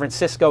one in San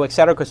Francisco, et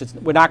cetera, because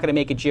we're not going to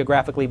make it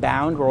geographically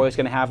bound. We're always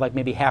going to have like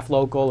maybe half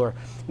local or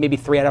maybe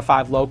 3 out of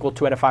 5 local,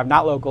 2 out of 5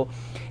 not local.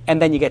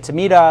 And then you get to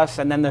meet us,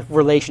 and then the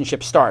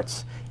relationship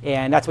starts.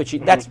 And that's what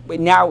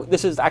now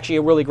this is actually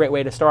a really great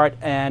way to start.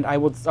 And I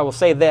will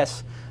say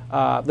this.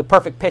 The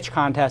perfect pitch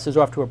contest is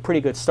off to a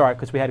pretty good start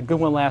because we had a good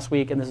one last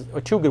week,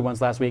 or 2 good ones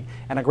last week,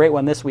 and a great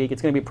one this week.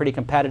 It's going to be pretty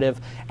competitive,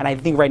 and I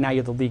think right now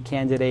you're the lead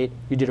candidate.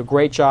 You did a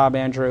great job,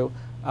 Andrew,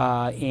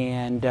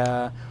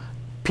 and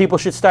people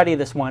should study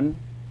this one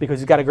because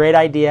you've got a great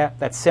idea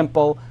that's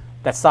simple,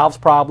 that solves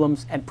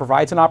problems, and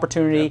provides an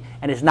opportunity,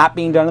 and is not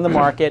being done in the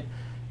market.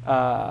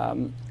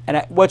 And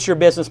what's your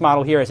business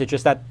model here? Is it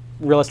just that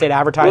real estate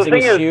advertising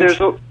is huge?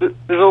 There's a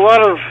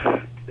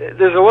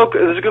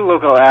good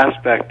local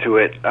aspect to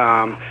it,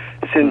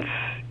 since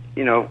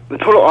the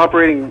total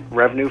operating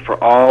revenue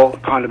for all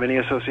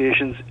condominium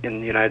associations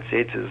in the United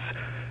States is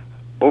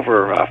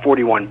over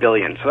 $41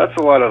 billion. So that's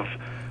a lot of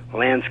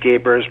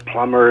landscapers,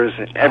 plumbers,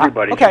 and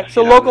everybody. Okay,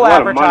 so local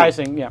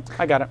advertising, yeah,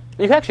 I got it.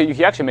 You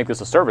can actually make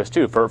this a service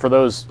too for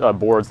those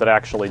boards that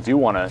actually do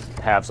want to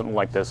have something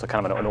like this, a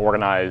kind of an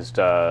organized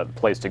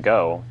place to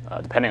go.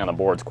 Depending on the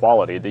board's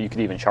quality, that you could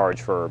even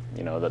charge for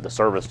the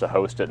service to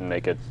host it and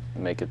make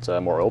it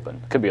more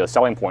open. It could be a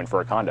selling point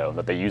for a condo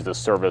that they use this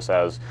service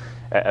as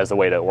a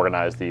way to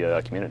organize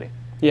the community.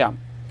 Yeah.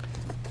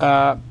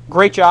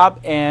 Great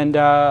job, and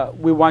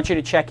we want you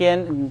to check in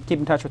and keep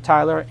in touch with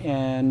Tyler,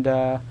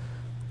 and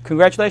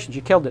congratulations,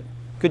 you killed it.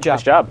 Good job.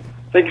 Nice job.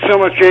 Thank you so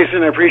much,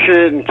 Jason. I appreciate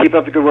it, and keep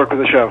up the good work with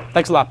the show.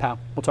 Thanks a lot, pal.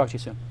 We'll talk to you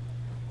soon.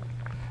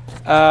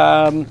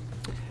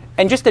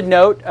 And just a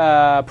note,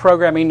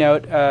 programming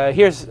note,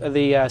 here's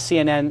the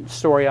CNN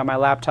story on my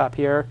laptop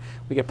here.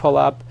 We could pull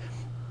up.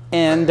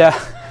 And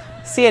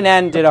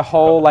CNN did a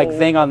whole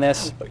thing on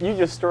this. You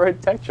destroyed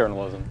tech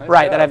journalism. Nice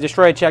right, job. that I've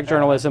destroyed tech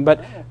journalism.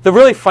 But the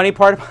really funny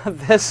part about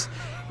this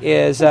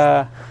is,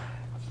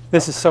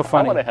 this is so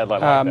funny. I want a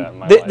headline like that in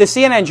my the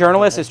CNN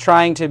journalist is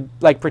trying to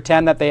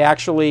pretend that they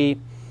actually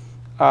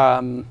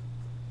are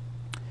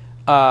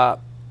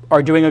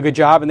doing a good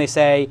job, and they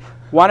say,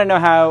 want to know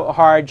how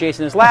hard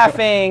Jason is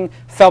laughing?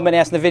 Feldman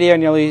asked in the video,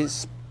 nearly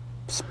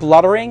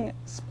spluttering.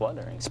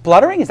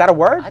 Spluttering? Is that a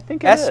word? I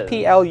think it is.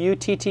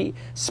 S-P-L-U-T-T.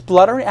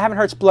 Spluttering? I haven't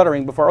heard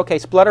spluttering before. Okay,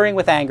 spluttering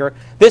with anger.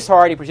 This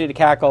hard, he proceeded to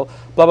cackle,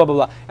 blah, blah, blah,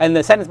 blah. And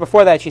the sentence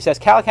before that, she says,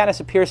 Calacanis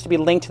appears to be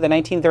linked to the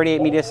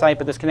 1938 media site,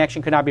 but this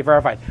connection could not be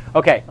verified.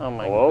 Okay. Oh,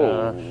 my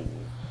God.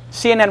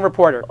 CNN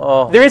reporter.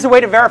 There is a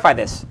way to verify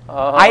this.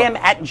 I am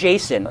at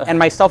Jason, and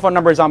my cell phone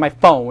number is on my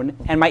phone,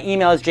 and my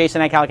email is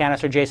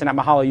jason@calacanis or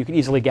jason@mahalo. You can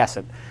easily guess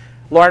it.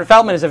 Lauren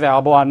Feldman is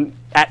available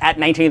at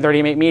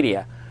 1938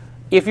 Media.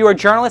 If you're a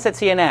journalist at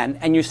CNN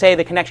and you say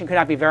the connection could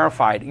not be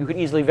verified, you can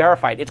easily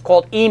verify it. It's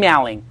called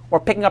emailing or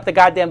picking up the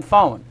goddamn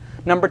phone.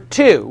 Number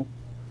 2,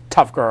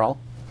 tough girl.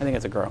 I think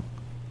it's a girl.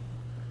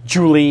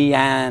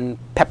 Julianne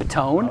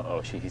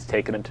Pepitone. He's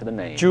taken it to the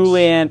names.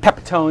 Julianne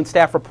Pepitone,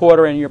 staff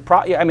reporter, and you've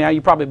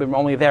probably been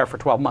only there for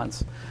 12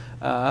 months.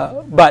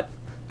 But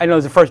I know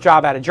it's the first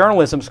job out of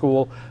journalism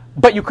school.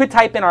 But you could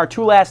type in our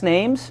 2 last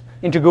names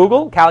into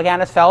Google,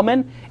 Calacanis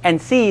Feldman,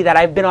 and see that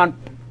I've been on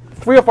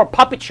 3 or 4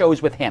 puppet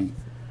shows with him.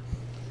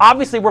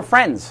 Obviously, we're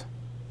friends.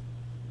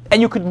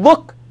 And you could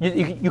look,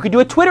 you could do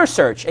a Twitter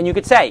search, and you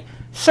could say,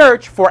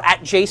 search for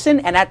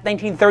 @Jason and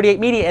 @1938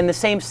 Media in the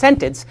same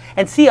sentence,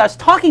 and see us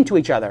talking to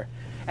each other.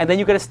 And then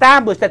you could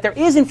establish that there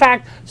is, in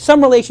fact,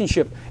 some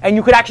relationship, and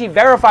you could actually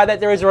verify that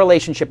there is a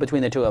relationship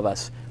between the 2 of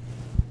us.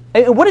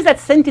 And what does that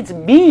sentence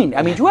mean?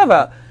 I mean, do you have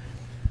a...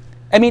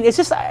 I mean, it's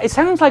just, it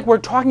sounds like we're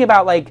talking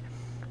about,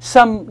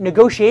 some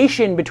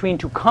negotiation between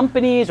 2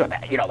 companies, or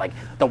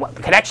the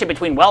connection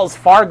between Wells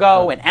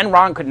Fargo and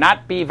Enron could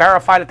not be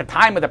verified at the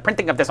time of the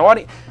printing of this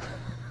audio.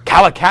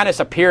 Calacanis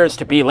appears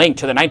to be linked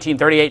to the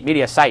 1938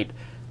 media site.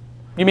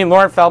 You mean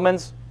Lauren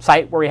Feldman's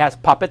site where he has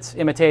puppets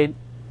imitate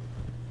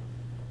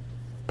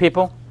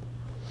people?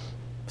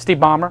 Steve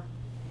Ballmer?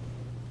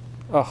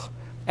 Ugh.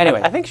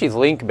 Anyway. I think she's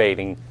link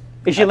baiting.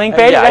 Is she link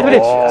baiting?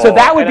 Yeah, so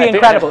that would be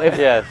incredible.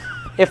 Yes.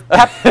 If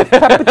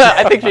Pepitone,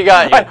 I think she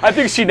got you. I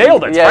think she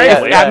nailed it. Yeah,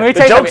 frankly. Yeah,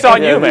 The joke's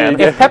on you, man.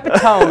 If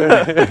Pepitone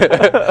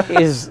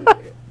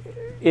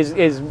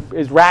is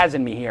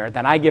razzing me here,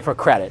 then I give her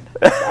credit.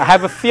 I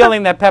have a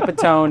feeling that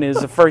Pepitone is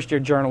a first-year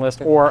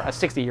journalist or a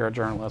 60-year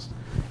journalist,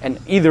 and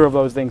either of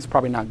those things is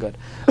probably not good.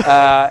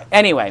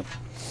 Anyway,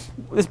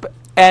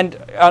 and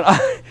on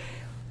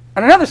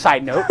another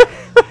side note,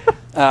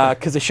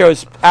 because the show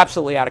is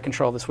absolutely out of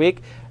control this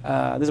week,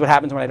 this is what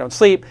happens when I don't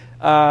sleep.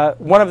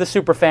 One of the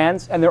super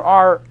fans, and there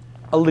are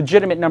a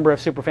legitimate number of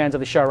super fans of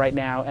the show right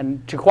now,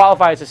 and to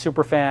qualify as a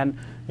super fan,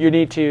 you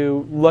need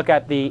to look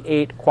at the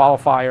 8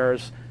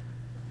 qualifiers,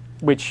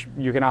 which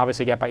you can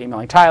obviously get by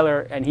emailing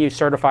Tyler, and he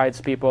certifies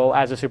people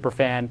as a super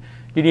fan.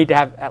 You need to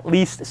have at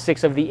least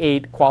 6 of the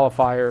 8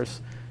 qualifiers,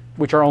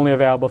 which are only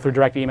available through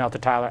direct email to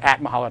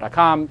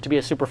Tyler@mahalo.com to be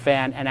a super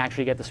fan and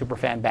actually get the super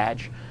fan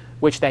badge,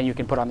 which then you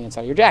can put on the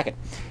inside of your jacket.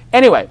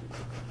 Anyway,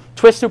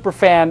 TWiST super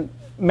fan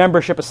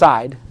membership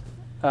aside,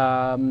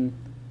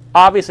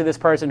 obviously this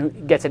person who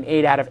gets an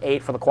 8 out of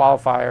 8 for the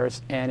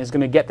qualifiers and is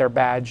going to get their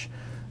badge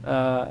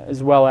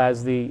as well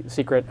as the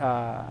secret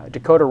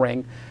decoder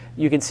ring.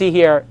 You can see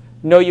here,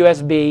 no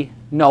USB,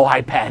 no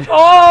iPad.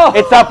 Oh!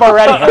 It's up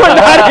already. We're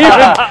not even.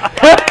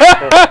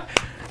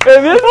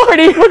 It is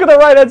pretty. Look at the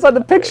right hand side of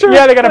the picture.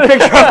 Yeah, they got a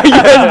picture of a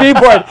USB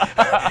port.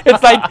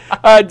 It's like,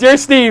 dear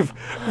Steve,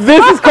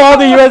 this is called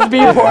a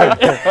USB port.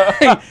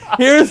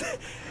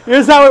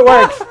 Here's how it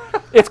works.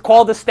 It's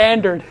called a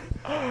standard.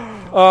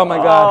 Oh my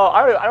God!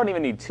 I don't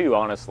even need 2,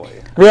 honestly.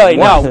 Really?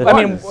 No. I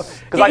mean,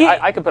 because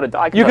I could put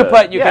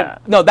a.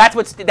 No, that's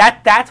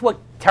what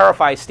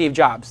terrifies Steve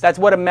Jobs. That's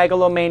what a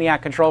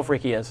megalomaniac control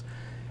freak he is.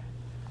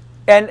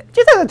 And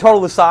just as a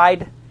total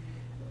aside,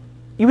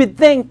 you would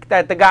think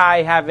that the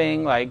guy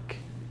having I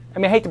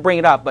hate to bring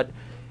it up, but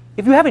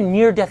if you have a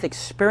near-death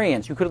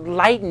experience, you could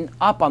lighten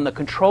up on the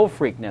control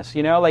freakness.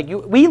 You know,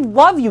 we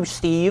love you,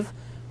 Steve.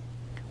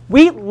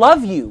 We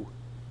love you.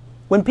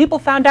 When people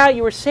found out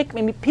you were sick, I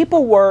mean,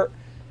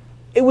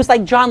 it was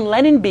like John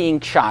Lennon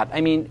being shot.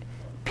 I mean,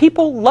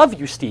 people love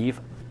you,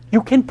 Steve.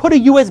 You can put a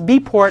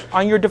USB port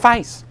on your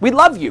device. We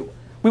love you.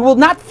 We will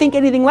not think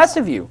anything less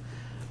of you.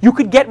 You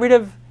got rid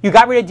of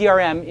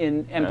DRM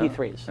in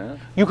MP3s. Yeah.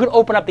 You could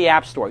open up the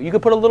App Store. You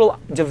could put a little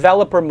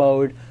developer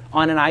mode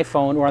on an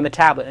iPhone or on the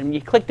tablet, and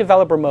you click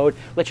developer mode,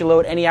 let you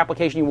load any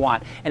application you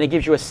want, and it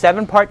gives you a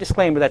 7-part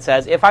disclaimer that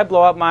says, if I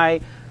blow up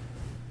my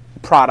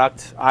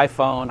product,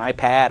 iPhone,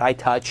 iPad,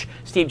 iTouch,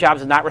 Steve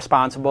Jobs is not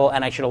responsible,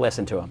 and I should have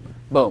listened to him.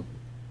 Boom.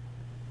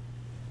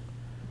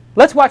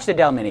 Let's watch the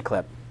Dell Mini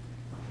clip.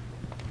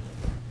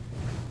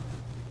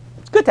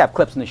 It's good to have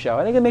clips in the show.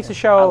 I think it makes the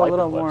show a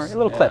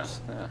little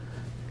clips. Yeah.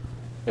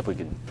 If we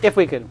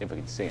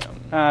could see them.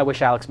 I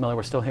wish Alex Miller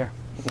were still here.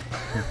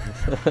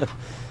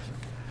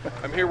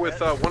 I'm here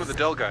with one of the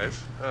Dell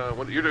guys.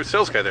 You're the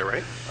sales guy there,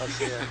 right?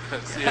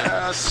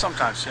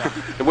 Sometimes, yeah.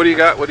 And what do you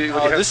got? What do you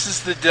have? This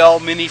is the Dell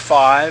Mini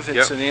 5.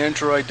 It's an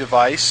Android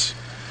device,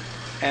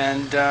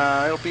 and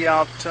it'll be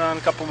out in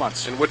a couple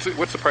months. And what's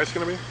the price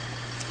going to be?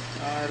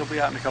 It'll be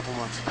out in a couple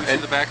months. Can you see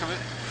the back of it?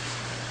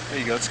 There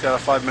you go. It's got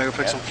a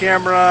 5-megapixel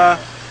camera,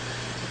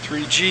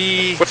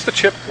 3G. What's the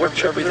chip? What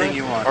chip? Everything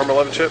you want. ARM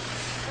 11 chip.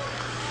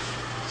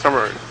 It's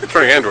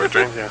running Android,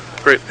 right? Yeah.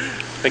 Great.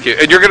 Thank you.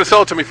 And you're going to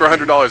sell it to me for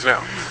 $100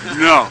 now?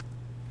 No.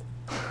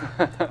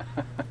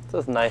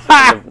 It's a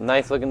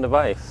nice looking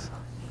device.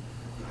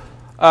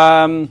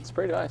 It's a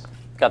pretty device.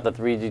 Got the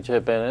 3G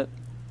chip in it.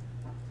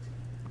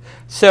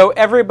 So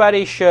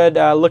everybody should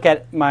look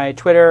at my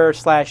Twitter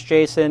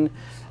 /Jason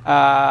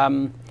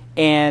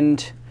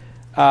and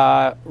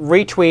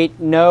retweet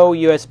no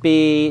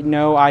USB,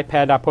 no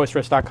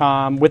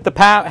iPad.posterous.com with the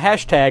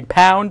hashtag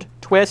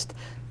 #TWiST,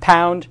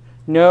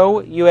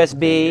 no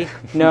USB,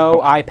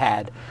 no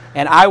iPad.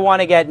 And I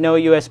want to get no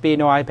USB,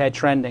 no iPad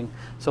trending.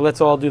 So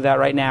let's all do that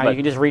right now. You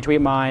can just retweet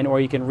mine,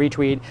 or you can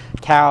retweet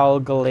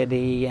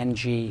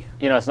CalGaliddy-NG.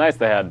 You know, it's nice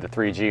they had the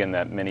 3G in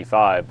that Mini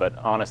 5, but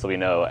honestly, we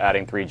know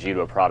adding 3G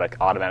to a product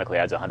automatically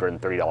adds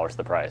 $130 to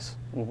the price.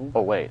 Mm-hmm.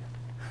 Oh, wait.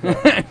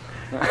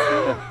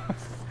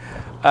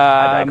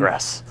 I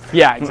digress.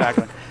 Yeah,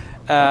 exactly.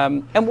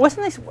 And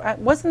wasn't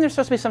there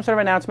supposed to be some sort of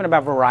announcement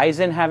about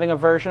Verizon having a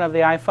version of the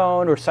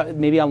iPhone, or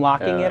maybe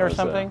unlocking it or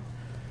something?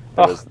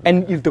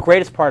 And the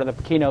greatest part of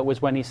the keynote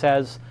was when he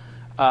says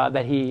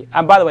that he.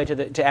 And by the way,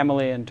 to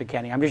Emily and to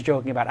Kenny, I'm just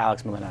joking about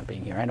Alex Miller not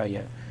being here. I know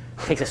it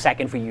takes a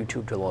second for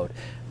YouTube to load.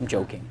 I'm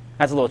joking.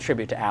 That's a little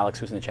tribute to Alex,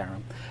 who's in the chat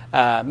room.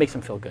 Makes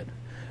him feel good,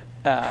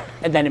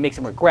 and then it makes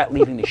him regret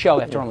leaving the show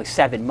after only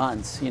 7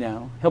 months. You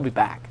know, he'll be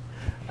back.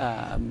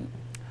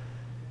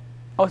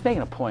 I was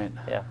making a point.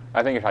 Yeah,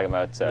 I think you're talking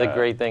about the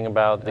great thing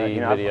about the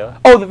video.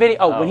 Oh, the video.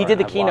 Oh, when he did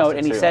the keynote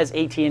and he says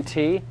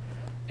AT&T,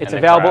 it's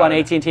available on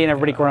AT&T, and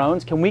everybody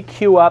groans. Can we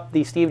cue up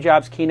the Steve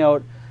Jobs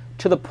keynote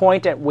to the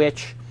point at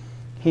which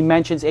he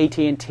mentions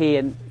AT&T?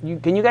 And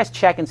can you guys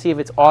check and see if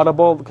it's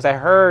audible? Because I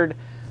heard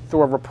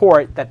through a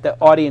report that the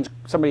audience,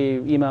 somebody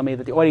emailed me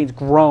that the audience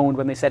groaned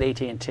when they said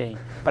AT&T,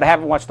 but I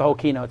haven't watched the whole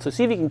keynote. So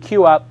see if you can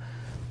cue up.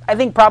 I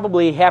think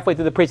probably halfway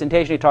through the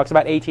presentation he talks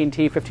about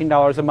AT&T,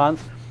 $15 a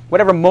month.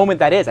 whatever moment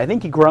that is. I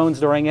think he groans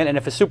during it, and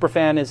if a super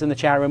fan is in the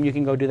chat room, you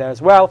can go do that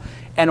as well.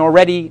 And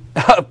already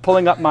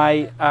pulling up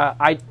my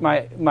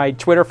my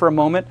Twitter for a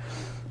moment.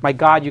 My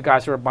God, you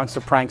guys are a bunch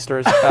of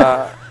pranksters.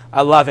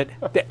 I love it.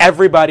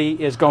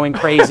 Everybody is going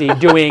crazy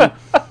doing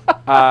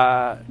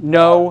hashtag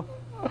no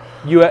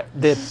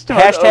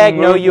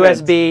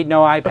USB,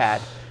 no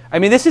iPad. I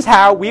mean, this is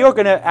how we are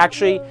going to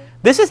actually.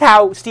 This is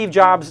how Steve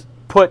Jobs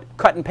put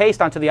cut and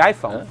paste onto the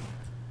iPhone.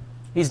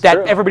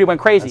 Everybody went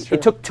crazy.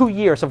 It took 2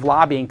 years of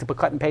lobbying to put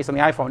cut and paste on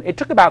the iPhone. It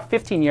took about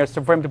 15 years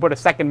for him to put a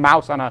second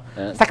mouse on a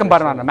second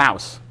button on a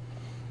mouse.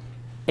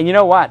 And you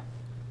know what?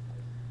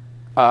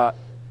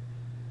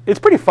 It's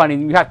pretty funny.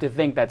 You have to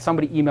think that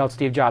somebody emailed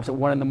Steve Jobs at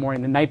 1 in the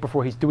morning the night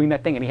before he's doing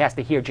that thing, and he has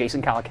to hear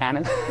Jason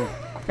Calacanis.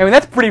 I mean,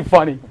 that's pretty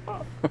funny.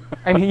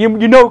 I mean,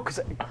 you know, because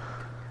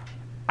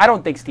I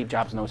don't think Steve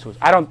Jobs knows who.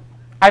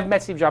 I've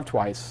met Steve Jobs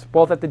twice,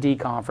 both at the D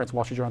conference,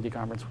 Wall Street Journal D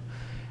conference.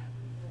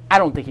 I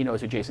don't think he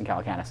knows who Jason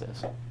Calacanis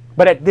is.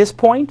 But at this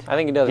point, I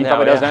think he does. He now,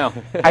 probably does now.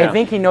 I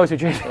think he knows who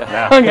Jason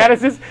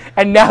Calacanis is.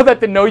 And now that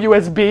the no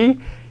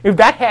USB, if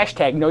that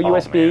hashtag no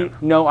USB,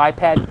 no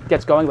iPad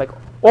gets going, like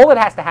all that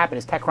has to happen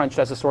is TechCrunch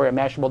does a story or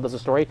Mashable does a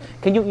story.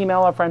 Can you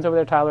email our friends over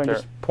there, Tyler, and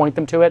just point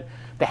them to it,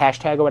 the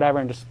hashtag or whatever,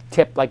 and just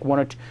tip like 1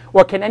 or 2?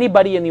 Or can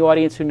anybody in the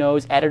audience who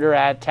knows editor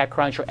at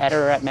TechCrunch or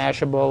editor at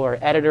Mashable or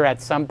editor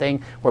at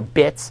something or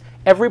Bits?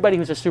 Everybody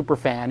who's a super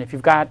fan, if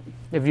you're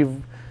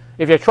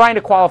trying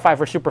to qualify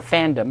for super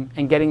fandom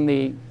and getting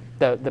the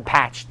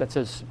patch that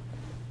says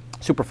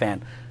super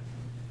fan,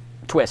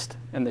 TWiST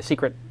and the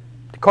secret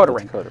decoder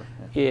ring.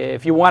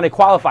 If you want to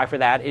qualify for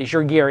that, it is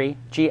your Giri,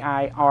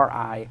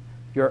 G-I-R-I,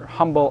 your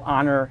humble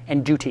honor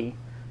and duty,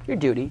 your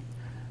duty,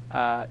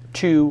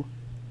 to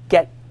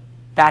get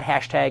that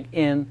hashtag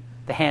in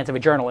the hands of a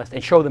journalist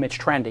and show them it's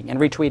trending and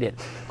retweet it.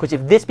 Because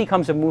if this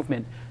becomes a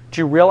movement,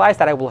 do you realize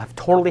that I will have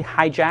totally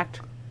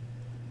hijacked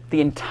the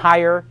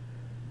entire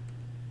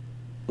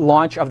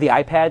launch of the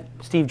iPad,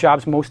 Steve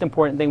Jobs' most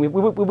important thing?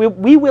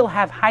 We will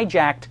have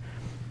hijacked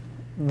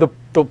the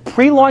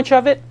pre-launch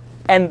of it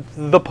and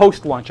the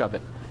post-launch of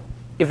it,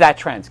 if that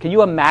trends. Can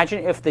you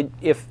imagine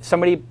if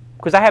somebody,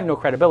 because I have no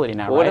credibility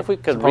now, well, what if we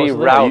could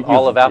reroute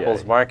all of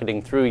Apple's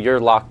marketing through your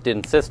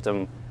locked-in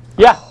system?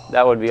 Yeah.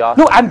 That would be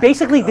awesome. No, I'm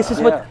basically, this is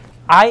what,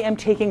 I am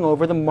taking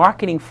over the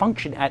marketing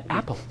function at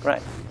Apple.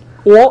 Right.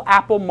 All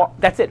Apple,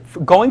 that's it.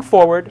 Going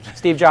forward,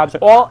 Steve Jobs,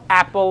 all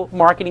Apple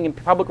marketing and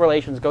public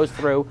relations goes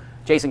through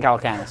Jason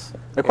Calacanis.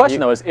 The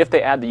question, though, is if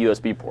they add the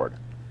USB port,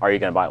 are you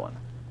going to buy one?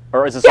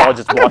 Or is this all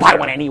just I'm going to buy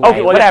one anyway.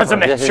 Okay, well, whatever.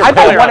 I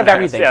buy one of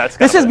everything. Yeah,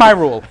 this is my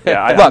rule.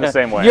 Yeah, I'm Look, the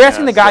same way. You're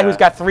asking the guy who's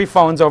got 3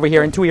 phones over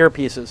here and 2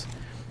 earpieces.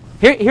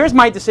 Here's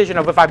my decision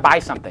of if I buy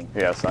something.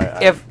 Yes.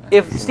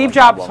 If Steve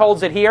Jobs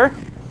holds it here,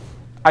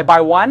 I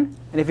buy 1,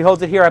 and if he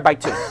holds it here, I buy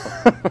 2.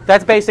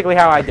 That's basically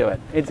how I do it.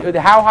 It's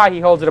how high he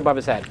holds it above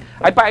his head.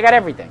 I got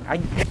everything.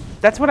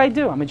 That's what I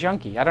do. I'm a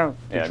junkie. I don't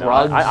do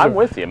drugs. No, I'm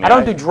with you. I mean, I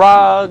don't do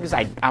drugs.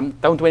 I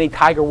don't do any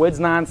Tiger Woods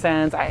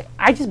nonsense.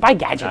 I just buy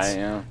gadgets.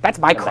 That's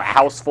my crap. A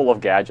house full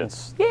of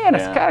gadgets. Yeah, and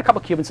it's got a couple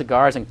Cuban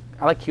cigars, and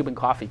I like Cuban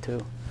coffee too.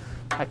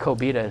 That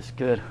Cobita is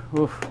good.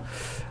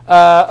 Oof.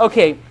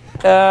 Okay.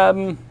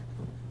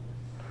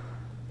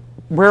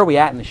 Where are we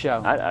at in the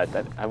show? I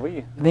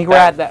think we're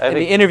at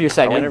the interview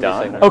segment.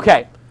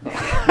 Okay.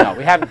 No,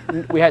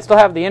 we still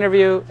have the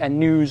interview and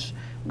news.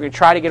 We're going to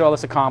try to get all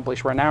this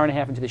accomplished. We're an hour and a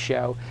half into the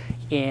show,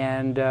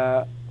 and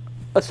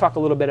let's talk a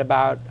little bit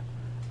about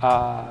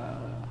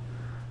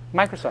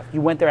Microsoft.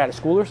 You went there out of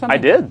school or something?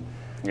 I did.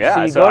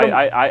 Yeah. So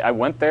I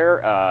went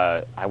there.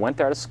 I went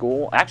there out of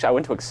school. Actually, I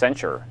went to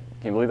Accenture.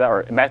 Can you believe that?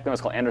 Or back then it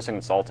was called Anderson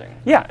Consulting.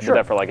 Yeah, I did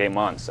that for like 8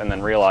 months, and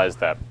then realized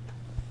that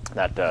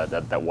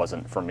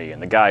wasn't for me.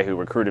 And the guy who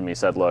recruited me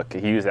said, look,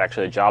 he was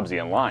actually a Jobsy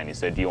in line. He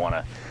said, do you want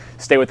to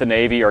stay with the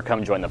Navy or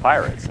come join the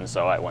Pirates? And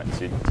so I went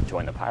to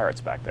join the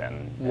Pirates back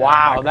then.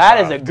 Wow, that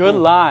is a good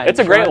line. It's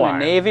a great line.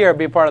 The Navy or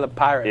be part of the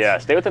Pirates? Yeah,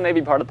 stay with the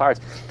Navy, part of the Pirates.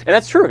 And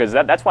that's true, because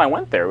that's why I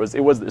went there.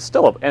 It was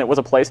still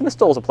a place, and it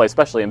still is a place,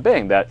 especially in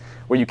Bing,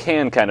 where you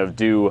can kind of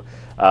do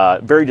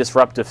very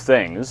disruptive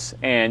things.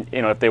 And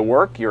if they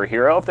work, you're a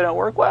hero. If they don't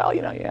work, well,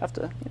 you have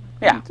to.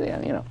 Yeah.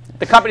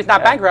 The company's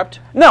not bankrupt.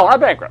 No,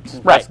 not bankrupt.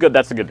 Right. That's good.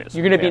 That's the good news.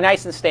 You're going to be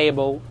nice and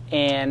stable.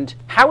 And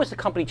how has the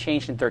company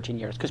changed in 13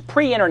 years? Because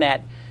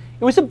pre-internet,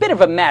 it was a bit of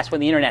a mess when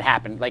the internet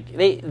happened. Like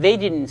they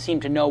didn't seem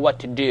to know what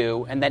to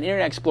do, and then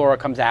Internet Explorer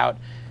comes out.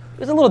 It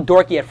was a little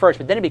dorky at first,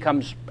 but then it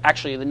becomes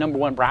actually the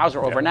 #1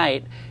 browser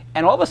overnight.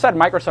 And all of a sudden,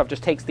 Microsoft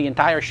just takes the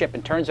entire ship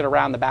and turns it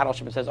around the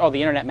battleship and says, "Oh,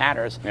 the internet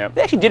matters." Yep.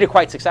 They actually did it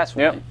quite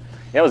successfully. Yep.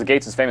 Yeah, it was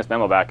Gates' famous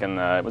memo back in,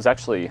 it was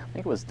actually, I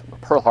think it was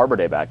Pearl Harbor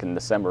Day back in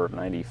December of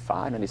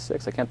 95,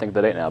 96. I can't think of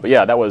the date now. But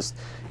yeah, that was,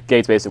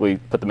 Gates basically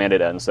put the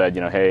mandate out and said,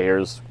 hey,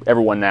 here's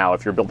everyone now.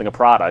 If you're building a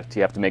product,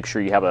 you have to make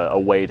sure you have a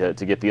way to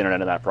get the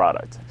internet in that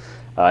product.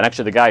 And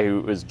actually the guy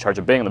who was in charge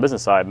of Bing on the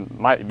business side,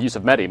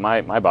 Yusuf Mehdi,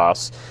 my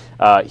boss,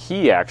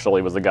 he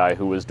actually was the guy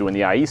who was doing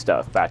the IE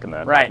stuff back in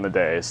the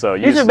day. So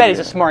Yusuf Mehdi's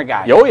a smart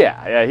guy. Oh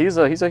yeah, he's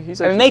a.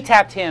 And they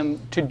tapped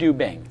him to do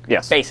Bing.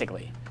 Yes.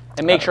 Basically.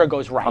 and make sure it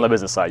goes right. On the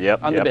business side,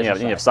 yep. On the business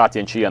side. You have Satya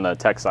and Chi on the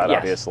tech side,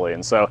 obviously.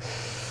 And so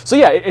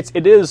yeah,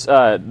 it is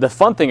the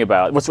fun thing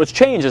about what's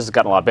changed is it's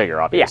gotten a lot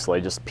bigger,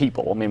 obviously, just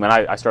people. I mean, when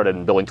I started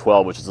in Building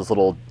 12, which is this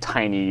little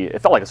tiny,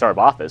 it felt like a startup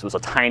office. It was a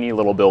tiny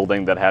little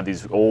building that had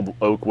these old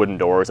oak wooden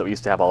doors that we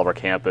used to have all over our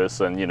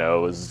campus, and, you know,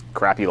 it was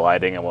crappy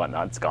lighting and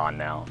whatnot. It's gone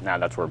now. Now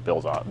that's where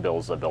Bill's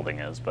building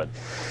is. But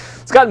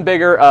it's gotten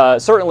bigger.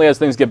 Certainly as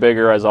things get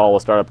bigger, as all the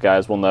startup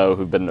guys will know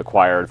who've been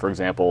acquired, for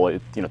example,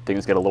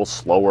 things get a little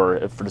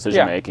slower for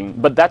decision making.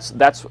 But that's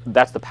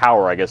the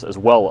power, I guess, as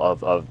well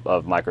of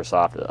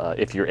Microsoft.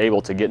 If you're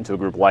able to get into a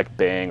group like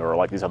Bing or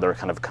like these other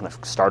kind of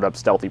startup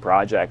stealthy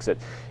projects,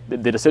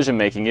 the decision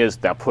making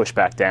is now pushed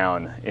back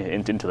down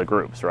into the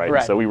groups,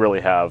 right? So we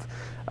really have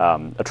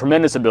a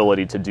tremendous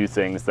ability to do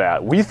things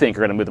that we think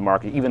are going to move the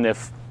market, even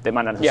if they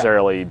might not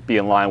necessarily be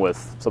in line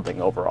with something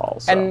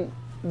overall. So. And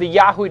the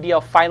Yahoo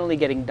deal finally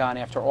getting done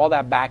after all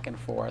that back and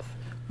forth,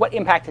 what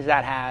impact has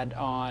that had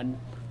on,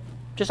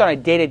 just on a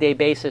day-to-day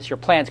basis, your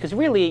plans? Because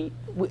really,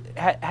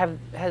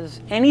 has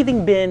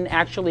anything been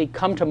actually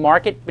come to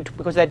market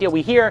because of that deal?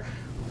 We hear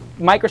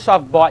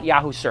Microsoft bought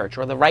Yahoo Search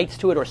or the rights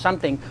to it or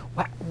something.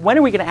 When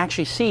are we going to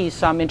actually see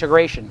some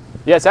integration?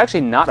 Yeah, it's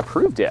actually not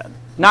approved yet.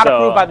 Not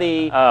approved by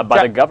the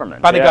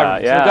government. By the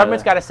government. So the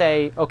government's got to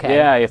say, okay.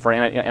 Yeah, for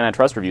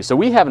antitrust review. So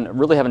we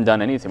haven't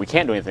done anything. We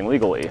can't do anything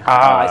legally.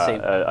 I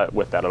see.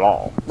 With that at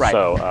all. Right.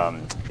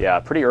 So yeah,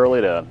 pretty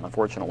early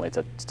unfortunately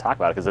to talk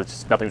about it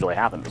because nothing's really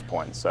happened at this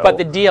point. So. But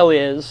the deal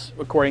is,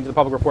 according to the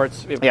public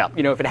reports, if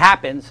it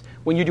happens,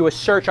 when you do a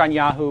search on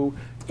Yahoo,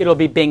 it'll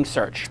be Bing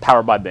search.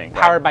 Powered by Bing.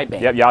 Powered by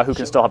Bing. Yep, Yahoo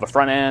can still have a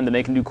front end, and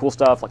they can do cool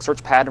stuff like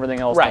search pad and everything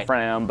else on the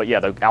front end. But yeah,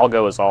 the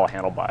algo is all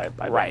handled by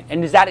Right. Bing.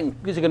 And is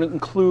it going to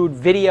include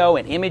video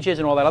and images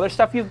and all that other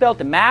stuff you've built,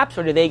 and maps,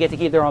 or do they get to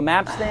keep their own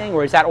maps thing,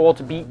 or is that all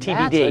to be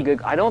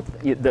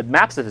TBD? The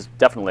maps is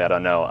definitely, I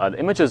don't know. The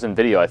images and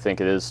video, I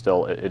think it is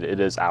still it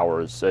is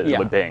ours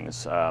with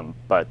Bing's.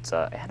 But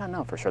I don't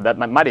know for sure. That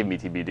might even be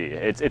TBD.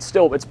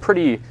 It's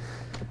pretty.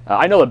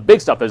 I know the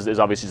big stuff is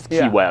obviously just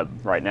key web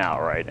right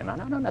now, right? And I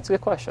don't know, that's a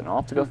good question.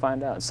 I'll have to go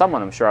find out.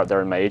 Someone, I'm sure, out there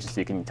in my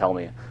agency can tell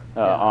me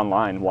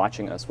online,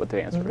 watching us, what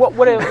the answer is.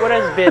 What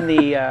has been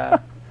the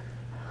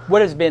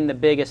what has been the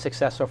biggest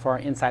success so far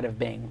inside of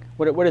Bing?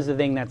 What is the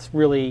thing that's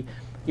really,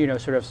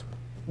 sort of,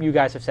 you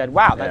guys have said,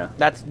 wow,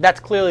 that's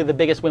clearly the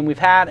biggest win we've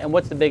had, and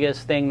what's the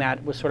biggest thing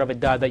that was sort of a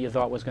dud that you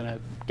thought was going to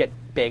get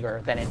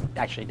bigger than it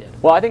actually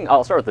did? Well, I think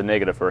I'll start with the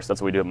negative first.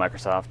 That's what we do at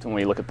Microsoft when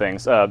we look at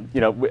things. I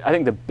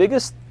think the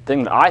biggest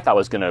thing that I thought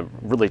was going to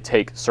really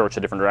take search a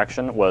different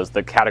direction was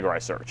the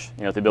categorized search.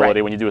 The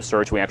ability when you do a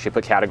search, we actually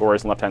put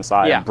categories on the left-hand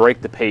side and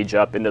break the page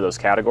up into those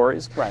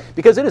categories. Right.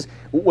 Because it is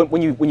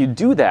when you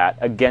do that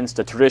against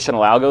a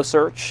traditional algo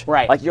search,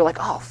 like you're like,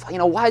 oh,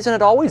 why isn't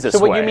it always this way?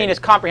 So what you mean is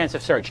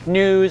comprehensive search,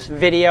 news,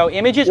 video,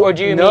 images, or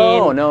do you mean?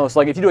 No. It's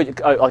like if you do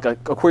a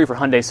query for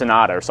Hyundai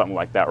Sonata or something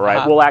like that,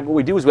 right? Well, what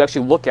we do is we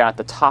actually look at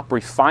the top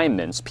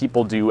refinements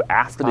people do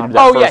after they do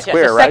that first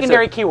query, right?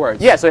 Secondary keywords.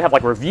 Yeah, so they have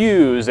like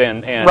reviews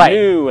and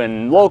new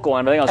and local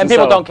and everything else. And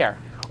people don't care.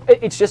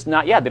 It's just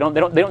not. Yeah, they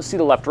don't see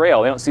the left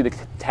rail. They don't see the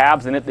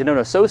tabs, and they don't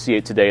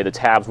associate today the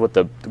tabs with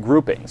the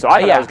grouping. So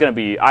I thought it was going to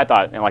be. I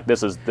thought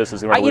this is going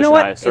to revolutionize you know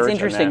what? search. It's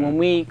interesting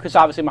because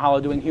obviously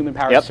Mahalo doing human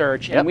powered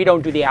search, and we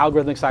don't do the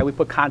algorithmic side. We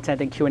put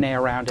content and Q&A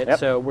around it,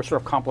 so we're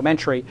sort of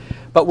complementary.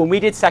 But when we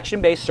did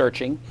section based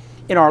searching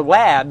in our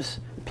labs,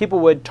 people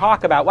would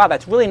talk about, wow,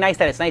 that's really nice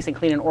that it's nice and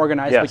clean and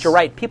organized, but you're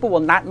right, people will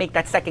not make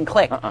that second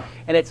click.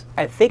 And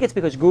I think it's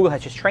because Google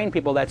has just trained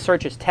people that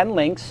search is 10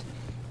 links,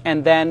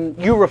 and then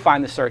you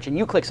refine the search and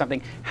you click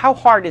something. How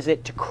hard is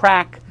it to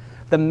crack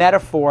the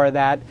metaphor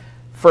that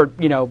for,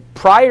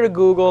 prior to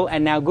Google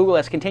and now Google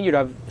has continued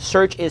of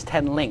search is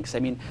 10 links? I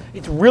mean,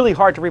 it's really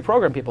hard to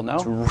reprogram people, no?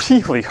 It's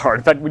really hard.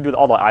 In fact, we do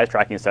all the eyes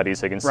tracking studies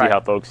so you can see how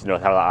folks, how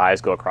the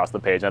eyes go across the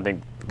page. And I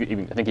think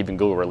even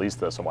Google released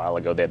this a while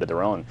ago. They did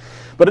their own.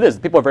 But it is.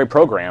 People are very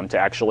programmed to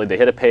actually, they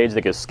hit a page,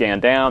 they go scan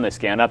down, they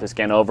scan up, they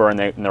scan over, and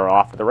they're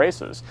off to the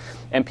races.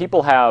 And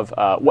people have,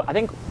 I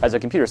think as a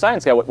computer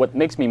science guy, what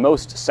makes me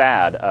most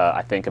sad,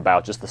 I think,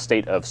 about just the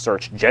state of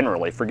search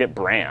generally, forget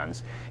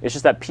brands, is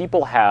just that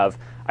people have,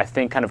 I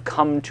think, kind of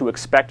come to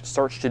expect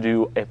search to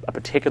do a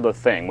particular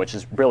thing, which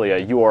is really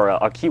a URL,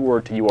 a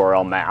keyword to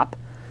URL map.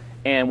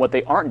 And what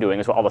they aren't doing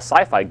is what all the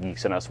sci-fi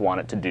geeks in us want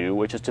it to do,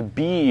 which is to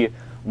be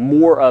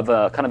more of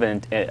a kind of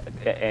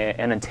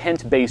an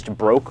intent-based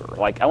broker.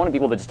 Like, I want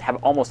people to just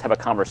almost have a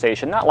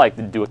conversation, not like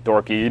to do with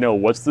dorky,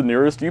 what's the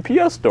nearest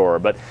UPS store,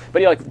 but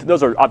like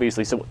those are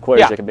obviously simple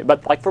queries that can be.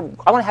 But like I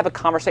want to have a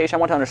conversation. I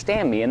want to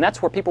understand me, and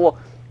that's where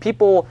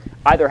people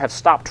either have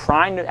stopped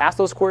trying to ask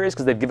those queries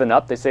because they've given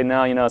up. They say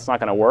no, it's not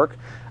going to work,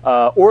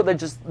 or they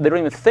don't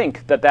even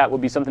think that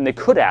would be something they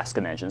could ask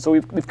an engine. So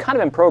we've kind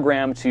of been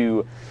programmed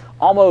to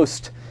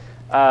almost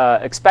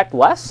expect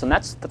less, and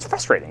that's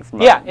frustrating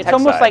from it's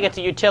almost like it's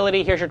a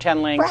utility. Here's your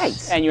 10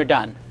 links, and you're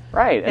done.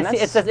 Right, and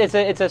it's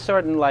a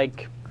sort of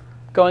like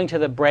going to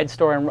the bread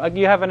store. And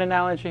do you have an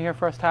analogy here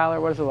for us, Tyler?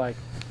 What is it like?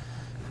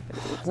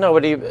 No,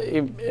 but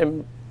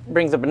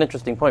brings up an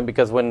interesting point,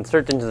 because when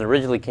search engines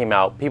originally came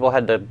out, people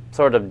had to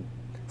sort of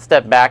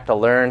step back to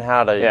learn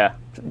how to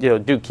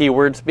do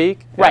keyword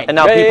speak. Right. And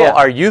now people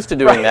are used to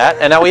doing that,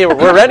 and now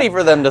we're ready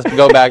for them to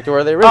go back to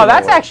where they really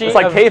that's actually... It's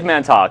like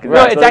caveman talk.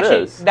 No, it's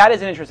actually... That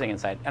is an interesting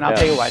insight, and I'll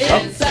tell you why.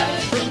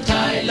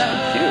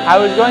 I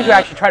was going to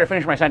actually try to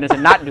finish my sentence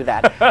and not do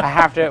that.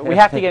 We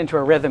have to get into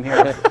a rhythm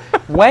here.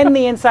 When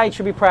the insight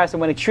should be pressed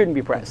and when it shouldn't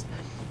be pressed.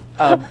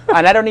 And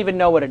I don't even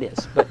know what it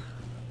is, but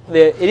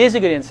it is a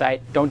good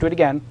insight. Don't do it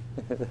again.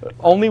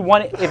 Only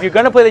one. If you're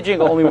going to play the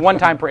jingle, only one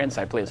time per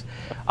insight, please.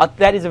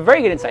 That is a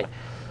very good insight.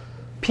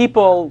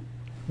 People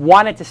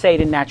wanted to say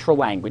it in natural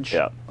language.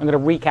 Yeah. I'm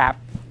going to recap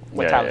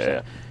what Tyler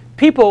said.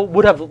 People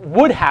would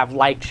have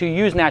liked to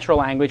use natural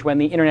language when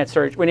internet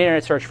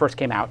search first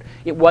came out.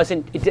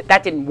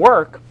 That didn't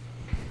work.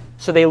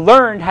 So they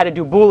learned how to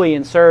do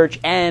Boolean search,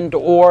 and,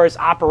 ors,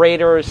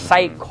 operators,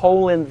 cite,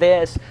 colon,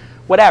 this,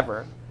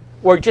 whatever,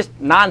 or just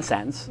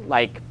nonsense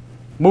like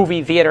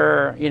movie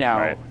theater,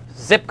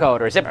 zip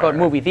code or zip code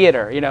movie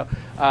theater,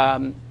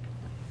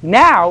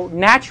 now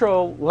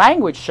natural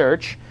language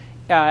search,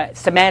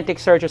 semantic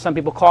search, as some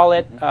people call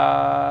it,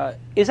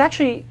 is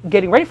actually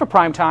getting ready for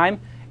prime time.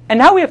 And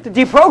now we have to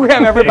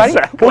deprogram everybody.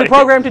 Exactly. We're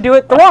programmed to do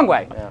it the wrong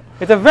way. Yeah.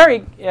 It's a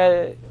very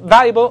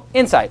valuable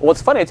insight. Well,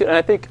 it's funny too, and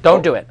I think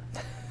don't do it.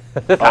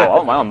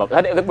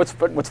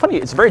 What's funny?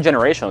 It's very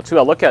generational too.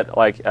 I look at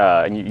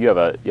and you have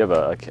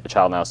a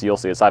child now, so you'll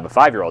see this. I have a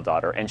 5-year-old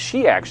daughter, and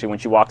she actually, when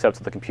she walks up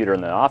to the computer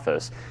in the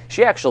office,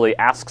 she actually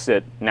asks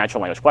it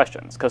natural language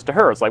questions, because to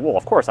her it's like, well,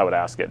 of course I would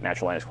ask it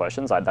natural language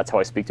questions. That's how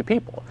I speak to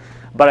people.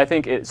 But I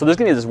think so. There's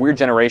going to be this weird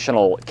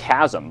generational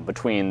chasm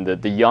between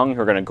the young who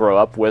are going to grow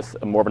up with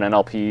more of an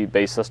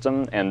NLP-based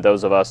system, and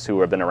those of us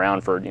who have been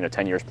around for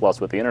 10 years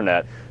plus with the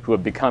internet, who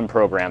have become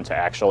programmed to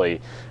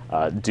actually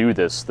do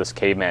this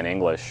caveman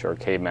English or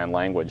caveman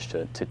language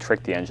to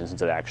trick the engines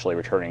into actually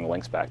returning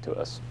links back to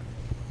us.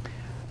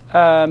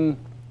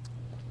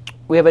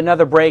 We have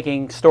another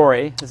breaking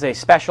story. This is a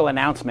special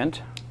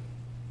announcement.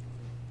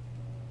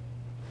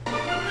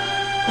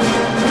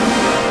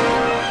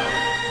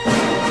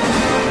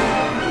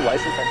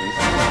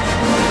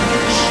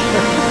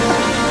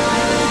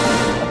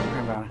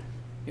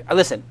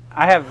 Listen,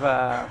 I have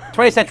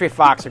 20th Century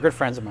Fox. They're good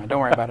friends of mine.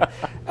 Don't worry about it.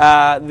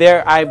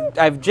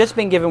 I've just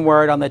been given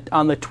word on the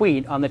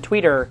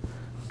Twitter,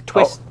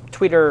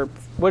 Twitter.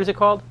 What is it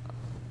called?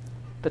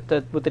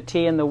 With the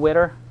T and the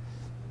witter.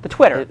 The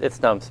Twitter. It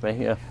stumps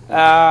me.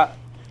 Yeah.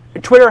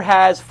 Twitter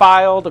has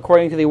filed,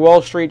 according to the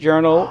Wall Street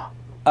Journal,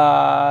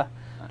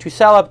 to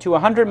sell up to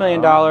 $100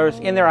 million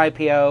in their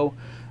IPO.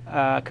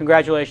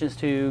 Congratulations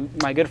to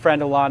my good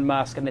friend Elon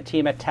Musk and the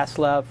team at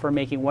Tesla for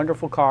making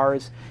wonderful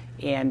cars,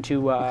 and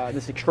to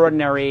this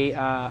extraordinary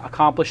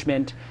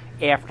accomplishment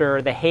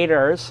after the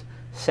haters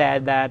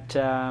said that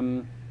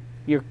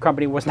your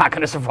company was not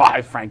going to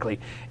survive, frankly.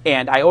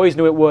 And I always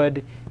knew it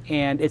would,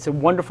 and it's a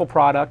wonderful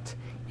product,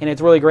 and it's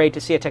really great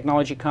to see a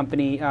technology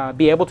company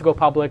be able to go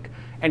public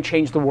and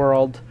change the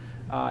world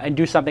and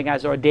do something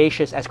as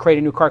audacious as create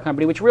a new car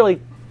company, which really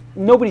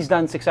nobody's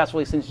done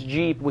successfully since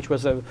Jeep, which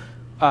was a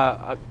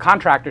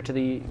contractor to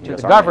the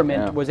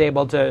government, was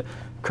able to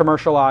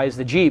commercialize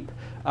the Jeep.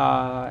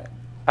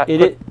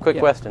 Quick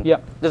question. Yeah.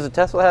 Does the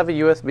Tesla have a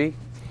USB?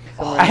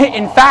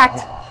 In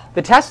fact,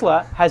 the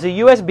Tesla has a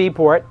USB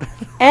port,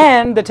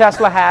 and the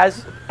Tesla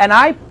has an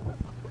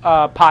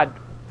iPod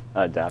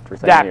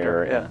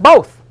adapter.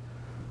 Both.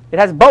 It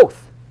has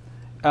both.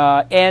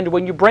 And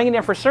when you bring it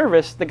in for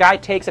service, the guy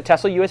takes a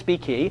Tesla USB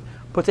key,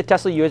 puts a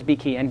Tesla USB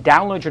key, and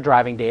downloads your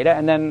driving data,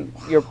 and then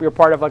you're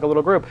part of like a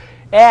little group.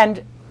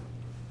 And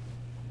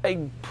I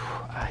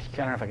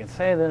don't know if I can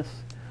say this.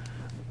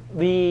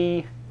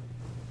 The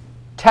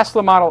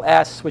Tesla Model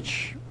S,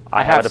 which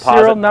I have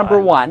serial number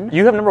 1.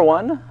 You have number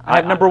 1? I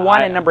have number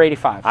 1 and number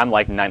 85. I'm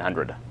like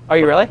 900. Are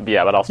you really?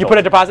 Yeah, but I'll still... You put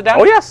a deposit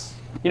down? Oh, yes.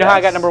 You know how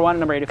I got number 1 and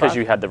number 85? Because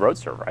you had the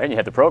Roadster, right? And you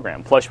had the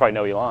program. Plus, you probably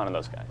know Elon and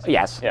those guys.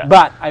 Yes. Yeah.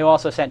 But I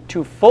also sent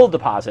 2 full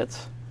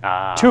deposits, 2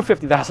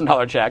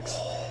 $50,000 checks,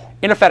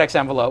 in a FedEx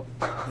envelope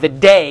the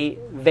day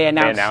they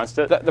announced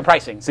it? The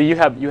pricing. So you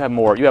have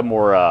more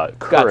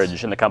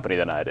courage in the company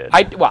than I did.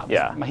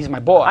 He's my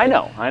boy. I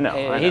know.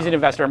 He's an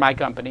investor in my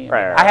company.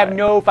 Right, I have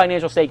no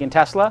financial stake in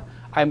Tesla.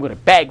 I'm going to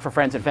beg for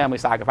friends and family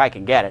stock if I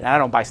can get it. And I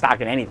don't buy stock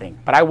in anything,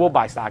 but I will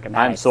buy stock in that.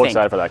 I'm so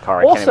excited for that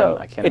car. Also,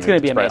 I can't it's going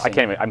to be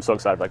amazing. I'm so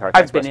excited for that car.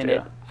 I've been in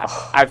it.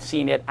 I've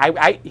seen it.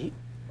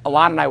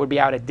 Alon and I would be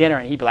out at dinner,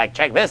 and he'd be like,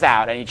 "Check this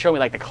out," and he'd show me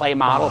like the clay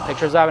model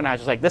pictures of it, and I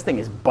was just like, "This thing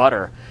is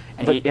butter."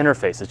 And the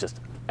interface is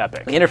just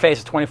epic. The interface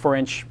is a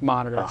 24-inch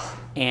monitor,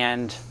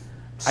 and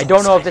I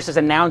don't know if this is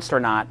announced or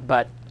not,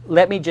 but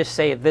let me just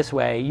say it this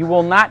way: you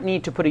will not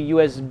need to put a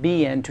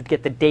USB in to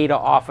get the data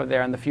off of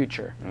there in the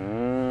future.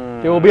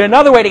 There will be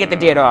another way to get the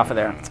data off of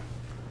there.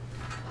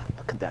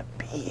 What could that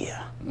be?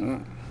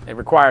 It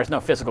requires no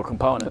physical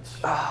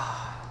components.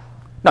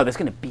 No, there's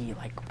going to be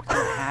like, we're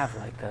going to have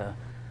like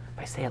if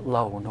I say it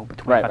low, no,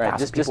 between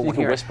 5,000 people you will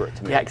can hear whisper it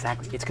to me. Yeah,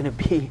 exactly. It's going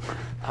to be,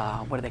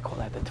 what do they call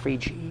that? The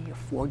 3G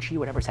or 4G,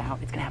 whatever's out.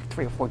 It's going to have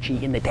 3 or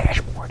 4G in the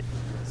dashboard.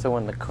 So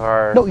when the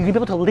car... No, you're going to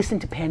be able to listen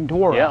to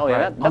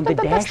Pandora on the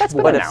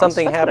dashboard. But if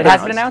something happens... It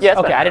has been announced? Yeah,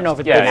 okay, I didn't know if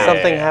it's been announced. If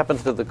something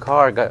happens to the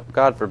car,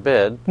 God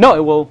forbid... No,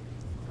 it will...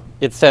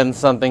 It sends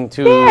something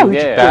to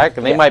back,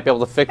 and they might be able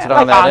to fix it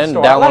on that end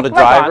and download a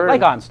driver. Like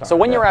OnStar. So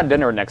when you're at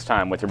dinner next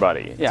time with your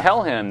buddy,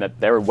 tell him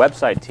that their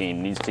website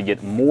team needs to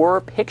get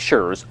more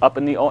pictures up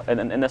in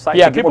the site.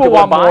 Yeah, people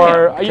want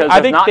more. I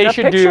think they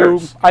should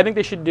do. I think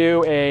they should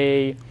do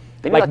a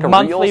like a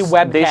monthly real,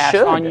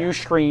 webcast on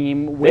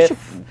Ustream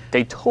with.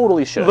 They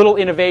totally should. Little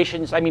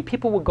innovations. I mean,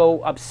 people would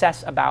go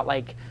obsess about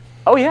like.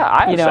 Oh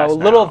yeah,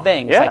 little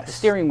things like the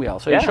steering wheel.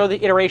 So you show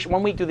the iteration.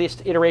 1 week, do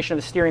this iteration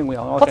of the steering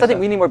wheel. And all Plus, I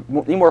think we need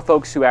more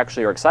folks who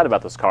actually are excited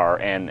about this car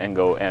and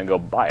go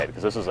buy it,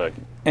 because this is a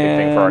big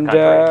thing for our country.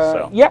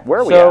 So where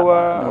are we at?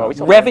 Well,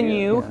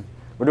 revenue.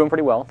 We're doing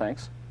pretty well,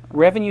 thanks.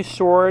 Revenue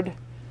soared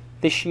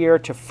this year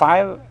to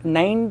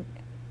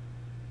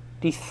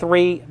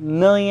 $93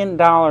 million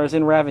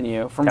in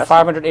revenue from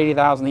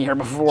 $580,000 the year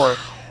before.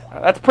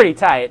 That's pretty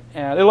tight.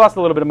 They lost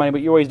a little bit of money,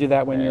 but you always do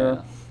that when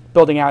you're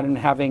building out and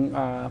having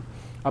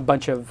a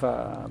bunch of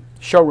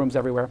showrooms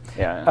everywhere.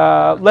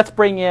 Let's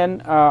bring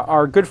in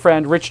our good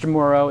friend Rich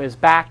DeMuro is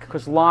back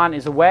because Lon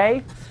is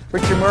away.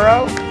 Rich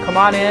DeMuro, come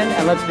on in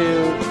and let's do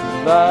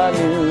the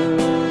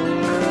news.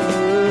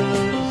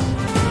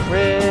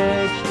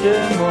 Rich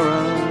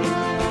DeMuro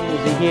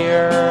is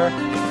here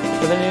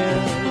for the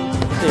news.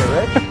 See you,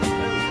 Rich.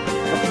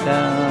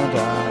 Da, da,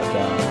 da,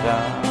 da,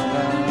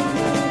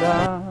 da,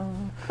 da.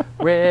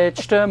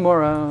 Rich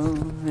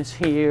DeMuro is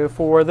here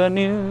for the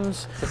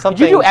news. Did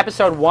you do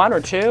episode 1 or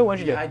 2? What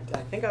did you do? I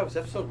think I was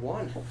episode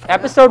 1.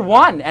 Episode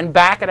 1, and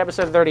back at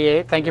episode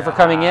 38. Thank you for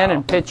coming in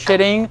and pitch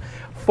hitting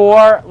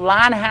for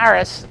Lon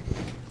Harris,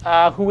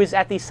 who is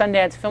at the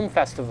Sundance Film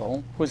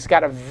Festival, who's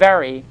got a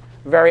very,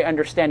 very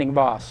understanding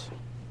boss.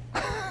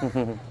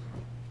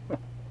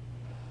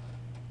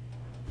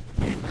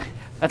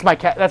 That's my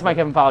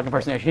Kevin Pollak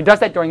impersonation. He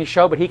does that during the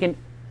show, but he can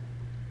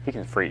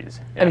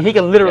freeze. I mean, he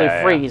can literally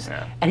freeze,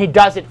 and he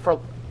does it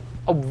for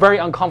a very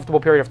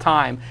uncomfortable period of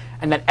time,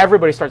 and then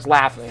everybody starts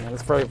laughing. And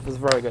it's very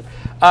good.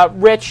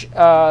 Rich,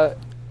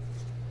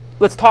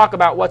 let's talk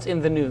about what's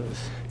in the news.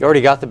 You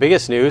already got the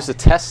biggest news, the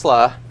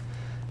Tesla.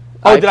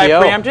 Oh, IPO. did I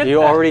preempt it?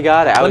 You already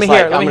got it. I was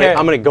like, I'm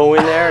going to go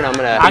in there and I'm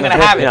going to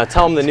have it.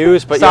 Tell them the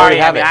news, but Sorry,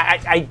 you already have it.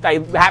 I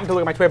happened to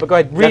look at my Twitter, but go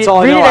ahead. That's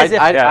all I know. I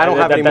don't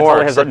have any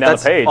more. That's all written on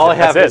the page. All I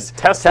have is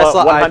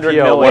Tesla 100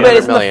 IPO. million. But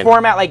isn't the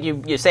format like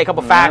you say a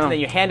couple facts and then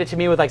you hand it to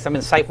me with like some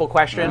insightful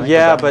question?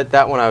 Yeah, but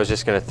that one I was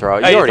just going to throw.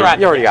 You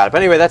already got it.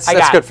 But anyway, that's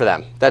good for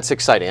them. That's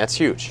exciting. That's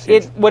huge.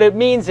 What it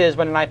means is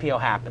when an IPO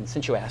happens,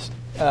 since you asked,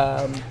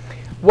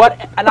 what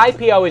an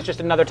IPO is just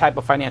another type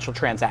of financial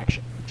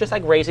transaction. Just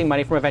like raising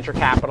money from a venture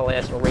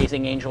capitalist or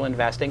raising angel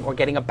investing or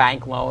getting a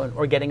bank loan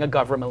or getting a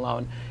government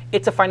loan.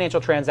 It's a financial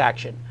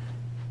transaction.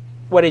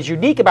 What is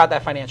unique about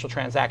that financial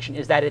transaction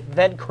is that it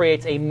then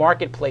creates a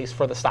marketplace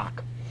for the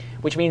stock,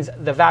 which means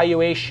the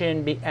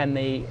valuation and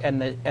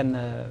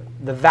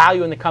the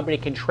value in the company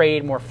can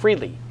trade more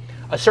freely.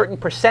 A certain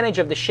percentage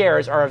of the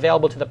shares are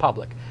available to the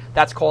public.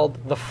 That's called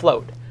the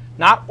float.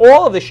 Not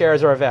all of the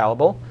shares are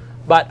available,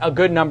 but a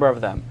good number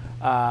of them.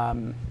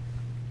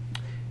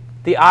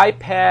 The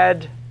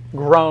iPad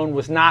groan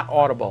was not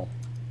audible.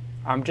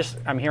 I'm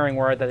hearing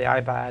word that the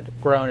iPad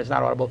groan is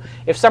not audible.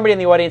 If somebody in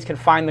the audience can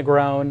find the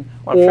groan,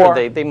 I'm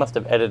sure they must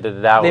have edited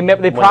it out.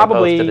 They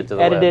probably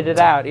edited it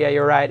out. Yeah,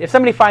 you're right. If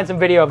somebody finds some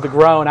video of the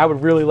groan, I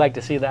would really like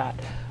to see that.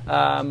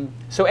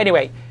 So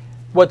anyway,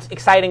 what's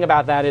exciting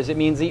about that is it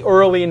means the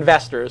early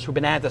investors who've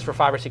been at this for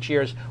 5 or 6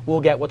 years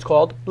will get what's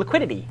called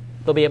liquidity.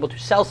 They'll be able to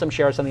sell some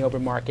shares on the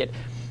open market.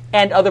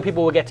 And other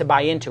people will get to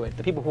buy into it.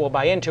 The people who will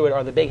buy into it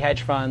are the big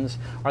hedge funds,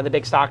 are the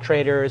big stock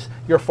traders,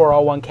 your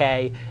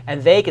 401k,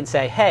 and they can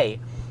say, hey,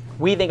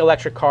 we think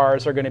electric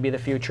cars are going to be the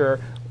future.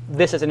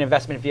 This is an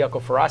investment vehicle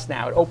for us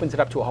now. It opens it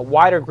up to a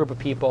wider group of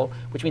people,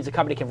 which means the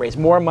company can raise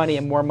more money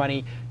and more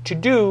money to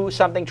do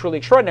something truly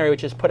extraordinary,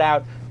 which is put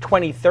out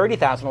 20,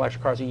 30,000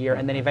 electric cars a year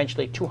and then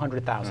eventually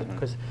 200,000.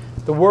 Because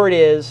the word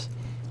is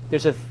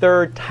there's a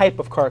third type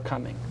of car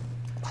coming.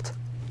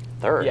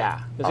 Third? Yeah.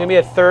 There's going to be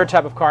a third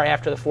type of car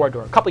after the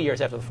four-door, a couple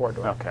years after the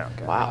four-door. Okay.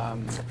 Wow.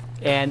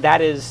 And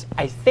that is,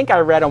 I think I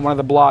read on one of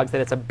the blogs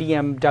that it's a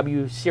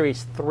BMW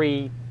Series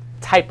 3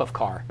 type of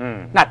car.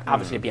 Not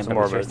obviously a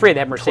BMW Series 3. They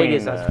have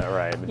Mercedes.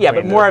 Right. Yeah,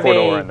 but more of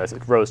a,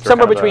 Roadster,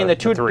 somewhere between the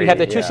two, you have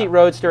the two-seat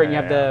Roadster and you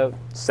have the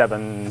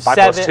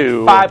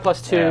 5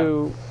 plus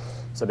 2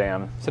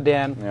 sedan.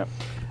 Yeah.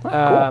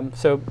 Cool.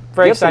 So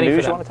very exciting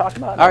news for them. you want to talk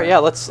about? All right, yeah,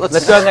 let's go to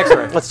the next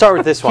one. Let's start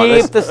with this one.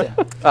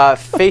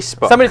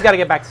 Facebook. Somebody's got to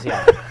get back to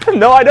Seattle.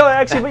 No, I don't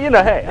actually,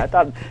 but hey, I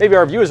thought maybe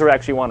our viewers would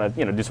actually want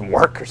to, do some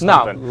work or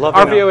something. No,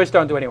 our viewers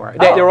don't do any work.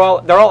 They're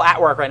all at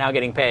work right now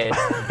getting paid.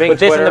 With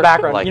this in the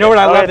background. Like you know what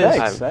I love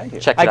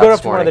is I go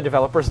up to one of the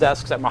developers'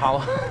 desks at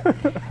Mahalo,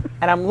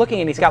 and I'm looking,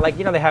 and he's got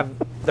they have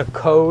the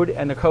code,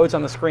 and the code's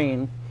on the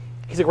screen.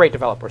 He's a great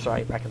developer, so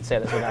I can say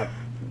this without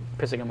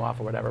pissing him off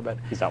or whatever. But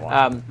he's not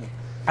watching.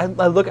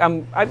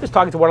 I'm just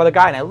talking to one other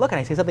guy, and I look and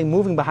I see something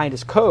moving behind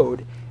his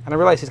code, and I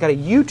realize he's got a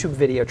YouTube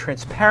video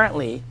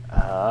transparently.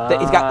 That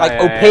he's got like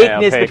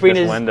opaqueness between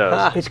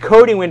his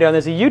coding window, and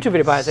there's a YouTube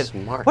video behind it. I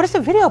said, "What is the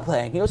video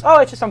playing?" He goes, "Oh,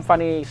 it's just some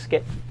funny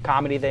skit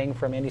comedy thing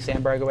from Andy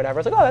Samberg or whatever."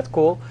 I was like, "Oh, that's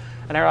cool,"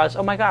 and I realized,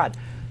 "Oh my God!"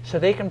 So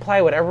they can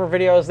play whatever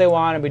videos they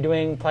want and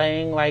be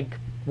playing like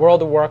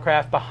World of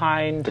Warcraft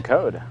behind the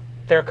code.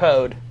 Their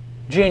code,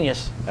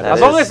 genius. As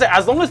long as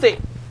the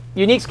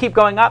uniques keep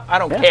going up, I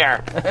don't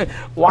care.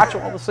 Watch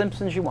all the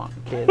Simpsons you want,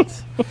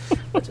 kids.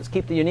 Let's just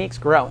keep the uniques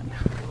growing.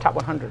 Top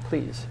 100,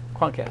 please.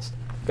 Quantcast.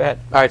 Go ahead.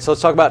 All right, so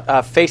let's talk about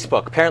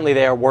Facebook. Apparently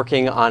they are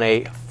working on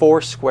a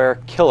Foursquare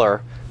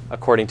killer,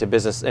 according to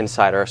Business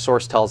Insider. A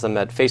source tells them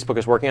that Facebook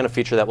is working on a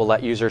feature that will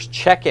let users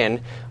check in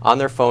on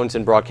their phones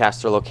and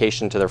broadcast their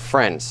location to their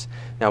friends.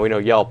 Now, we know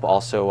Yelp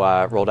also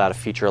rolled out a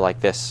feature like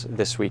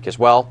this week as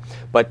well.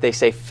 But they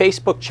say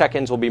Facebook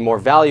check-ins will be more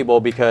valuable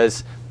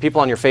because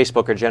people on your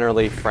Facebook are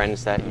generally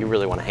friends that you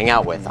really want to hang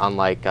out with,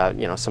 unlike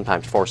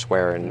sometimes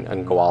Foursquare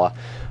and Gowalla.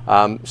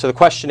 So the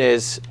question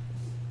is,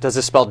 does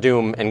this spell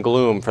doom and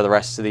gloom for the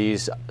rest of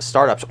these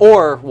startups,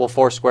 or will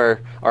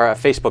Foursquare or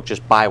Facebook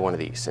just buy one of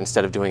these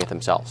instead of doing it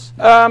themselves?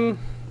 I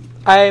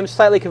am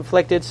slightly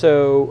conflicted.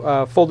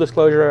 So full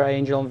disclosure, I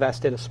angel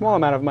invested a small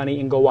amount of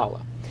money in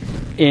Gowalla,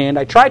 and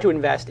I tried to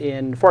invest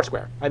in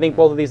Foursquare. I think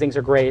both of these things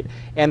are great,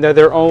 and they're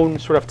their own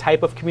sort of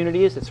type of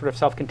communities. It's sort of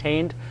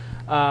self-contained.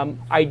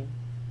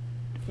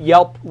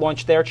 Yelp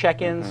launched their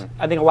check-ins.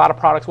 I think a lot of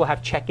products will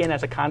have check-in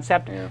as a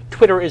concept. Yeah.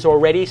 Twitter is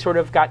already sort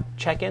of got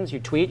check-ins. You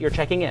tweet, you're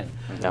checking in.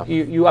 Yeah.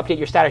 You update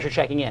your status, you're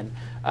checking in.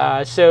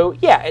 So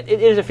yeah, it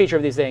is a feature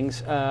of these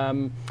things.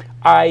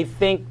 I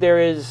think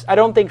I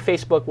don't think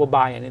Facebook will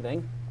buy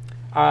anything.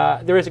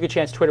 There is a good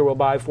chance Twitter will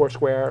buy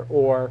Foursquare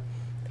or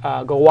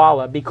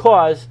Gowalla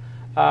because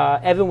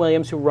Evan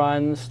Williams, who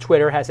runs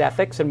Twitter, has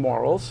ethics and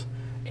morals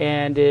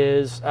and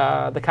is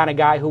the kind of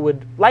guy who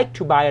would like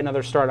to buy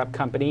another startup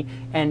company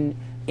and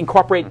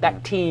incorporate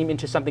that team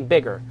into something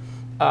bigger.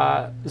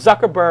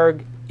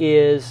 Zuckerberg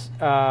is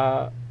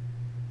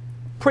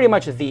pretty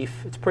much a thief.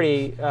 It's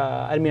pretty,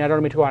 I don't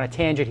mean to go on a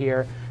tangent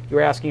here. You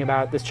were asking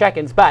about this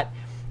check-ins, but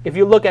if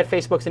you look at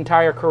Facebook's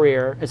entire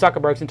career,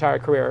 Zuckerberg's entire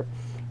career,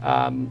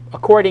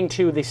 according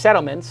to the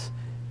settlements,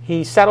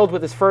 he settled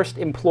with his first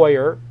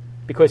employer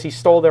because he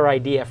stole their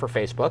idea for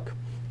Facebook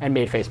and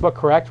made Facebook,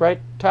 correct, right?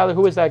 Tyler,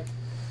 who is that?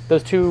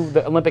 Those two,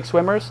 the Olympic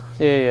swimmers?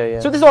 Yeah.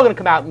 So this is all going to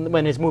come out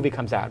when his movie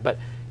comes out, but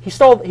he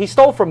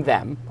stole from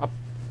them,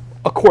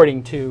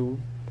 according to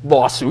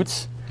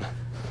lawsuits.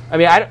 I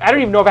mean, I don't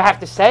even know if I have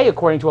to say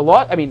according to a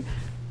law. I mean,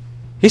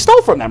 he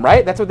stole from them,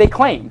 right? That's what they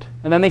claimed,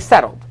 and then they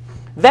settled.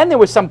 Then there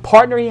was some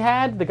partner he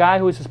had, the guy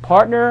who was his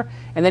partner,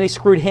 and then he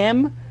screwed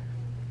him,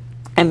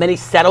 and then he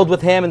settled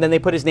with him, and then they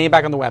put his name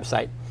back on the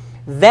website.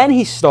 Then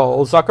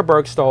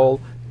Zuckerberg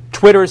stole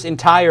Twitter's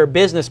entire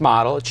business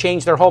model,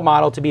 changed their whole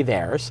model to be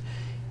theirs.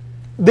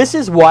 This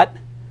is what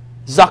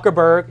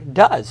Zuckerberg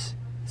does.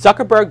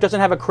 Zuckerberg doesn't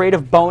have a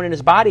creative bone in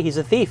his body. He's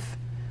a thief.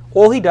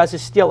 All he does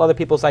is steal other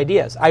people's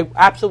ideas. I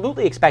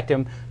absolutely expect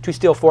him to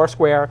steal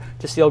Foursquare,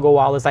 to steal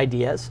Gowalla's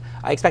ideas.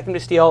 I expect him to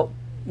steal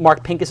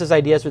Mark Pincus's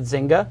ideas with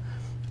Zynga.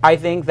 I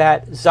think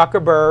that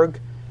Zuckerberg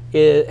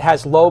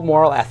has low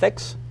moral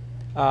ethics,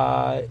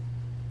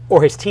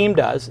 or his team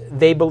does.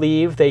 They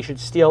believe they should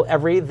steal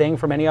everything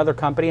from any other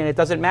company, and it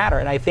doesn't matter.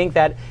 And I think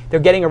that they're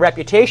getting a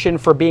reputation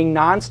for being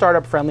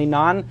non-startup friendly,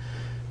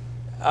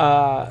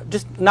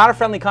 just not a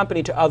friendly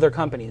company to other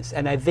companies.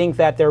 And I think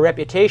that their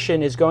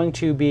reputation is going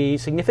to be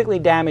significantly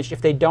damaged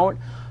if they don't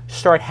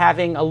start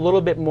having a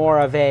little bit more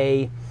of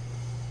a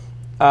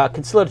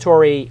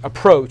conciliatory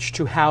approach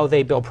to how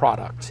they build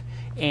product.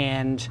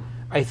 And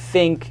I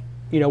think,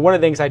 one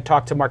of the things I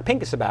talked to Mark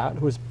Pincus about,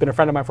 who's been a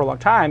friend of mine for a long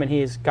time, and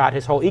he's got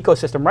his whole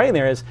ecosystem right in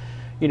there, is,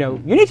 you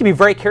need to be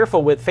very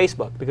careful with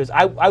Facebook, because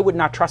I would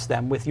not trust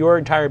them with your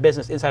entire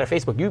business inside of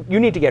Facebook. You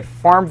need to get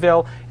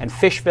Farmville and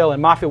Fishville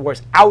and Mafia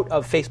Wars out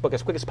of Facebook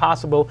as quick as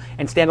possible,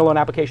 and standalone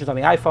applications on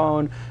the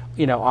iPhone,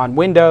 on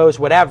Windows,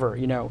 whatever,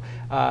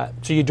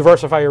 so you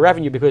diversify your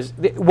revenue, because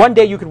one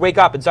day you could wake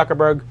up and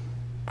Zuckerberg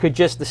could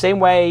just, the same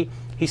way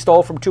he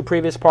stole from two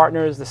previous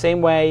partners, the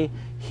same way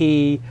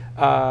he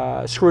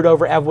screwed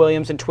over Ev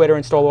Williams and Twitter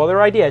and stole all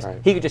their ideas, right.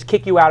 He could just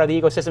kick you out of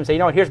the ecosystem and say,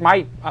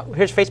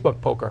 here's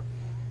Facebook poker.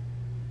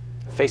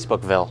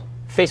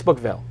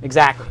 Facebookville,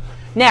 exactly.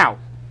 Now,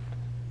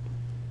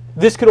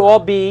 this could all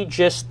be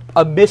just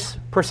a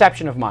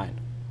misperception of mine.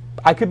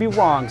 I could be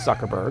wrong,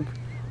 Zuckerberg.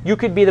 You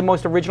could be the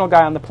most original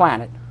guy on the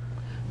planet.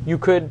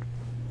 It could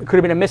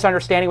have been a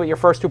misunderstanding with your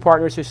first two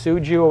partners who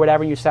sued you or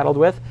whatever you settled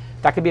with.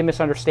 That could be a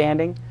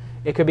misunderstanding.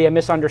 It could be a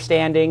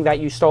misunderstanding that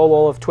you stole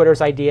all of Twitter's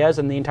ideas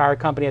and the entire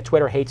company at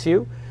Twitter hates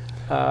you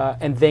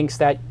and thinks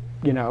that,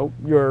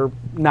 you're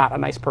not a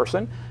nice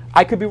person.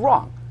 I could be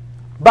wrong.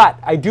 But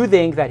I do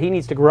think that he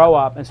needs to grow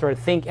up and sort of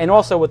think, and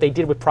also what they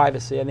did with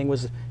privacy, I think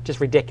was just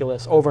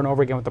ridiculous over and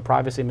over again with the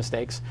privacy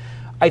mistakes.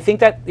 I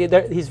think that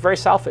he's very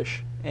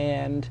selfish,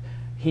 and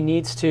he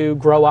needs to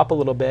grow up a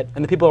little bit,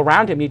 and the people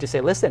around him need to say,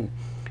 listen,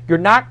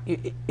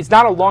 it's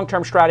not a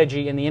long-term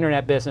strategy in the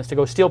internet business to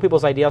go steal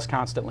people's ideas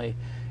constantly.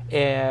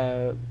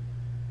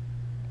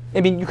 I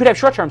mean, you could have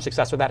short-term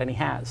success with that, and he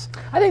has.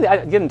 I think,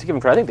 again, to give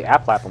him credit, I think the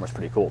app platform was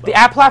pretty cool, though. The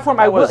app platform,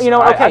 I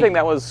think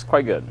that was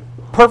quite good.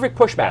 Perfect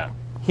pushback. Yeah.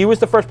 He was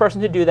the first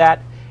person to do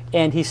that,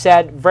 and he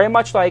said, very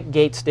much like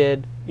Gates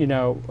did,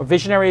 a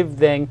visionary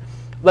thing,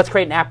 let's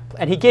create an app.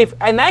 And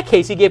in that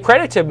case, he gave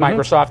credit to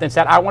Microsoft and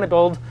said, I want to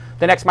build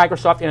the next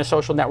Microsoft in a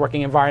social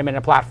networking environment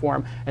and a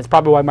platform. And it's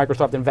probably why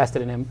Microsoft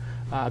invested in him,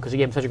 because he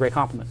gave him such a great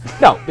compliment.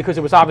 No, because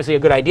it was obviously a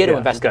good idea to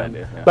invest in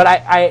him. Yeah. But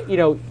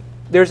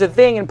there's a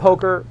thing in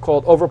poker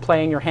called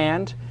overplaying your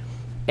hand,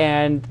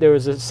 and there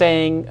was a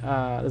saying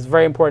that's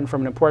very important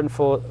from an important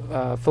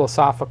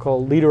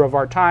philosophical leader of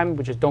our time,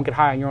 which is "Don't get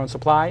high on your own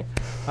supply,"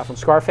 from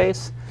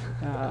Scarface.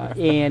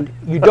 And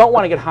you don't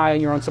want to get high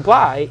on your own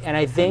supply. And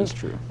I think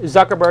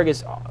Zuckerberg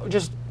is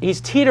he's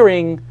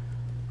teetering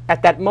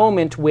at that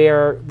moment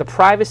where the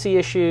privacy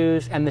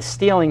issues and the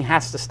stealing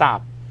has to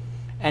stop,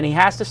 and he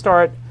has to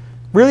start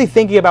really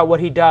thinking about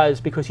what he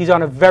does, because he's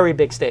on a very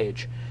big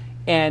stage,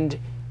 and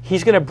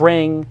he's going to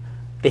bring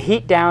the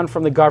heat down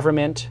from the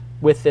government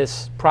with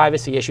this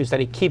privacy issues that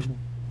he keeps,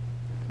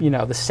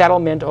 the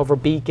settlement over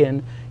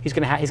Beacon. He's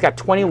got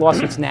 20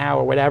 lawsuits now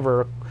or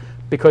whatever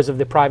because of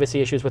the privacy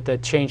issues with the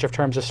change of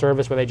terms of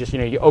service, where they just,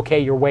 you okay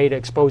your way to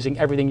exposing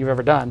everything you've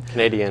ever done.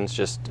 Canadians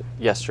just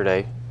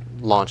yesterday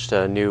launched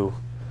a new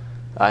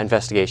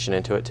investigation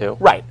into it too.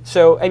 Right.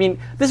 So, I mean,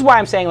 this is why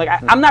I'm saying,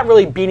 I'm not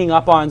really beating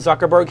up on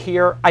Zuckerberg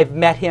here. I've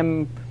met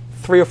him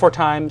 3 or 4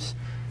 times.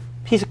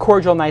 He's a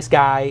cordial, nice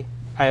guy.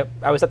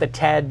 I was at the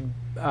TED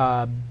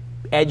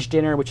Edge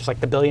dinner, which is like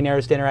the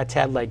billionaires dinner at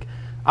TED.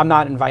 I'm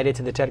not invited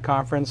to the TED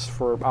conference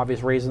for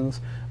obvious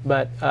reasons,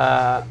 but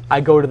I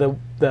go to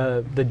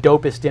the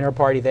dopest dinner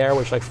party there,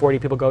 which 40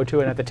 people go to,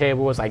 and at the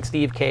table was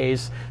Steve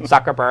Case,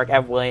 Zuckerberg,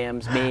 Ev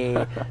Williams, me,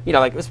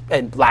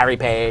 and Larry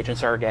Page and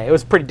Sergey. It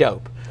was pretty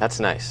dope. That's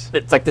nice.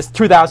 It's there's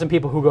 2,000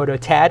 people who go to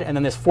TED, and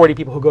then there's 40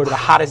 people who go to the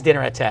hottest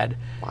dinner at TED.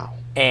 Wow.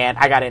 And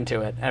I got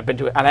into it, and I've been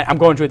to it, and I'm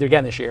going to it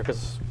again this year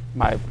because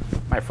my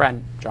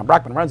friend John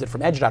Brockman runs it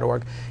from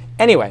edge.org.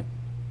 Anyway,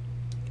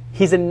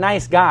 he's a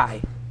nice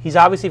guy. He's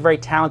obviously very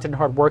talented and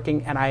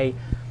hardworking, and I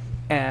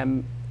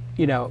am,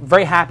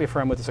 very happy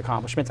for him with his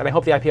accomplishments, and I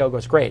hope the IPO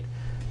goes great.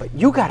 But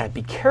you got to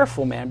be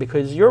careful, man,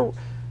 because you're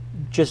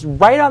just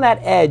right on that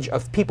edge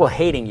of people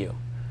hating you.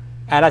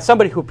 And as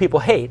somebody who people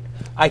hate,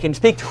 I can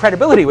speak to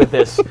credibility with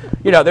this.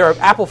 There are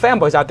Apple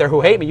fanboys out there who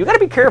hate me. You got to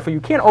be careful.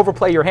 You can't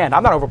overplay your hand.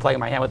 I'm not overplaying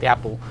my hand with the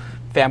Apple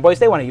fanboys.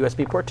 They want a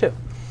USB port too.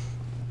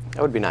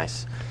 That would be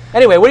nice.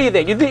 Anyway, what do you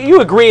think? You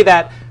agree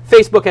that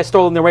Facebook has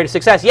stolen their way to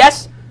success?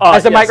 Yes?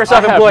 As a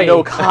Microsoft employee. I have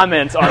no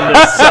comment on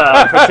this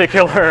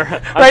particular.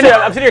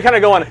 I'm sitting here kind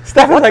of going,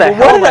 Stefan's what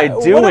am I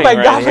doing what have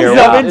I got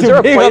myself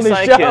into being on the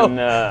show?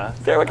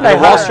 The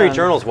Wall Street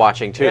Journal's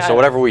watching too, so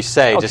whatever we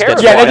say just gets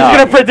they're just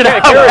going to print it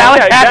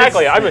out.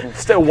 Exactly.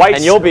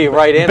 And you'll be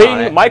right in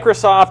on it.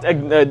 Microsoft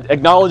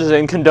acknowledges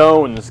and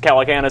condones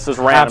Calacanis'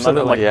 rant.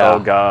 Absolutely. Oh,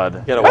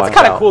 God. That's the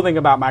kind of cool thing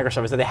about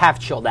Microsoft, is that they have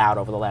chilled out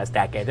over the last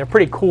decade. They're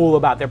pretty cool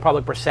about their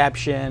public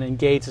perception, and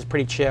Gates is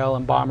pretty chill,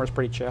 and Ballmer's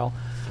pretty chill.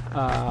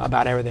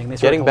 About everything. They're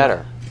getting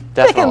better.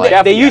 Definitely.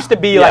 They used to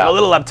be a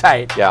little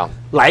uptight. Yeah.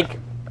 Like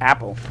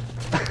Apple.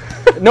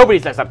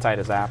 Nobody's as uptight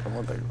as Apple.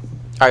 All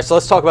right, so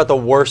let's talk about the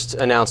worst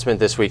announcement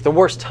this week. The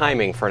worst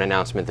timing for an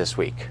announcement this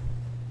week.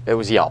 It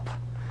was Yelp.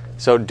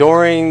 So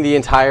during the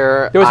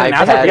entire there was an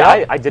announcement.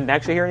 Yeah, I didn't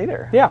actually hear it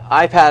either. Yeah.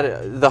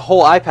 The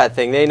whole iPad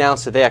thing, they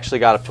announced that they actually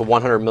got up to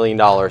 $100 million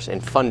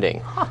in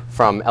funding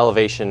from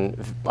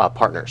Elevation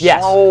partners.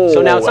 Yes.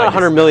 So now it's not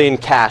 $100 million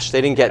cash. They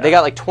didn't get. They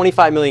got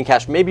 25 million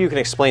cash. Maybe you can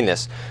explain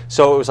this.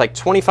 So it was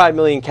 25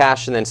 million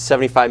cash and then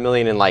 75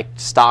 million in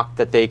stock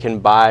that they can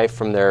buy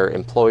from their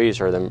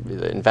employees, or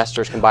the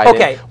investors can buy.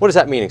 Okay. What does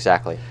that mean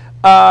exactly?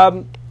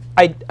 I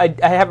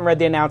haven't read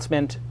the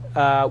announcement.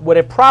 What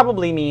it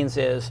probably means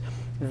is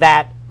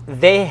that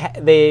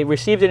they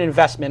received an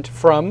investment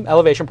from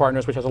Elevation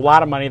Partners, which has a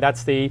lot of money.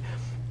 That's the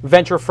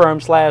venture firm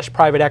 /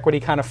 private equity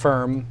kind of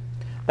firm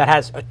that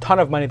has a ton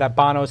of money that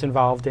Bono's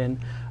involved in.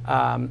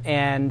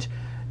 And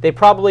they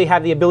probably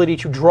have the ability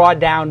to draw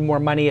down more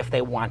money if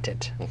they want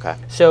it. Okay.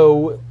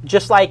 So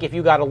just like if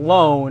you got a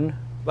loan,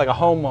 like a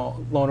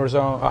homeowner's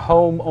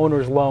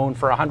loan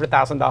for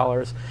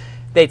 $100,000,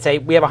 they'd say,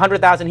 we have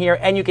 $100,000 here,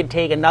 and you can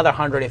take another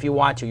 100 if you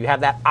want to. You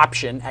have that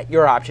option, at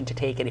your option, to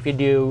take it if you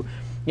do.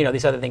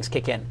 These other things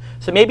kick in.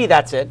 So maybe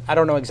that's it. I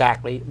don't know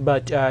exactly.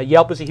 But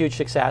Yelp is a huge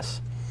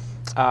success.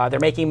 They're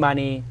making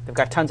money. They've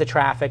got tons of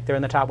traffic. They're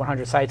in the top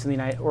 100 sites in the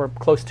United, or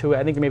close to it.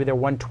 I think maybe they're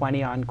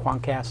 120 on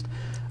Quantcast.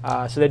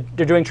 So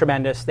they're doing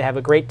tremendous. They have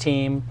a great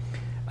team,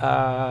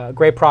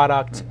 great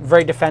product,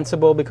 very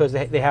defensible because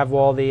they have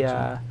all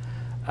the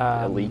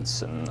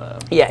elites and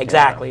yeah,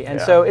 exactly. And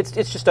so it's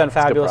just done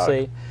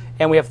fabulously.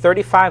 And we have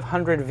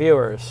 3,500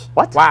 viewers.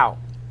 What? Wow.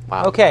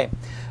 Okay.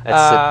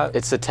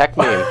 It's a tech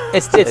meme.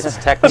 It's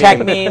tech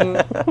meme.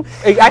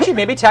 Actually,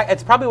 maybe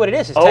it's probably what it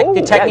is.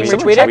 Did tech meme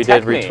retweet it? We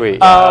did retweet.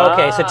 Oh,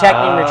 okay. So tech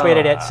meme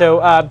retweeted it.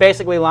 So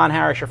basically, Lon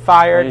Harris, you're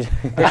fired.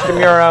 Rich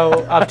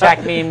DeMuro of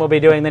tech meme will be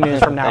doing the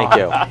news from now on.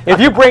 Thank you. If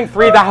you bring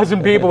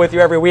 3,000 people with you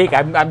every week,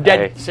 I'm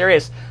dead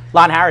serious.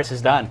 Lon Harris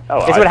is done.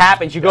 It's what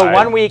happens. You go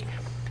 1 week.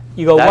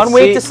 You go 1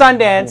 week to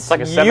Sundance. It's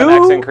like a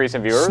 7x increase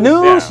in viewers.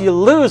 Snooze, you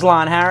lose,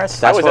 Lon Harris.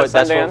 That's what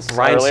Ryan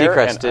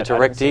Seacrest did to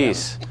Rick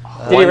Dees.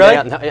 Did he really?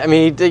 I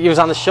mean, he was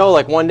on the show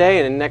like one day,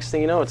 and the next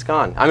thing you know, it's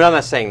gone. I mean, I'm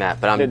not saying that,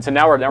 but I'm. So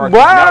now we're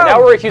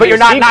accusing but you're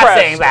not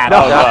saying that.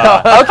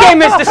 Okay,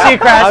 Mr.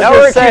 Seacrest. Now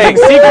we're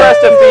accusing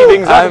Seacrest of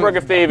thieving, Zuckerberg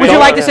of thieving. Would you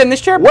like to sit in this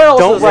chair?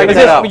 Don't write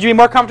that up. Would you be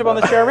more comfortable in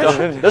this chair,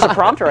 Rich? There's a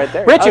prompter right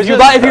there. Rich,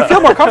 if you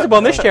feel more comfortable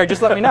in this chair,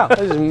 just let me know. I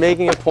was just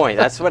making a point.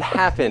 That's what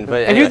happened.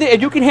 But if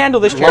you can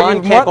handle this chair,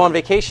 Lon can't go on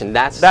vacation.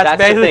 That's the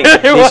thing.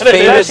 These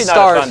famous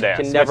stars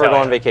can never go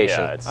on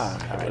vacation.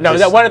 No,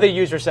 that one of the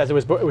users says it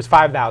was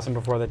 5,000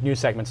 before the news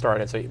segment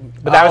started. So,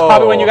 but that was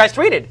probably when you guys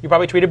tweeted. You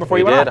probably tweeted before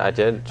you went on. I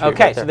did.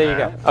 Okay, so there you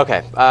go.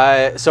 Okay,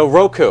 so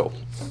Roku.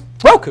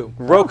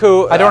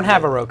 Roku. I don't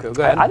have a Roku.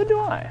 Go ahead. Neither do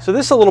I. So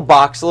this is a little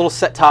box, a little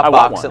set-top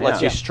box that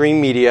lets you stream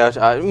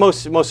media.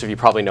 Most of you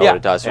probably know what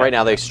it does. Right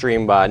now they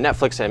stream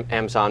Netflix,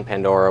 Amazon,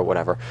 Pandora,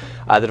 whatever.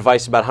 The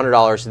device is about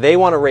 $100. They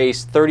want to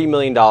raise $30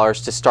 million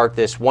to start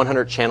this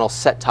 100-channel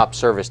set-top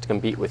service to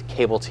compete with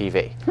cable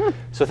TV.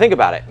 So think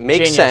about it.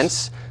 Makes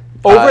sense.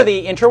 Over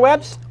the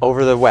interwebs?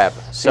 Over the web.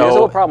 So there's a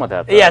little problem with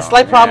that, though. Yeah,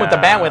 slight problem with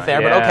the bandwidth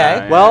there, but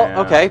okay.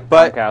 Okay,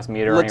 but Comcast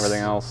meter and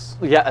everything else.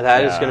 Yeah,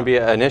 that is going to be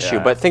an issue.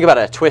 But think about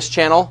it, a TWiST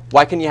channel.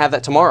 Why couldn't you have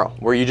that tomorrow?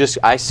 Where you just,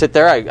 I sit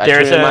there, I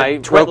tune in my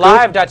Roku.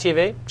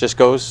 TwitLive.tv. Just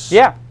goes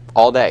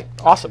all day.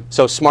 Awesome.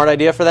 So smart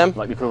idea for them?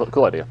 Might be a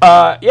cool idea.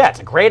 Yeah,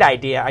 it's a great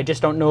idea. I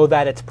just don't know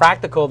that it's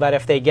practical that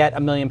if they get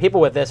 1 million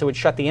people with this, it would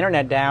shut the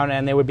internet down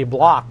and they would be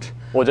blocked.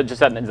 Well, just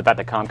the fact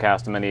that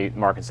Comcast in many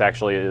markets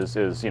actually is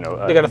they're going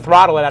to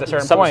throttle it at a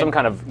certain point. Some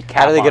kind of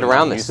cap. How do they get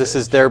around this? This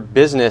is their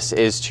business,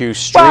 is to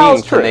stream.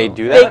 Well, can they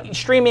do that?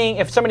 Streaming,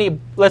 if somebody,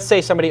 let's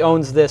say somebody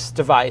owns this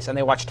device and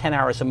they watch 10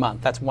 hours a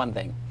month, that's one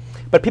thing.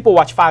 But people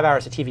watch 5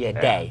 hours of TV a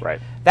day.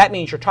 Right. That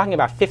means you're talking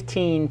about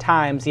 15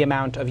 times the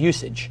amount of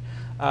usage.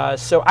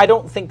 So I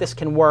don't think this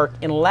can work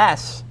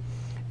unless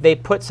they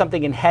put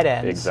something in head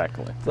ends,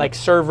 like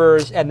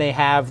servers, and they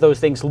have those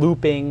things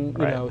looping.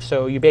 You know,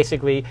 so you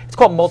basically, it's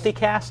called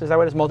multicast. Is that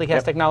what it is?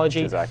 Multicast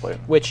technology,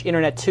 which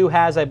Internet 2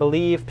 has, I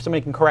believe.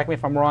 Somebody can correct me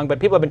if I'm wrong, but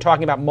people have been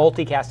talking about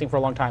multicasting for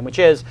a long time, which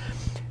is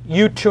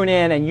you tune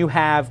in and you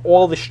have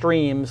all the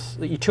streams.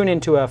 You tune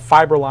into a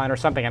fiber line or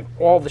something, and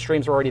all the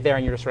streams are already there,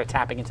 and you're just sort of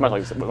tapping into them.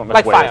 Like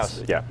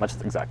Fios. Yeah,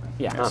 exactly.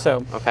 Yeah.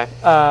 So okay.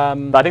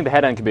 But I think the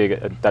head end could be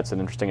that's an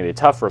interesting idea.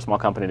 Tough for a small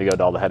company to go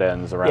to all the head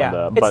ends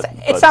around.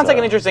 It sounds like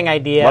an interesting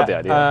idea. Love the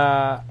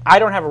idea. I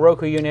don't have a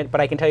Roku unit, but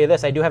I can tell you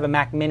this: I do have a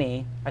Mac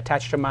Mini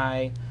attached to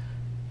my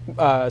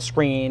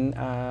screen.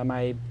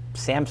 My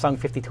Samsung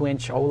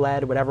 52-inch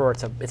OLED, whatever.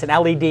 It's an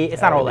LED.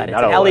 It's not OLED.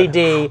 It's an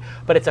LED,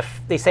 but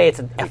they say it's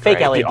a fake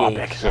LED.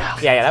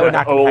 Yeah, that would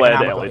not be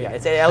economical. Yeah,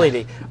 it's an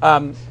LED.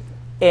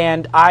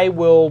 And I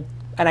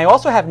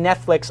also have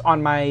Netflix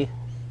on my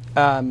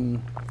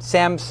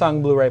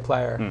Samsung Blu-ray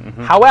player.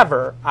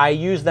 However, I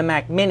use the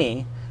Mac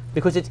Mini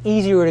because it's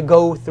easier to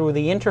go through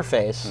the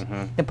interface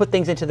and put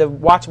things into the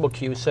watchable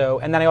queue. So,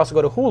 and then I also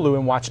go to Hulu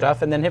and watch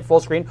stuff, and then hit full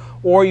screen.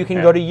 Or you can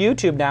go to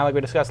YouTube now, like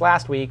we discussed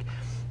last week.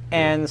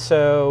 And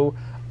so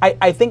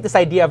I think this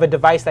idea of a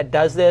device that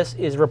does this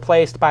is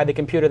replaced by the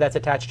computer that's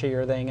attached to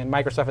your thing. And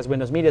Microsoft has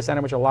Windows Media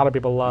Center, which a lot of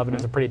people love, and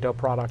it's a pretty dope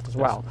product as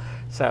well.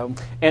 So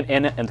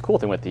and the cool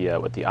thing with the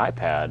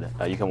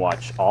iPad, you can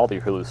watch all the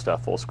Hulu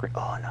stuff full screen.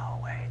 Oh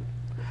no, wait.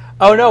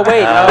 Oh no,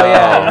 wait. Oh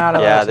yeah. You're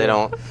not yeah, they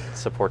don't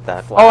support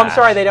that. Oh, I'm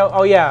sorry, they don't.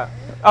 Oh yeah.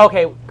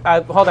 Okay,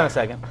 hold on a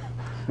second.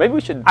 Maybe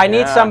we should. I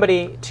need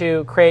somebody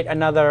to create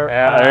another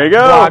there you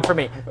go. blog for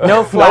me.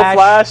 No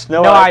Flash,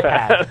 no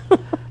iPad.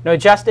 No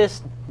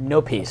justice,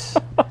 no peace.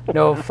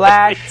 No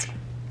Flash,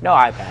 no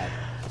iPad.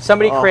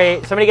 Somebody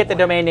get the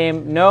domain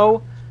name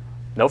no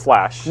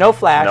Flash, no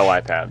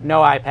iPad,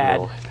 no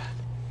iPad.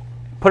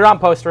 Put it on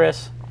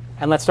Posterous,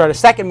 and let's start a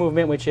second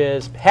movement, which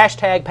is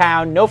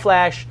 #pound no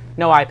Flash,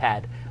 no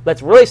iPad.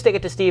 Let's really stick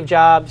it to Steve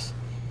Jobs,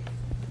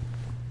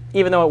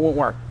 even though it won't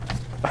work.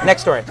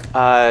 Next story.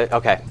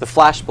 Okay, the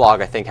Flash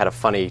blog I think had a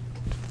funny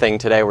thing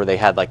today where they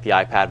had like the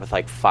iPad with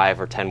like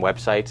 5 or 10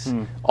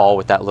 websites, all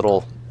with that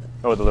little.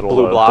 Oh, the little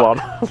blue block.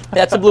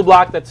 That's a blue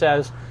block that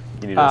says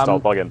you need to install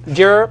a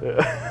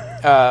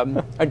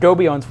plugin.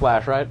 Adobe owns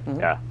Flash, right?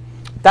 Yeah.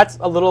 That's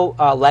a little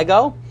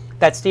Lego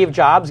that Steve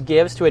Jobs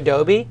gives to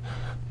Adobe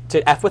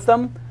to F with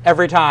them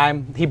every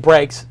time he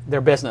breaks their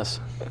business.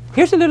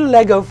 Here's a little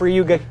Lego for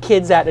you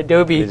kids at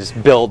Adobe. They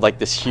just build like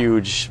this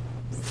huge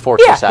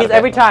fortress out of it.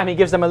 Every time he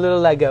gives them a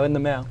little Lego in the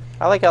mail.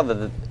 I like how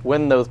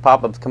when those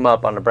pop-ups come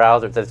up on the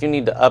browser, it says you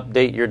need to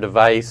update your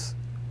device,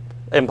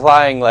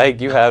 implying like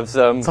you have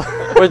some.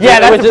 Yeah,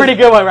 that's a pretty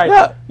good one, right?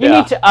 Yeah. You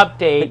need to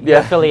update your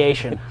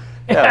affiliation.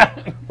 Yeah.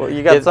 Well,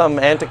 you got some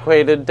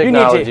antiquated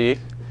technology.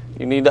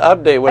 You need to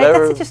update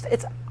whatever.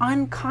 It's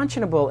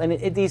unconscionable,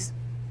 and these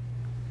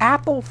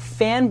Apple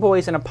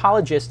fanboys and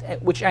apologists,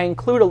 which I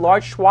include a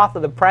large swath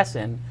of the press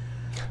in,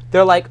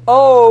 they're like,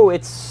 oh,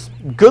 it's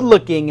good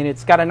looking and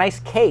it's got a nice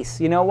case.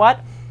 You know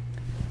what?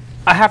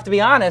 I have to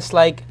be honest,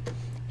 like,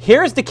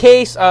 here's the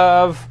case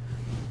of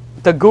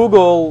the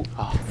Google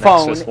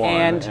phone,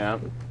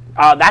 and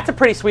that's a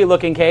pretty sweet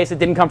looking case. It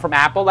didn't come from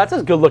Apple. That's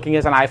as good looking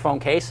as an iPhone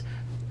case.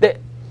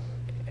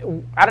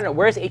 I don't know,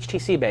 where's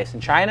HTC based? In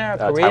China,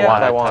 Korea,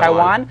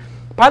 Taiwan?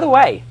 By the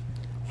way,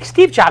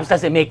 Steve Jobs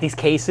doesn't make these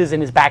cases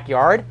in his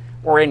backyard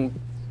or in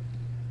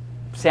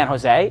San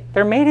Jose.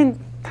 They're made in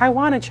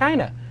Taiwan and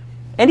China.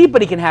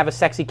 Anybody can have a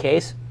sexy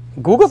case.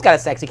 Google's got a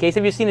sexy case.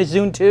 Have you seen a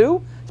Zune 2?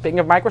 Speaking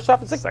of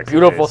Microsoft, it's a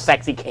beautiful,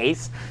 sexy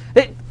case.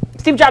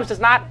 Steve Jobs does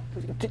not...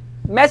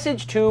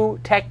 Message to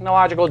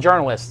technological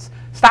journalists.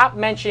 Stop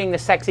mentioning the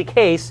sexy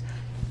case.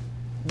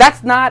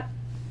 That's not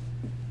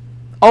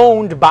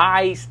owned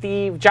by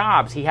Steve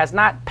Jobs. He has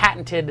not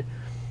patented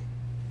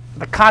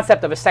the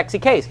concept of a sexy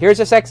case. Here's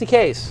a sexy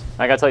case.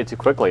 I got to tell you too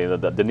quickly,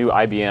 the new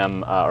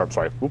IBM,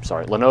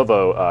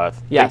 Lenovo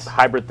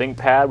hybrid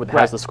ThinkPad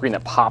has the screen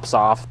that pops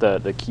off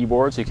the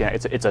keyboard, so you can.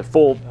 It's a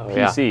full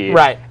PC,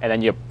 right? And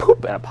then you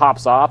poop, and it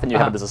pops off, and you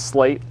have it as a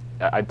slate.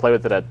 I played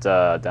with it at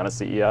down at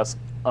CES.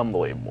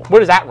 Unbelievable. What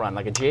does that run?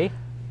 Like a G?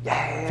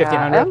 Yeah, 1500.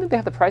 I don't think they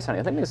have the price on it.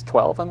 I think it's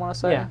 12. I want to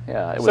say.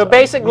 Yeah. It was so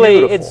basically,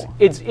 beautiful.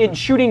 it's in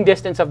shooting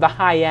distance of the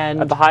high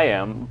end. At the high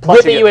end,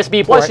 with the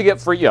USB port. Plus you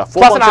get free, full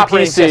plus an bunch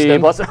operating of PC,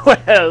 system.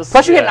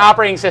 Plus you get an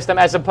operating system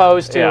as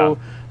opposed to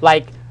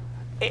like.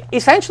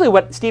 Essentially,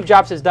 what Steve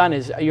Jobs has done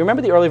is, you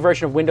remember the early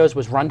version of Windows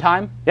was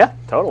runtime? Yeah,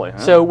 totally.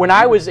 So when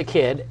I was a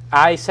kid,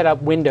 I set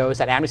up Windows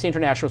at Amnesty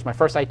International. It was my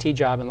first IT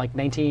job in like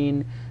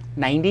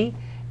 1990.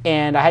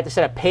 And I had to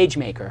set up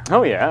PageMaker.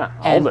 Oh, yeah.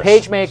 And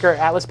PageMaker,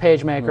 Atlas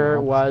PageMaker,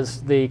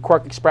 was the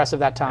Quark Express of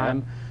that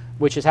time,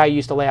 which is how you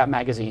used to lay out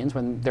magazines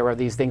when there were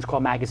these things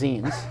called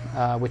magazines,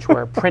 which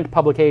were print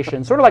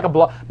publications, sort of like a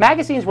blog.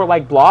 Magazines were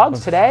like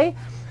blogs today,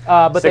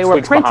 but they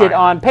were printed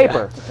on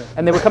paper,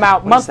 and they would come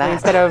out monthly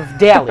instead of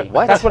daily.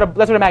 That's what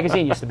a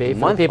magazine used to be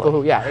for people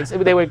who,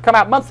 they would come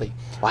out monthly.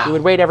 Wow. You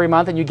would wait every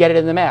month, and you get it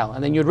in the mail,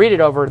 and then you'd read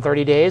it over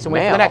 30 days and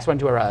wait for the next one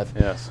to arrive.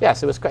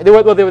 Yes, it was. There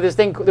was this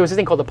thing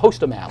called the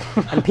postal mail,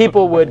 and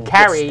people would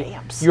carry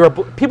your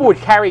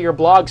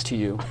blogs to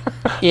you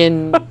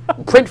in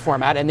print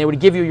format, and they would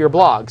give you your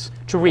blogs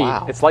to read.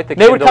 Wow. It's like the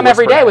they would come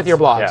every day with your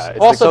blogs. Yeah,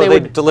 also, they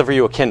would deliver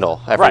you a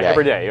Kindle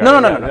every day. No.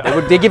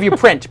 They give you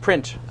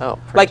print. Oh,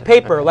 like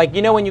paper. Like,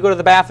 you know when you go to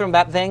the bathroom,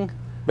 that thing?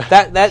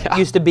 That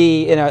used to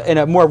be in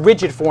a more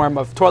rigid form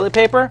of toilet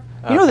paper.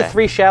 You know the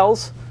 3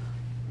 shells?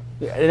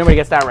 Nobody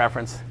gets that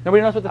reference.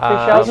 Nobody knows what the 3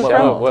 shells is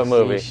from? What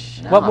movie?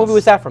 What movie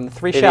was that from? The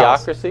 3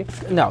 shells.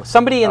 Idiocracy? No.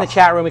 Somebody in the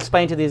chat room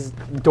explained to these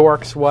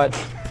dorks what...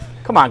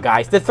 Come on,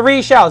 guys. The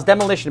 3 shells.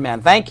 Demolition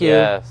Man. Thank you.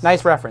 Yes.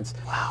 Nice reference.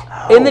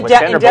 Wow. In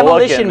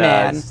Demolition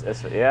Man,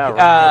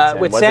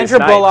 with Sandra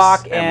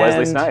Bullock and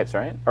Wesley Snipes,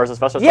 right? Or was it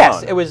Sylvester Stallone?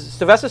 Yes, it was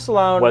Sylvester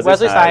Stallone,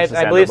 Wesley Snipes,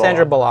 I believe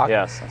Sandra Bullock.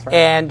 Yes, that's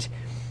right.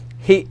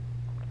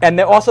 And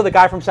also the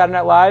guy from Saturday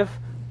Night Live,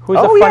 who's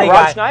the funny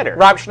guy. Rob Schneider.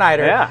 Rob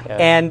Schneider. Yeah.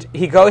 And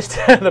he goes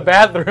to the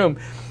bathroom,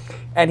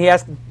 and he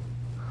has to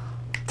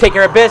take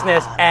care of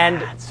business,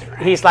 and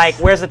he's like,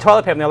 "Where's the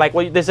toilet paper?" And they're like,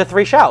 "Well, there's the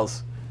 3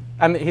 shells."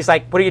 And he's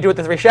like, "What do you do with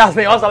the 3 shells?" And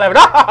they also laugh,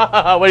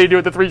 "What do you do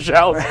with the 3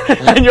 shells?"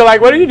 And you're like,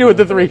 "What do you do with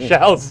the 3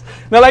 shells?"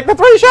 And they're like, "The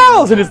 3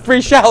 shells!" And it's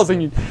 3 shells,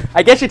 and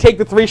I guess you take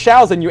the 3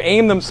 shells and you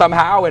aim them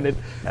somehow, and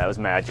that was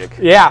magic.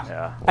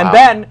 Yeah. And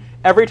then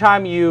every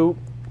time you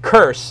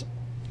curse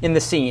in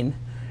the scene,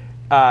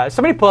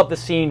 somebody pull up the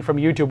scene from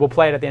YouTube. We'll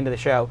play it at the end of the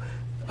show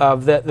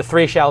of the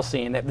 3 shell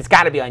scene. It's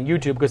got to be on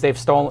YouTube because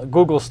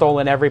Google's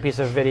stolen every piece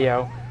of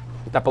video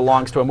that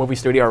belongs to a movie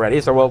studio already,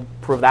 so we'll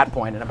prove that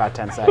point in about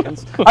 10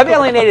 seconds. I've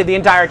alienated the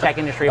entire tech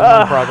industry in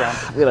one program.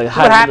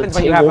 What happens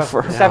when you have a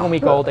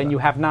 7-week-old and you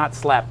have not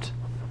slept?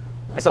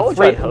 I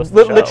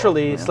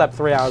literally slept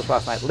 3 hours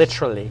last night.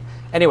 Literally.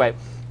 Anyway,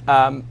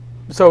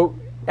 so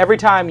every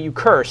time you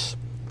curse,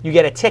 you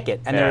get a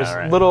ticket, and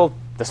there's little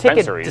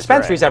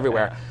dispensaries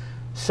everywhere. Yeah.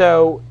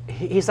 So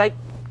he's like,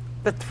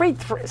 the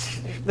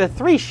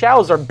three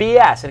shells are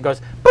BS, and it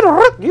goes,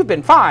 "You've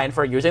been fined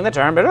for using the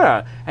term,"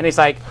 and he's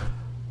like,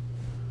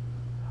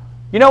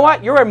 "You know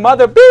what? You're a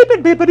mother beep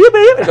and beep and beep."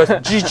 It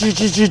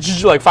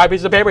goes like 5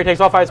 pieces of paper. He takes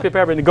all 5 pieces of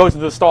paper and he goes to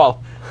the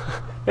stall.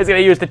 He's gonna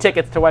use the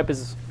tickets to wipe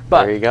his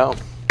butt. There you go.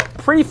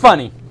 Pretty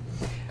funny.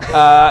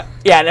 And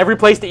every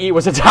place to eat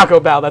was a Taco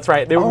Bell. That's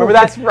right. Remember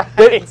that? That's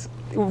right.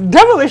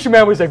 Demolition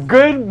Man was a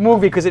good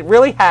movie because it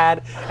really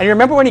had. And you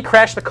remember when he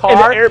crashed the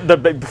car? The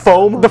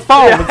foam. The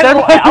foam.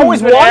 Yeah, I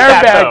always wanted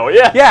that though.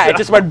 Yeah, it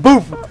just went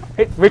boof.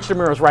 Rich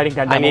DeMuro's writing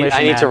down Demolition Man.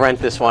 I need to rent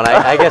this one.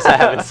 I guess I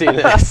haven't seen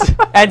this.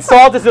 And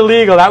Salt is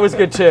Illegal. That was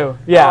good too.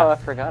 Yeah. Oh, I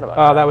forgot about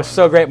that. Oh, that was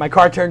so great. My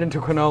car turned into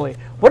cannoli.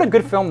 What a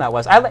good film that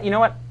was. You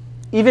know what?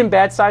 Even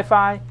bad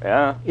sci-fi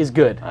is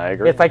good. I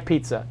agree. It's like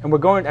pizza. And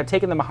I'm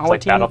taking the Mahalo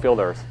like team. Battlefield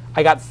Earth.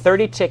 I got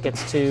 30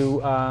 tickets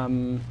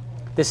to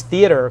this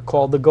theater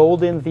called the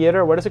Golden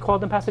Theater. What is it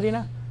called in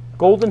Pasadena?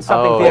 Golden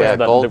something Oh, theater. yeah,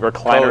 the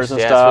recliners Ghost, and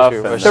yeah, stuff.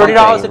 supposed to be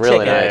 $30 a really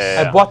ticket.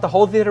 nice. I bought the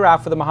whole theater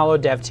out for the Mahalo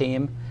Dev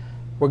team.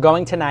 We're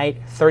going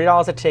tonight.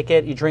 $30 a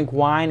ticket. You drink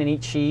wine and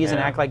eat cheese and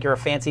act like you're a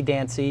fancy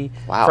dancy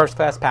first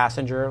class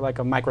passenger, like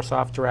a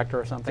Microsoft director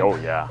or something. Oh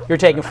yeah. You're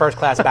taking first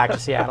class back to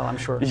Seattle, I'm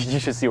sure. You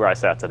should see where I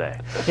sat today.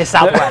 Yeah,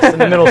 Southwest in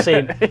the middle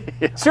seat.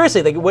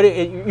 Seriously, like,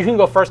 you can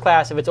go first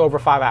class if it's over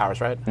 5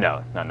 hours, right?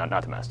 No,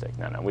 not domestic.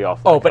 No. We all.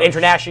 Oh, but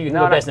international, you can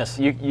go business.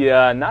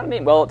 Not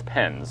any. Well, it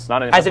depends.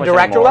 Not as a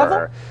director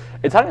level.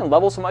 It's not even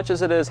level so much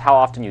as it is how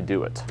often you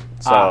do it.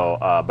 So,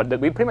 but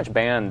we pretty much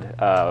banned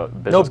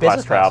business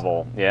class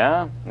travel.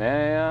 Yeah.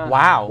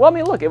 Wow. Well, I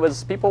mean, look,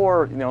 people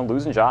were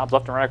losing jobs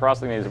left and right across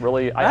the. I mean, it's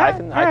really. I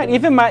can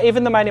even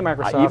the mighty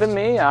Microsoft. Even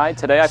me.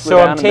 Today I flew so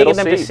down I'm taking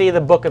them seat. to see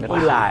the Book of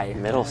Eli.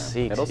 Middle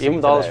seat. Even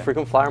with all those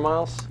frequent flyer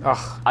miles.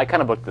 Ugh. I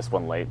kind of booked this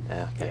one late.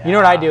 Yeah. You know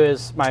what I do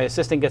is my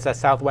assistant gets at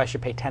Southwest. You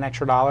pay $10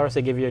 extra.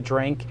 They give you a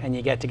drink, and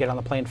you get on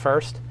the plane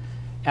first.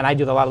 And I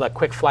do a lot of the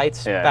quick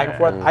flights back and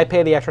forth. I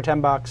pay the extra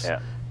 $10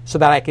 so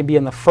that I can be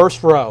in the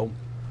first row,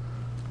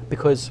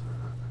 because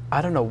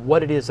I don't know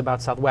what it is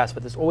about Southwest,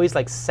 but there's always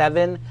like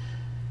 7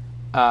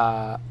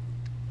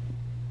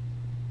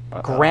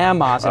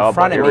 grandmas in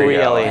front of me,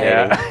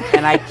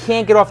 and I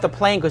can't get off the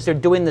plane because they're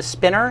doing the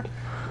spinner.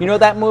 You know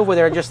that move where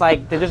they're just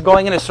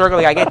going in a circle.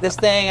 Like, I get this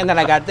thing, and then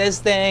I got this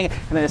thing,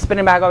 and then they're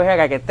spinning back over here. I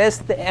gotta get this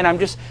thing, and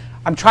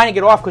I'm trying to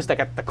get off because I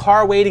got the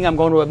car waiting. I'm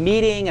going to a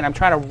meeting, and I'm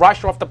trying to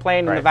rush off the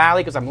plane in the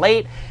valley because I'm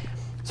late.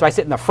 So I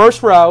sit in the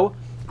first row.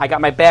 I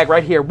got my bag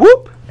right here,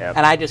 whoop,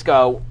 and I just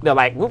go. They're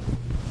like, whoop.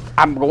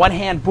 I'm one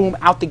hand, boom,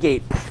 out the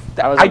gate.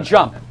 I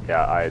jump.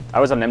 Yeah, I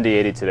was on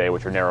MD-80 today,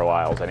 which are narrow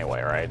aisles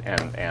anyway, right?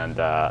 And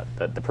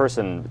the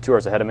person 2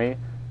 hours ahead of me,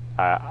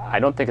 I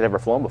don't think had ever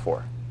flown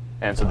before,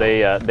 and so they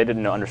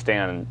didn't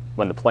understand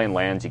when the plane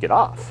lands, you get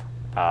off.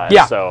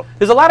 So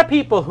there's a lot of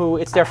people who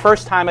it's their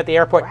first time at the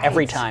airport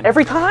every time.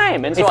 Every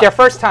time, and it's their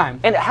first time.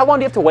 And how long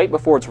do you have to wait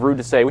before it's rude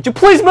to say, "Would you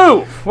please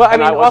move?" Well, I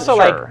mean, also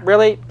like,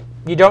 really,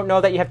 you don't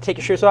know that you have to take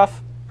your shoes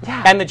off,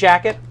 and the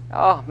jacket,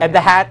 and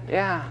the hat,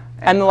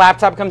 and the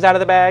laptop comes out of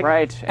the bag,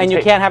 and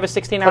you can't have a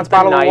 16-ounce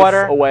bottle of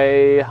water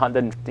away. The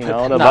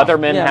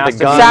Leatherman has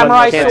the gun.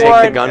 Samurai can't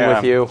sword. take the gun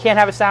with you. Can't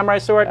have a samurai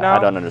sword. No, I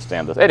don't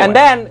understand this. Anyway. And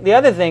then the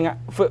other thing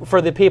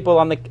for the people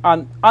on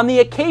the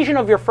occasion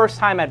of your first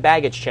time at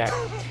baggage check.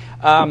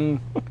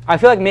 I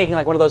feel like making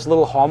like one of those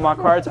little Hallmark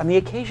cards. On the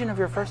occasion of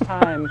your first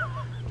time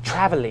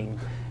traveling,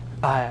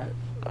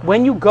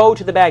 when you go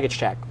to the baggage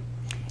check,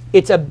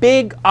 it's a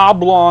big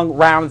oblong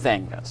round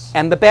thing,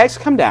 and the bags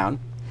come down,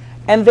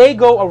 and they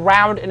go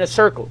around in a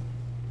circle.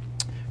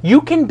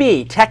 You can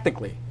be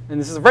technically, and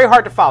this is very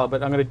hard to follow,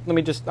 but I'm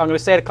gonna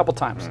say it a couple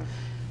times.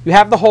 You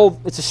have the whole.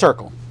 It's a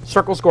circle.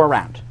 Circles go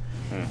around.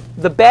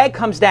 The bag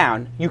comes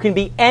down. You can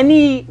be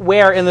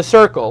anywhere in the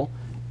circle,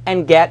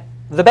 and get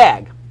the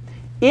bag.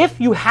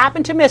 If you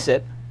happen to miss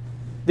it,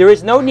 there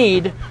is no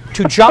need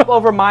to jump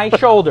over my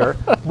shoulder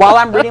while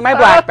I'm reading my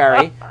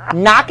BlackBerry,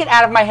 knock it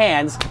out of my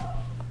hands,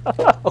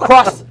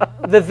 across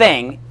the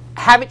thing,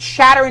 have it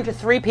shatter into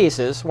 3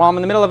 pieces while I'm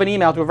in the middle of an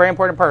email to a very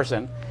important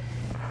person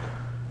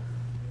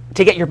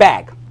to get your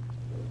bag.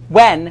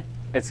 When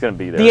it's going to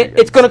be there,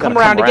 it's going to come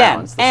around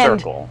again, it's the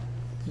and circle.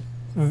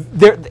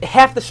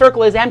 Half the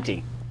circle is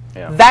empty.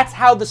 That's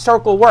how the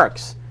circle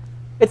works.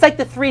 It's like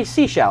the 3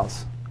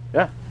 seashells.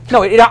 Yeah.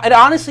 No, it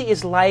honestly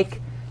is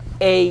like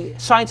a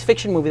science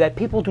fiction movie that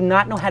people do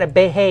not know how to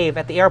behave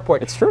at the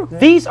airport. It's true.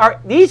 These are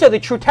the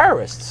true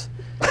terrorists.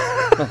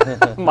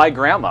 My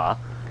grandma.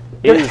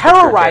 They're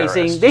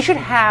terrorizing. They should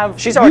have.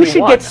 She's already You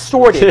should won. get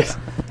sorted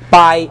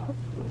by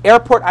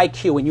airport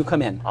IQ when you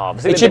come in.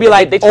 See, it should be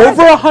like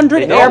over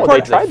 100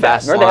 airport. They tried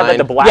that. Remember they had like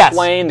the black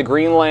lane, the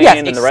green lane,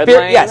 and the red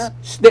lane? Yes.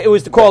 It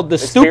was called the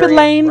stupid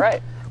lane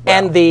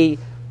and the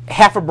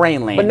half a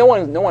brain lane. But no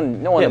one.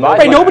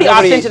 Nobody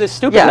opts into the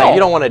stupid lane. No, you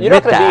don't want to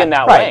admit that. Be in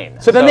that lane.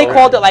 So then they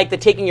called it like the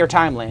taking your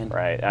time lane.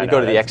 Right. You go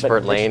to the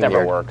expert lane. It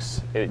never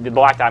works. The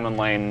black diamond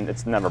lane.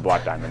 It's never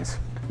black diamonds.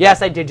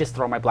 Yes, I did just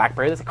throw my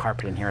BlackBerry. There's a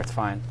carpet in here. It's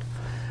fine.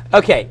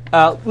 Okay,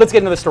 let's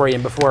get another story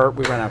in before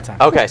we run out of time.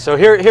 Okay, so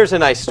here's a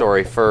nice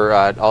story for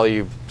all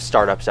you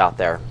startups out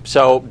there.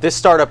 So this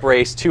startup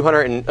raised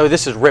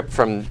this is ripped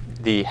from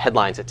the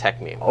headlines at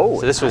TechMeme.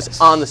 Oh, so this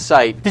was on the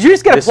site. Did you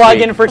just get a plug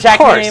in for TechMeme? Of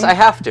course, I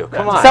have to.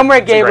 Come on.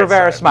 Somewhere Gabe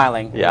Rivera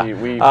smiling. Yeah.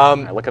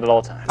 I look at it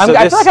all the time. I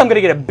feel like I'm going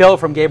to get a bill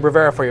from Gabe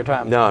Rivera for your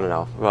time.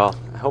 No. Well,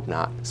 I hope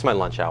not. It's my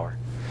lunch hour.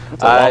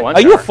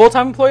 Are you a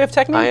full-time employee of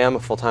TechMeme? I am a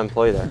full-time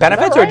employee there.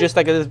 Benefits or just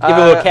like give you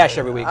a little cash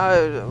every week?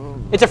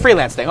 It's a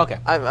freelance thing. Okay.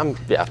 I'm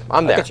there.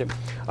 Get you.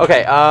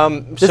 Okay.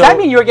 Does that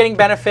mean you're getting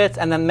benefits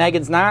and then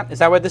Megan's not? Is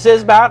that what this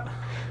is about?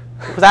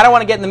 Because I don't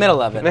want to get in the middle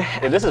of it.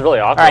 Yeah, this is really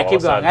awkward. All right, keep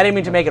going. I didn't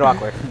mean to make it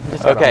awkward.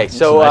 Okay,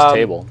 so nice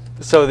table.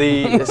 So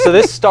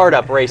this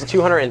startup raised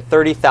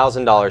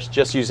 $230,000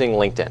 just using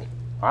LinkedIn.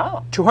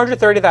 Wow.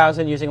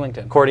 230,000 using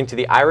LinkedIn. According to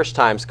the Irish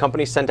Times,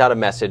 companies sent out a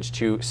message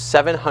to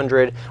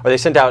 700, or they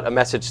sent out a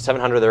message to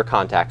 700 of their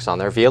contacts on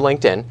there via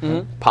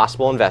LinkedIn,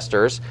 possible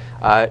investors.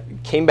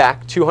 Came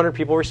back, 200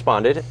 people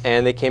responded,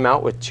 and they came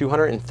out with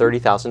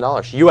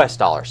 $230,000, US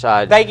dollars.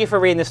 Thank you for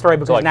reading this story,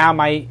 because now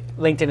my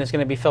LinkedIn is going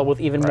to be filled with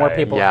even more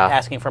people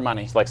asking for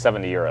money. It's like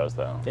 70 euros,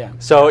 though. Yeah.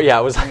 So, yeah,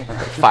 it was like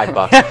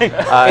 $5.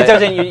 It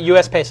does in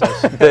US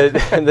pesos.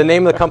 The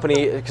name of the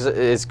company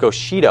is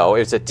Goshido.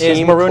 It's a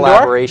team Maroon Door?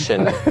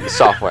 collaboration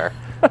software.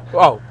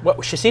 Oh, what,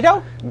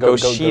 Shishido?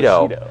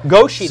 Goshido.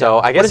 Goshido. So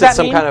I guess it's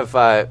some kind of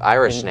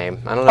Irish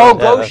name. I don't know.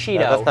 Oh, Goshido.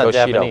 That's not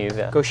Japanese.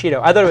 Yeah.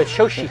 Goshido. I thought it was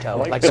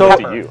Shoshito. Like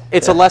So you.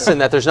 it's a lesson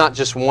that there's not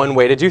just one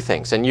way to do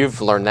things, and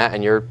you've learned that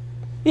in your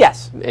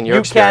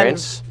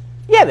experience.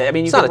 I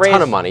mean, It's not a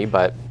ton of money,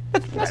 but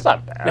That's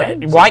not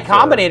bad. Y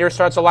Combinator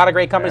starts a lot of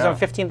great companies on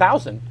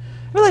 15,000.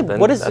 Really,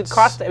 what does it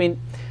cost? I mean,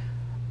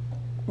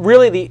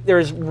 really,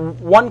 there's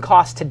one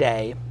cost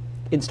today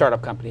in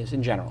startup companies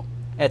in general.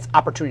 And it's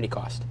opportunity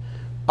cost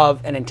of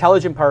an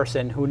intelligent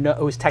person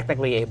who's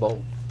technically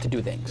able to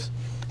do things.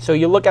 So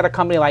you look at a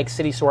company like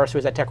CitySource,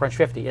 who's at TechCrunch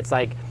 50. It's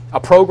like a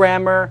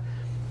programmer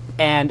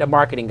and a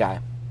marketing guy.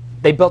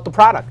 They built the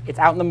product. It's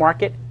out in the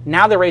market.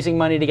 Now they're raising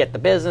money to get the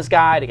business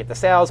guy, to get the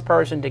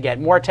salesperson, to get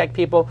more tech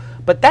people.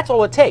 But that's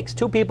all it takes.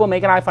 2 people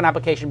make an iPhone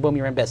application, boom,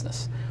 you're in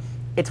business.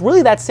 It's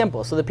really that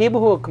simple. So the people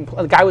who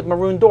the guy with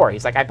Maroon Door,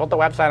 he's like, I built the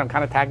website, I'm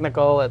kind of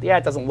technical. Yeah,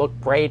 it doesn't look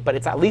great, but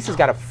it's at least he's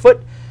got a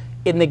foot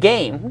in the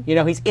game. You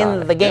know, he's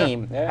in the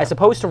game, as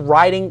opposed to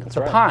riding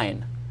the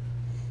pine.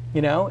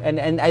 You know,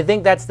 and I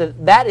think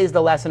that is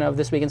the lesson of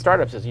This Week in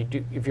Startups. Is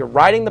if you're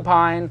riding the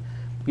pine,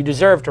 you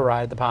deserve to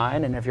ride the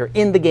pine, and if you're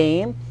in the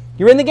game,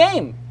 you're in the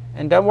game,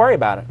 and don't worry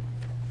about it.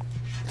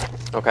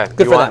 okay.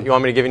 Good for them. You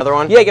want me to give you another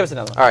one? Yeah, give us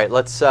another one. All right.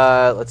 Let's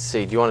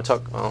see. Do you want to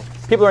talk? Oh.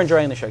 People are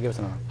enjoying the show. Give us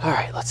another one. All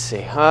right. Let's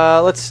see.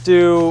 Let's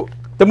do.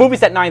 The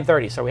movie's at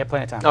 9:30, so we have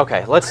plenty of time.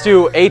 Okay. Let's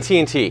do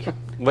AT&T.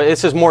 But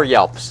this is more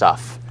Yelp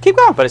stuff. Keep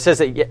going. But it says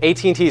that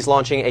AT&T is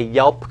launching a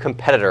Yelp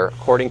competitor,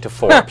 according to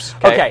Forbes.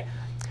 Okay.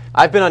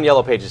 I've been on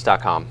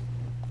yellowpages.com.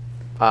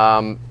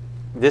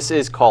 This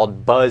is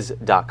called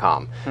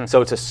buzz.com.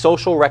 So it's a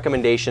social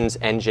recommendations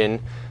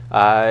engine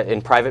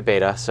in private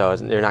beta, so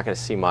you're not going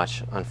to see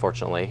much,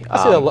 unfortunately.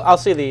 I'll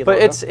see the But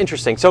logo. it's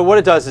interesting. So what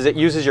it does is it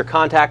uses your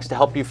contacts to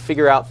help you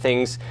figure out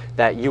things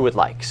that you would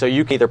like. So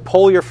you can either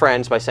poll your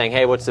friends by saying,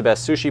 hey, what's the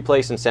best sushi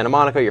place in Santa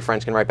Monica? Your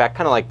friends can write back,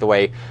 kind of like the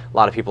way a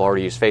lot of people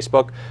already use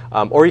Facebook.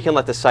 Or you can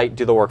let the site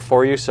do the work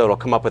for you, so it'll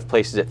come up with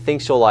places it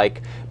thinks you'll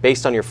like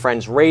based on your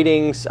friends'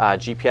 ratings,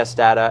 GPS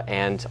data,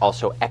 and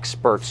also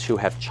experts who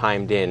have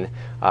chimed in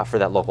for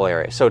that local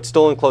area. So it's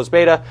still in closed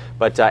beta,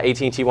 but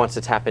AT&T wants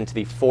to tap into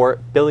the $4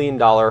 billion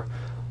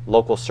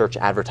local search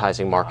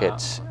advertising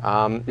market.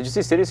 Did you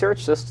see City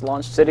Search just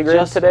launched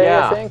Citigrid today,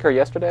 I think, or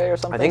yesterday or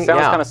something? I think,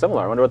 sounds kind of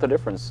similar. I wonder what the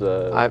difference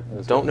I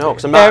don't know.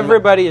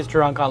 Everybody is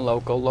drunk on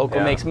local.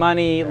 Local makes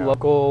money.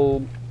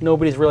 Local,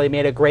 nobody's really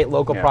made a great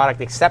local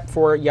product except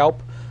for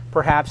Yelp,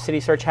 perhaps. City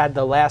Search had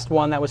the last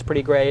one that was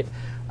pretty great.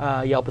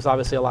 Yelp is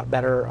obviously a lot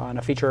better on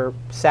a feature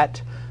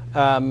set.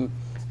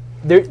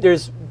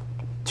 There's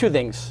 2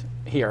 things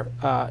here.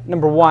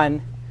 Number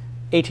one,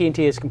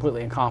 AT&T is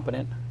completely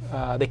incompetent.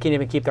 They can't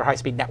even keep their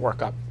high-speed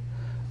network up.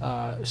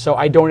 So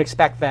I don't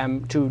expect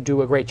them to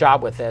do a great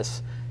job with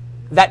this.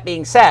 That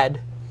being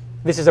said,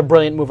 this is a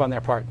brilliant move on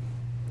their part,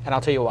 and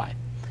I'll tell you why.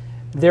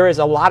 There is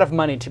a lot of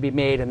money to be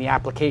made in the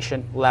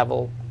application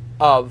level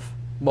of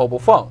mobile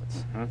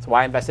phones. That's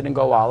why I invested in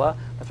Gowalla.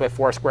 That's why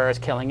Foursquare is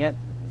killing it.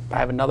 I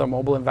have another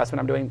mobile investment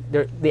I'm doing.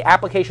 The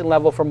application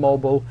level for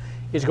mobile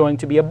is going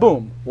to be a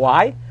boom.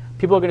 Why?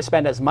 People are going to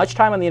spend as much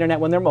time on the internet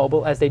when they're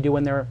mobile as they do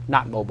when they're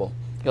not mobile.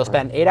 You'll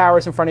spend 8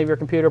 hours in front of your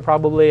computer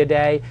probably a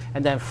day,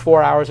 and then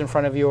 4 hours in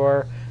front of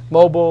your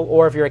mobile.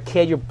 Or if you're a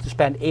kid, you'll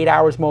spend 8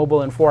 hours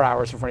mobile and 4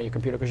 hours in front of your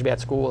computer because you'll be at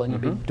school and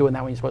you'll be doing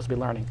that when you're supposed to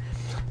be learning.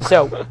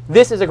 So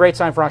this is a great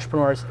sign for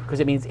entrepreneurs because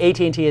it means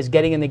AT&T is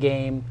getting in the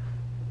game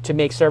to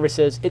make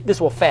services. This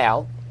will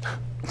fail,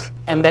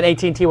 and then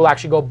AT&T will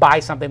actually go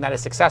buy something that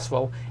is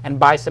successful and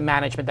buy some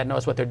management that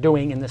knows what they're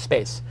doing in this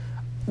space.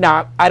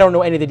 Now, I don't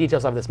know any of the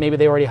details of this. Maybe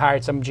they already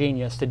hired some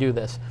genius to do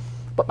this.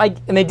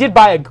 And they did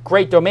buy a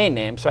great domain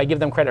name, so I give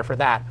them credit for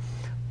that.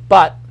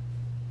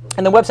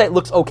 And the website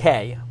looks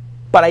okay.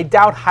 But I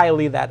doubt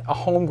highly that a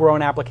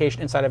homegrown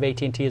application inside of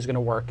AT&T is going to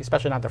work,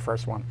 especially not the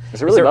first one.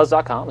 Is it really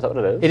Buzz.com? Is that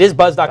what it is? It is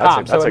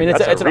Buzz.com. So I mean, it's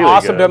an really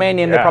awesome good domain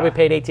name. They probably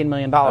paid $18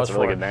 million for. That's a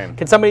really good name.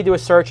 Can somebody do a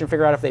search and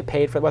figure out if they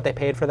paid for what they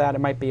paid for that? It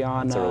might be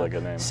on really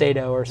good name.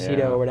 Sado or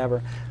Cedo or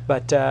whatever.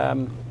 But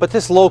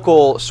this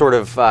local sort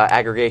of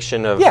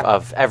aggregation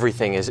of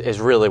everything is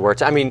really where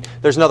it's. I mean,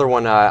 there's another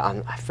one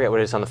on, I forget what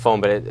it is on the phone,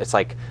 but it's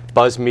like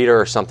Buzz Meter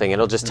or something.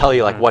 It'll just tell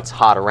you like what's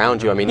hot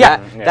around you. I mean,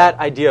 that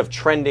idea of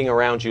trending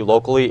around you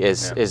locally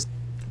is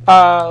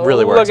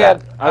really where it's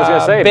at. I was going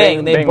to say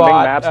Bing. They Bing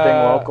bought Maps, Bing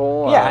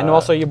Local. Yeah, and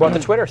also you bought the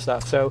Twitter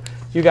stuff. So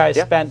You guys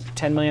spent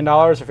 $10 million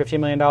or $15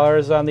 million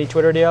on the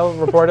Twitter deal,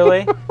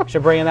 reportedly.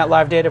 Should bring in that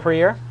live data per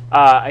year.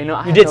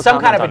 You did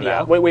some kind of a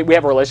deal. We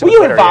have a relationship. Were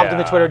you with involved in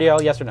the Twitter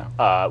deal? Yes or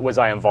no? Was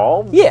I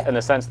involved? Yeah. In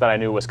the sense that I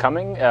knew it was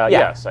coming.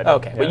 Yes. I did.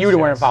 Okay, but you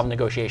weren't involved in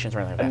negotiations or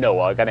anything like that.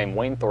 No, a guy named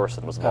Wayne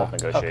Thorson was involved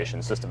in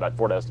negotiations, just about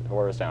four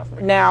doors down from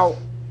me. Now,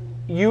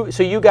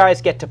 you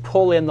guys get to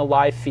pull in the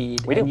live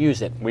feed and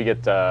use it. We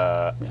get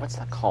what's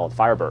that called?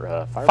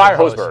 Firebird, fire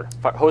hose.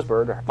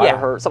 Hosebird, or fire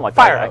hose, something like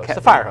fire that. Hose.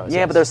 The fire hose.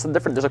 Yeah, but there's some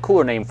different. There's a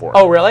cooler name for it.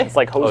 Oh, really? It's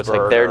like Hosebird. It's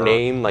like their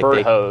name, like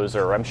Bird Hose,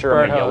 or I'm sure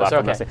Bird I'm Hose,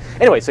 going to yell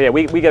Anyway, so yeah,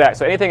 we get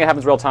so anything that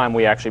happens real time,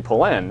 we actually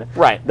pull in.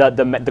 Right.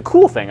 The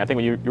cool thing, I think,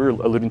 what you were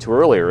alluding to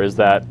earlier, is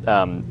that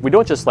we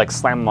don't just like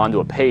slam them onto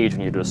a page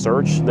when you do a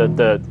search.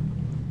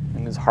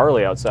 There's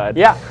Harley outside.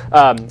 Yeah.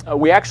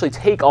 We actually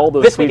take all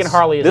those This tweets. Week in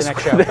Harley is the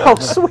next show. Oh,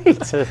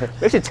 sweet.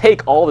 We actually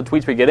take all the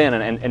tweets we get in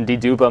and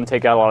dedupe them,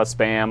 take out a lot of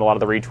spam, a lot of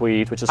the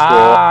retweets, which is cool.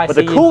 But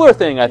the cooler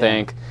thing, I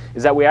think,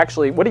 is that we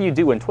actually, what do you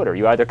do in Twitter?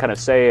 You either kind of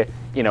say,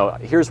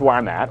 here's where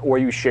I'm at, or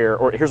you share,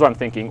 or here's what I'm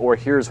thinking, or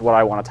here's what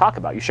I want to talk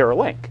about. You share a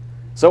link.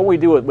 So what we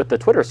do with the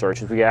Twitter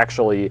search is we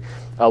actually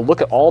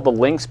look at all the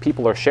links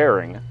people are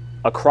sharing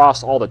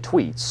across all the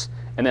tweets,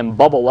 and then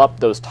bubble up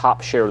those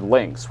top shared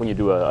links when you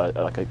do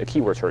a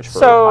keyword search for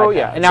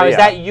iPad. And now is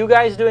that you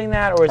guys doing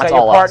that, or is that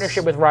your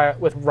partnership with Riot?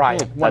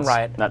 One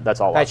Riot. That's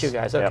all. That's you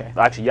guys. Okay.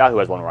 Yeah. Actually, Yahoo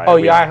has One Riot. Oh,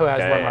 Yahoo has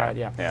One Riot.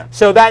 Yeah.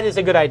 So that is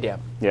a good idea.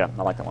 Yeah,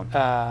 I like that one.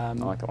 I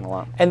like that one a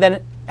lot. And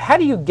then, how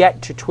do you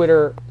get to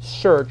Twitter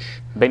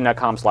search?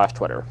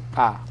 Bing.com/Twitter.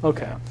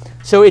 Okay.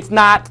 So it's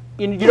not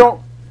you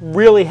don't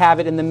really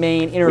have it in the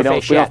main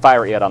interface we don't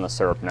fire it yet on the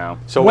SERP now.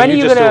 So when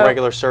you just do a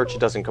regular search, it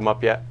doesn't come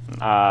up yet?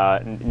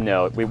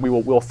 No.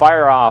 We'll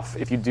fire off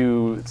if you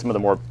do some of the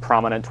more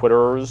prominent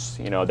Twitterers,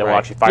 they will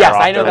actually fire off.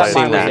 Yes, I know that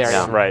line was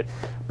there. Right.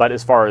 But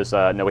as far as,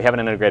 no, we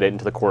haven't integrated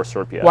into the core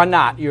SERP yet. Why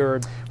not?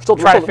 You're still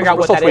trying to figure out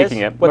what that is?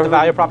 It. What the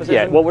value proposition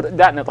is? Yeah, well,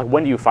 that and like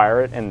when do you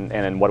fire it, and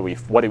then what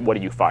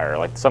do you fire?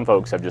 Like some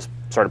folks have just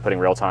started putting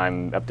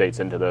real-time updates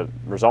into the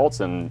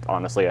results, and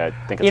honestly, I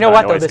think it's kind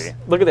of noisy.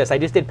 Look at this. I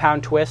just did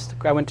 #twist.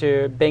 I went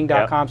to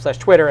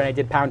bing.com/Twitter, and I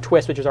did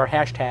 #twist, which is our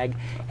hashtag,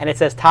 and it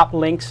says top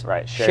links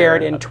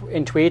shared in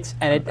tweets,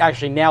 and it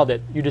actually nailed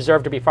it. You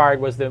deserve to be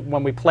fired was the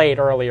one we played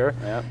earlier.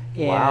 Yeah.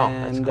 Wow,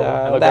 that's cool.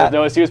 And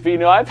no USB,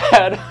 no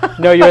iPad.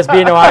 No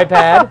USB, no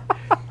iPad.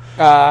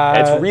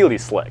 It's really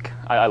slick.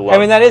 I love. I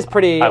mean, that is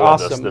pretty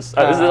awesome. This is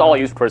all I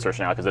use for research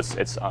now because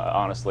it's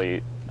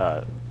honestly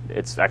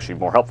it's actually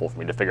more helpful for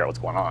me to figure out what's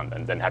going on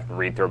and then have to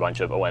read through a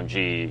bunch of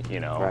OMG,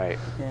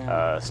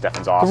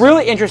 Stefan's awesome. The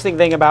really interesting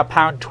thing about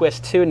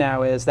 #twist too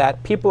now is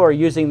that people are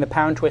using the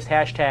 #twist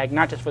hashtag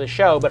not just for the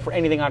show but for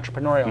anything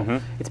entrepreneurial. Mm-hmm.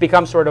 It's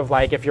become sort of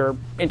like if you're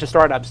into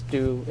startups,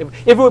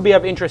 if it would be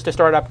of interest to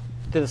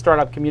the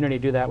startup community,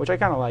 do that, which I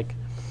kind of like.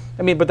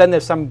 I mean, but then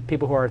there's some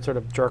people who are sort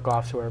of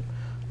jerk-offs who are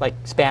like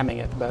spamming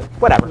it, but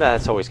whatever.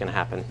 That's always going to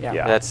happen.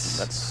 Yeah.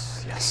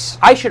 That's yes.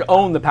 I should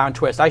own the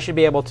 #twist. I should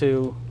be able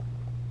to.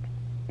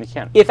 You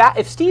can.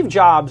 If Steve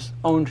Jobs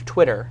owned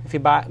Twitter,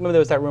 remember there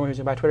was that rumor he was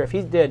going to buy Twitter. If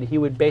he did, he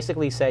would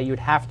basically say you'd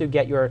have to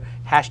get your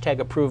hashtag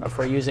approved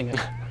before using it.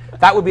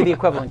 That would be the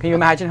equivalent. Can you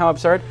imagine how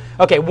absurd?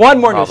 Okay,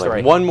 one more news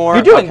story. One more.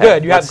 You're doing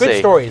good. You have good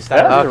stories.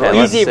 That are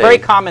easy, very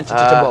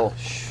commentable.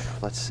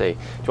 Let's see. Do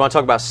you want to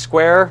talk about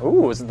Square?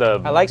 Ooh, is the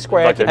I like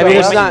Square. Like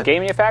it's not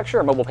game manufacturer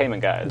or mobile payment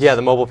guys? Yeah,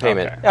 the mobile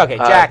payment. Okay,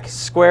 Jack.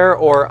 Square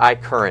or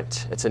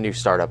iCurrent? It's a new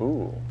startup.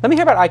 Ooh. Let me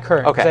hear about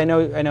iCurrent. Okay. I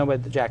know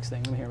about the Jack's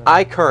thing. Let me hear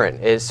about iCurrent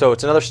it's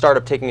another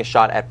startup taking a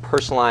shot at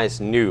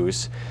personalized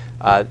news.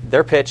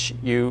 Their pitch,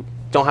 you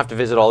don't have to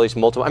visit all these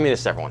multiple,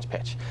 this is everyone's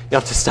pitch. You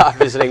don't have to stop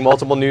visiting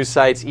multiple news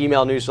sites,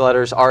 email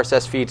newsletters,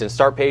 RSS feeds, and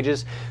start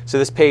pages. So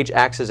this page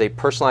acts as a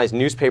personalized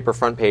newspaper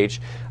front page,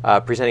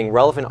 presenting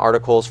relevant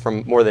articles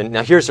from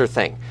now here's their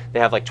thing. They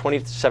have like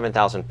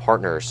 27,000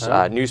 partners,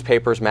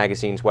 newspapers,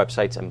 magazines,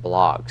 websites, and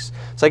blogs.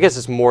 So I guess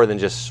it's more than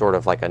just sort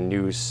of like a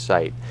news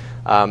site.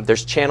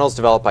 There's channels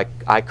developed by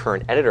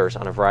iCurrent editors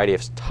on a variety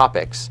of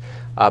topics.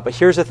 But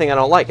here's the thing I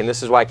don't like, and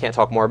this is why I can't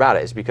talk more about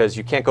it, is because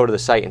you can't go to the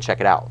site and check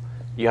it out.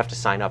 You have to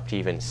sign up to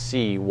even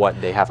see what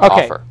they have to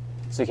offer.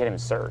 So you can't even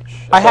search.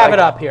 I have it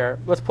up here.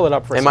 Let's pull it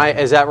up for a second.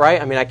 Is that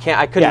right? I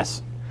couldn't.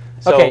 Yes.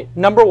 So okay,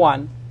 number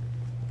one,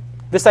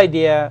 this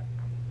idea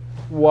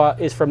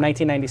is from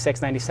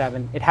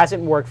 1996-97. It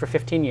hasn't worked for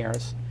 15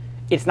 years.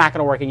 It's not going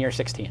to work in year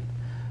 16.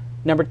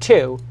 Number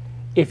two,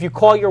 if you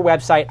call your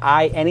website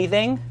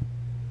iAnything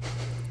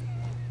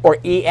or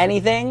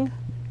eAnything,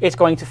 it's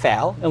going to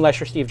fail unless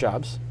you're Steve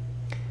Jobs.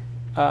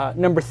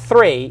 Number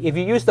three, if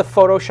you use the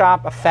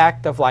Photoshop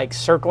effect of like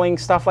circling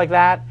stuff like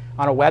that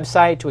on a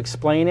website to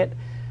explain it,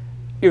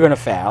 you're going to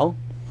fail.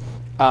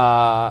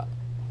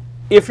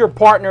 If your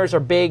partners are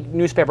big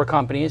newspaper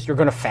companies, you're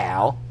going to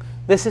fail.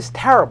 This is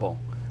terrible.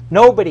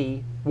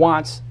 Nobody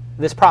wants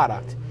this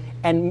product.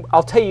 And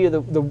I'll tell you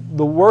the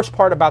worst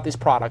part about these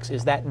products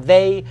is that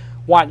they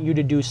want you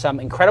to do some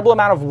incredible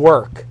amount of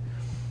work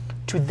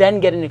to then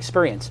get an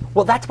experience.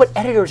 Well, that's what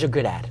editors are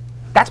good at.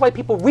 That's why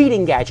people read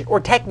Engadget or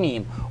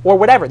TechMeme or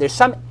whatever. There's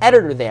some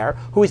editor there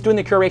who is doing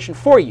the curation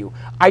for you.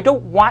 I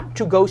don't want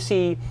to go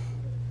see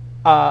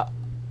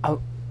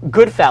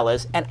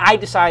Goodfellas and I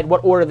decide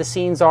what order the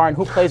scenes are and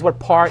who plays what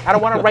part. I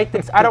don't want to write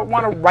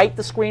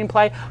the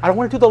screenplay. I don't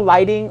want to do the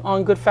lighting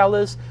on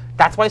Goodfellas.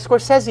 That's why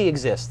Scorsese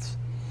exists.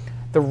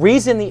 The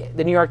reason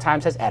the New York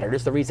Times has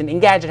editors, the reason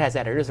Engadget has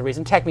editors, the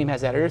reason TechMeme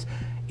has editors,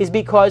 is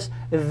because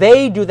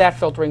they do that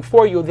filtering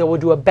for you. They will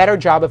do a better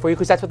job for you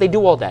because that's what they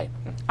do all day.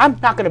 I'm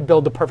not going to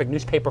build the perfect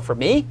newspaper for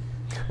me.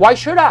 Why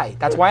should I?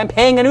 That's why I'm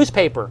paying a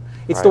newspaper.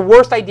 It's the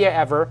worst idea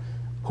ever.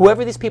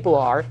 Whoever these people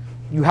are,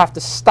 you have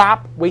to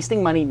stop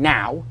wasting money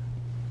now,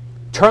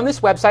 turn this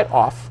website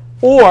off,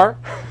 or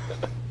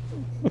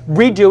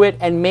redo it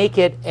and make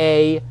it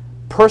a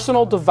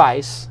personal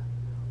device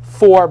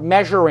for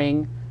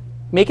measuring.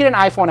 Make it an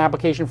iPhone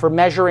application for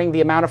measuring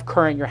the amount of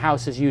current your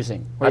house is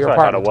using. Or That's your what I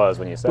thought apartment. it was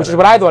when you said Which it. is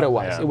what I thought it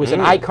was. Yeah. It was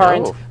an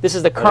iCurrent. Oh. This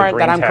is the current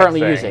that I'm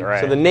currently using.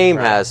 So the name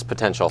has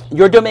potential.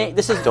 Your domain.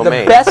 This is the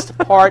best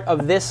part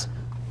of this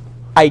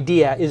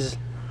idea is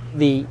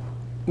the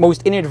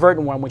most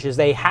inadvertent one, which is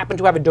they happen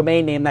to have a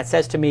domain name that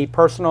says to me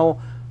personal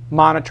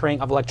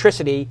monitoring of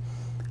electricity.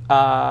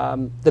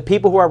 The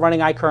people who are running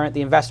iCurrent,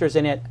 the investors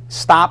in it,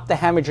 stop the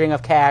hemorrhaging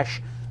of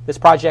cash. This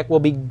project will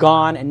be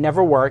gone and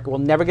never work. It will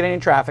never get any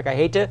traffic. I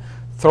hate to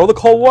throw the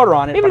cold water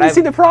on it. Maybe you didn't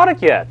see the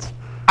product yet.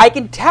 I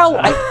can tell.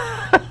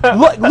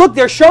 Look,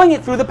 they're showing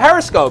it through the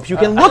periscopes. You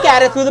can look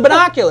at it through the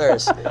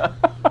binoculars.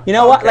 You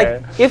know what?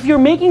 Like, if you're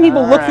making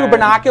people look through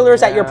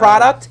binoculars at your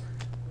product,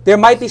 there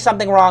might be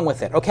something wrong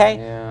with it. Okay?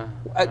 Yeah.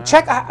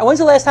 Check. When's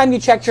the last time you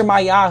checked your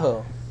My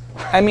Yahoo?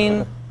 I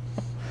mean.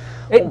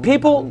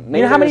 People,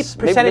 you know how many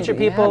percentage of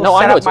people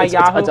set up My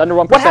Yahoo? It's under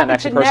 1%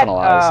 actually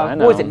personalized. I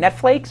know. What was it?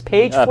 Netflix,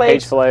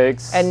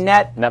 PageFlakes, and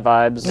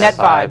NetVibes.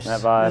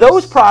 NetVibes.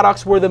 Those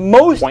products were the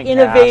most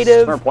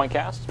innovative. Remember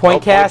Pointcast?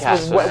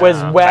 Pointcast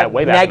was web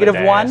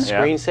 -1.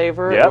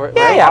 Screensaver. Yep.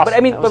 Yeah. But I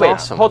mean, wait,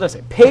 awesome. hold on a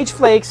second.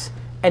 PageFlakes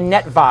and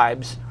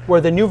NetVibes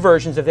were the new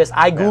versions of this.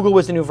 iGoogle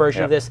was the new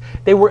version of this.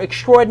 They were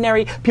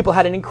extraordinary. People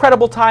had an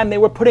incredible time. They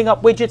were putting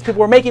up widgets.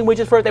 People were making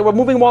widgets for it. They were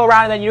moving them all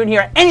around, and then you didn't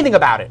hear anything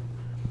about it.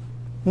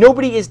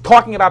 Nobody is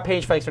talking about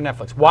PageFlakes or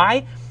Netflix.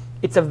 Why?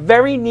 It's a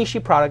very niche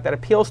product that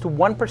appeals to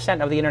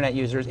 1% of the internet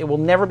users. It will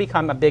never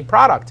become a big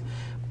product.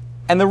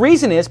 And the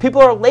reason is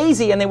people are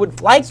lazy and they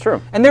would like,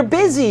 and they're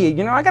busy.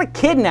 You know, I got a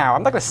kid now.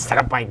 I'm not going to set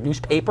up my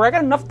newspaper. I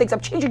got enough things. I'm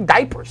changing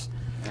diapers.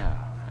 Yeah,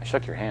 I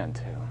shook your hand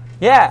too.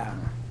 Yeah,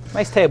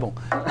 nice table.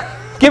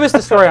 Give us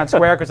the story on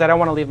Square because I don't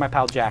want to leave my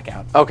pal Jack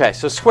out. Okay,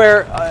 so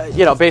Square,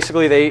 you know,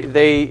 basically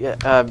they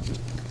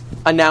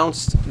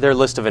announced their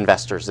list of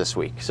investors this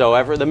week.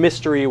 So the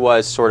mystery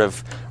was sort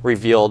of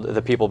revealed,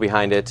 the people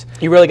behind it.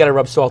 You really got to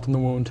rub salt in the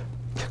wound.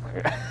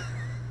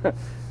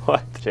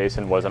 What?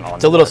 Jason wasn't on.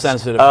 It's a little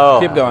sensitive. Oh,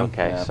 keep going.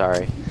 Okay,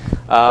 sorry.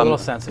 A little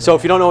sensitive. So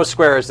if you don't know what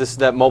Square is, this is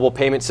that mobile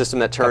payment system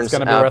that turns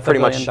pretty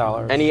much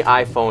any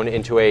iPhone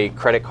into a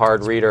credit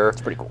card reader.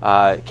 It's pretty cool.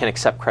 Can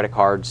accept credit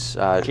cards.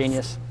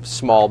 Genius.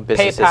 Small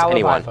businesses, PayPal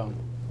anyone. Of iPhone.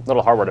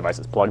 Little hardware device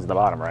that plugs in the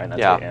bottom, right?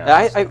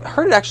 That's I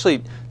heard it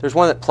actually. There's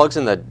one that plugs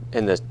in the.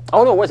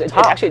 Oh no, it's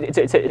actually it's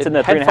in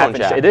the 3.5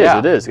 inch. It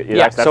is.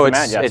 Yeah. So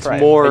it's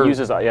more. It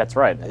uses. Yeah, that's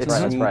right.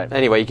 That's right.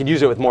 Anyway, you can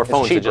use it with more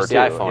phones than just the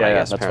iPhone. I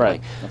guess. That's apparently.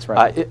 right. That's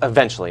right.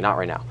 Eventually, not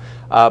right now.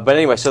 But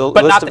anyway, so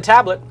but not the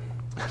tablet.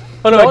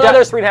 Oh no,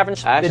 there's 3.5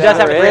 inch. Actually, it does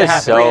have a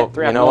 3.5. So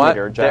you know what?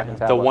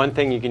 The The one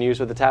thing you can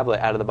use with the tablet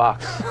out of the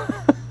box.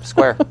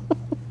 Square.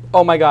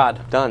 Oh my God.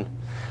 Done.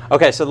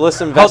 Okay, so the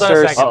list of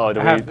investors. Hold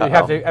on a second. You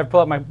have to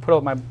pull up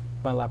my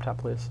laptop,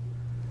 please.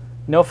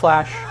 No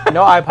Flash,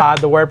 no iPod.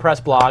 The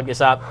WordPress blog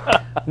is up.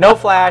 No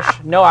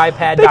Flash, no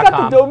iPad.com. They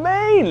got the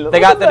domain.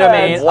 They got the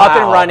domain up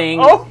and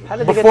running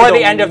before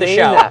the end of the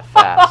show. That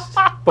fast?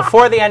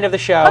 Before the end of the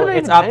show,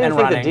 it's up and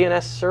running. The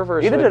DNS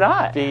servers. Neither did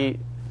I. Be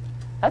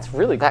That's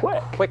really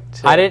quick.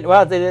 I didn't.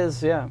 Well, it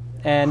is. Yeah.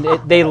 And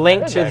they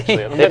linked to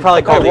the. They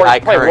probably called the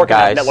iCurrent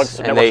guys,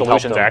 and they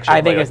helped them.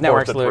 I think it's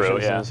Network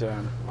Solutions.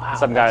 Wow,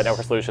 some guy at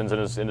Network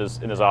Solutions in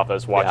his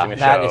office watching the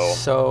show. That is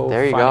so.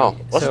 There you funny.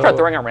 go. Let's start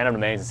throwing out random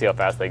domains and see how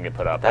fast they can get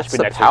put up. That's that should be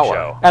the next power. week's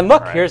show. And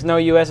look, here's no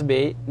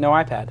USB, no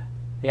iPad.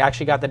 He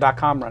actually got the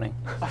 .com running.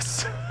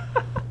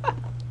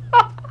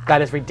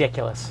 That is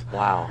ridiculous.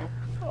 Wow.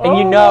 And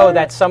you know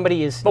that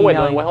somebody is. But wait,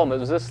 emailing. hold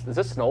on. Is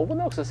this an old one?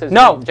 No, because it says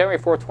January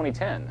 4th,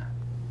 2010.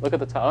 Look at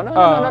the top. Oh, no.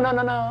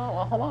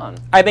 Well, hold on.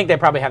 I think they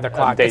probably have their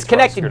clock. It's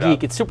Connected Geek.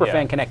 Up. It's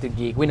Superfan Connected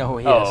Geek. We know who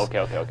he is. Oh,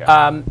 okay.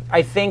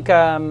 I think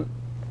I'm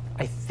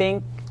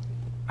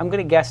going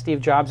to guess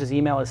Steve Jobs'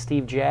 email is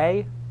Steve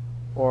J.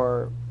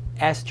 or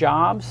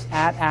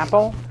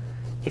sjobs@apple.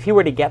 If he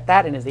were to get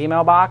that in his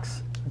email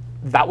box,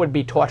 that would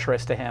be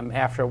torturous to him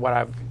after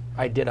what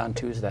I did on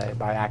Tuesday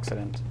by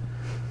accident.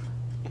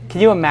 Can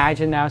you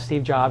imagine now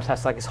Steve Jobs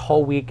has like his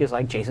whole week is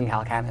like Jason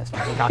Calacanis.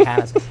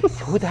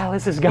 Who the hell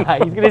is this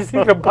guy? He's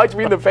gonna punch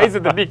me in the face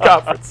at the D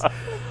conference.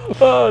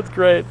 Oh, it's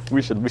great.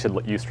 We should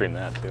let you stream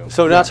that too.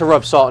 So not to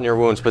rub salt in your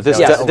wounds, but this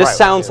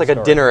sounds like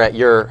a dinner at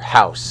your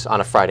house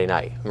on a Friday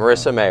night.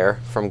 Marissa Mayer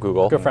from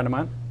Google. Good friend of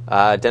mine.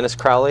 Dennis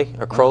Crowley,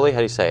 or Crowley, how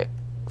do you say it?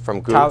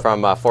 from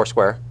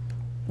Foursquare.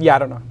 Yeah, I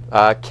don't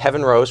know.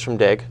 Kevin Rose from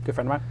Dig. Good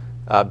friend of mine.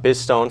 Biz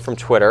Stone from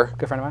Twitter.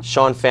 Good friend of mine.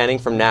 Sean Fanning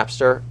from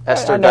Napster.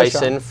 Esther I know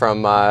Dyson Sean.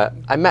 from,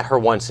 I met her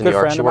once in Good New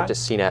York. friend She of worked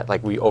mine. at CNET.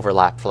 Like, we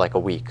overlapped for like a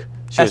week.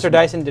 Esther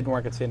Dyson didn't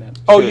work at CNN.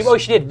 Oh,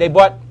 she did. They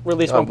bought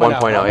Release 1.0.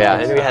 1.0, yeah.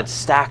 And we had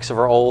stacks of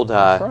her old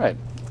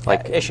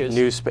like issues.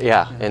 News,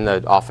 in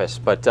the office.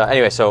 But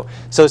anyway, so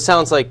it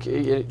sounds like,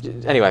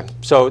 anyway,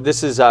 so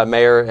this is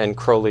Mayer and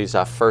Crowley's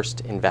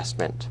first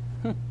investment.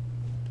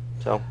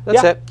 So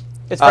that's it.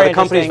 It's very the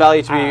company's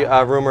interesting. valued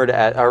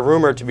to be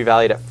rumored to be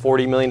valued at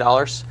 $40 million.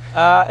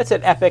 It's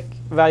an epic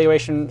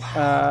valuation,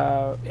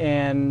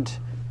 and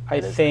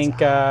I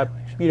think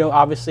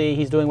obviously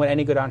he's doing what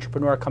any good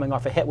entrepreneur coming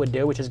off a hit would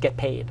do, which is get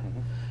paid.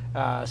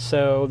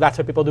 So that's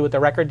what people do with their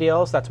record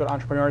deals. That's what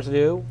entrepreneurs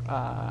do.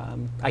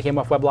 I came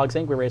off Weblogs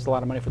Inc. We raised a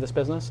lot of money for this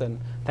business, and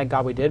thank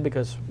God we did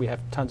because we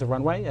have tons of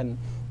runway. And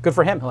good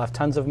for him. He'll have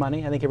tons of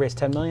money. I think he raised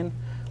 $10 million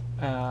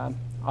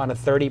on a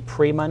 30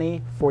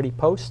 pre-money, 40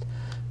 post.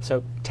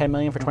 So $10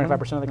 million for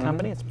 25% of the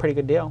company. It's a pretty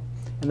good deal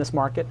in this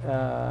market.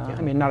 I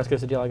mean, not as good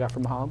as the deal I got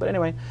from Mahalo, but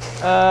anyway,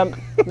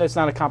 it's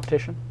not a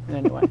competition in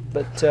any way.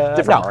 But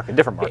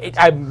different market.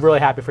 I'm really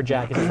happy for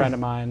Jack. He's a friend of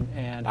mine,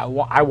 and I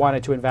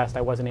wanted to invest.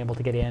 I wasn't able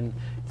to get in.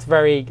 It's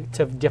very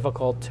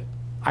difficult.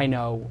 I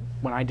know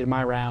when I did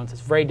my rounds,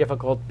 it's very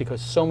difficult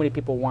because so many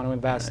people want to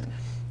invest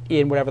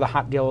in whatever the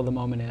hot deal of the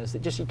moment is.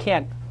 You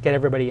can't get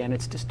everybody in.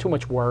 It's just too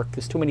much work.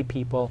 There's too many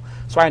people.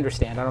 So I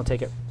understand. I don't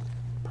take it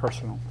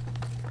personal.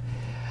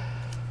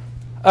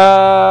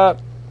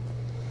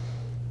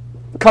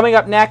 Coming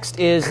up next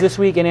is This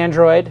Week in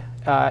Android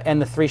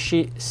and the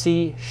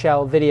 3C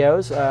Shell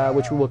videos,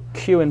 which we will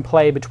cue and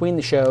play between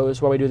the shows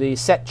while we do the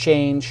set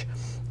change.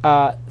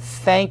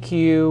 Thank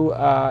you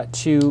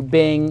to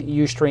Bing,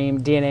 Ustream,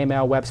 DNA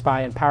Mail,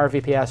 WebSpy, and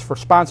PowerVPS for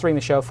sponsoring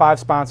the show. 5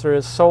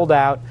 sponsors, sold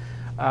out.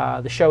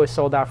 The show is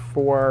sold out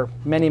for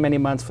many, many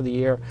months for the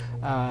year.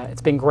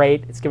 It's been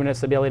great. It's given us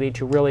the ability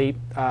to really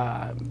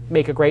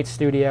make a great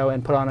studio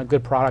and put on a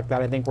good product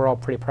that I think we're all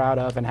pretty proud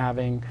of, and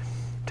having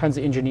tons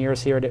of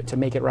engineers here to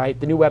make it right.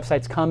 The new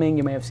website's coming.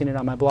 You may have seen it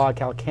on my blog,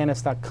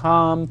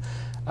 calcanis.com.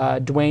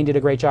 Dwayne did a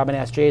great job on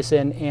Ask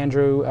Jason.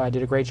 Andrew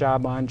did a great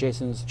job on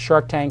Jason's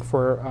Shark Tank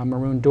for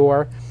Maroon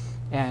Door.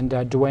 And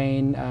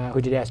Dwayne,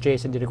 who did Ask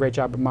Jason, did a great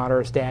job at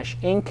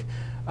Modders-Inc.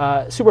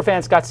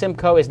 Superfan Scott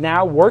Simcoe is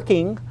now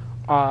working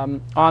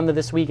on the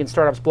This Week in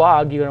Startups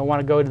blog. You're going to want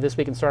to go to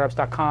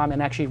thisweekinstartups.com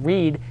and actually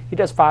read. He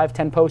does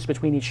 5-10 posts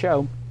between each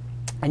show.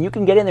 And you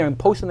can get in there and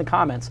post in the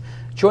comments.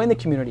 Join the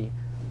community.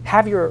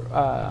 Have your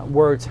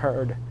words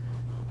heard.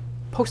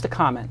 Post a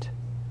comment.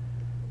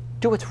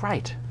 Do what's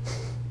right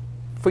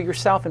for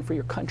yourself and for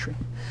your country.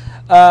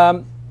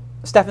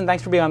 Stefan,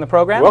 thanks for being on the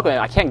program. You're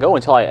welcome. I can't go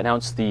until I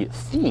announce the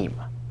theme.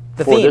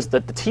 The for theme? This,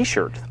 the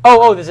T-shirt.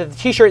 Oh, there's a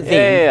T-shirt theme.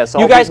 Yeah. So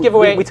you guys give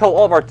away. We tell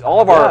all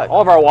of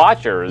our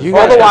watchers. You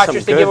all guys the got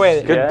watchers some to give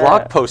away. Good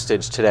blog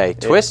postage today.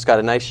 TWiST got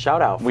a nice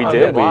shout out. We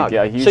did.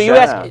 So you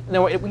ask.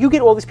 No, you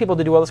get all these people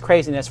to do all this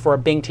craziness for a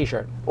Bing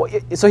T-shirt. Well,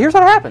 so here's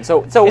what happened.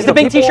 So does the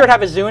Bing T-shirt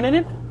have a Zune in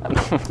it?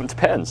 It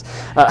depends.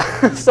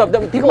 Come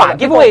on,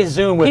 give away a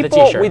Zoom with the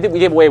T-shirt. We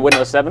gave away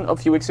Windows 7 a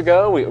few weeks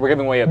ago. We're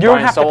giving away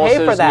Brian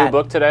Solis' new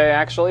book today.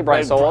 Actually,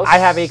 Brian Solis. I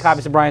have 8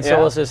 copies of Brian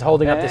Solis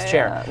holding up this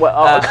chair.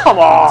 Well, come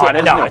on.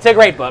 No, it's a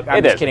great book.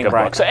 I'm just kidding,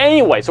 Brian. So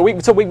anyway, so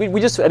we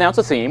just announced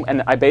a theme,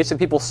 and I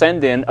basically people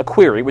send in a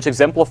query which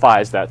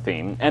exemplifies that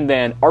theme, and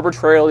then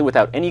arbitrarily,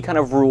 without any kind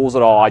of rules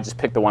at all, I just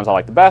pick the ones I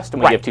like the best,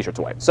 and we give T-shirts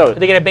away. So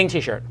they get a Bing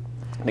T-shirt.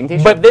 Bing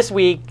T-shirt. But this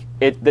week,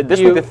 week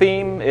the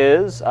theme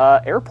is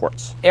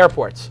airports.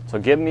 Airports. So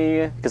give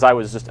me, because I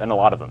was just in a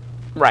lot of them.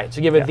 Right.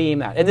 So give a theme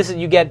that, and this is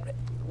you get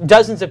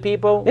dozens of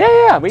people.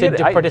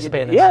 To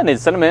participate in this. Yeah, and they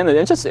send them in,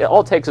 and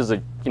all it takes is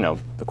the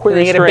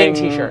query get string, a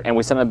Bing T-shirt, and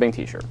we send them a Bing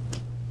T-shirt.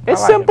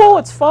 It's simple.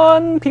 It's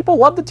fun. People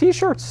love the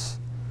T-shirts.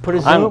 Put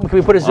a Zoom. Can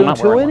we put a Zoom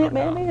 2 in it,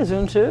 maybe? A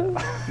Zoom 2?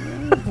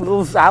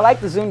 I like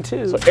the Zoom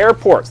 2. So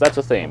airports, that's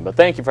a theme. But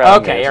thank you for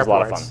having me. It's a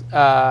lot of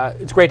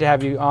fun. It's great to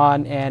have you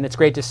on, and it's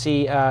great to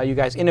see you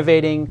guys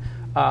innovating.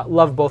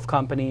 Love both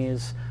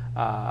companies.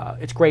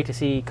 It's great to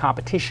see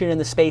competition in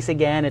the space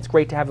again. It's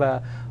great to have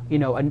a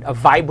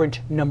vibrant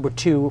number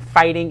 2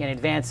 fighting and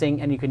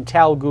advancing, and you can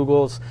tell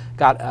Google's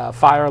got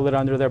fire lit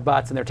under their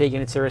butts and they're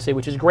taking it seriously,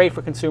 which is great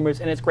for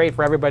consumers and it's great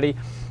for everybody.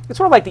 It's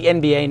sort of like the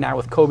NBA now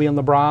with Kobe and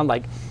LeBron.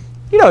 Like,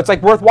 it's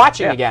like worth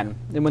watching again.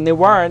 And when they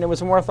weren't, it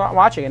wasn't worth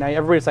watching. And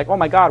everybody's like, oh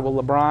my God,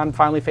 will LeBron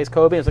finally face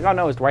Kobe? And it's like, oh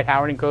no, it's Dwight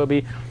Howard and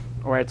Kobe,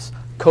 or it's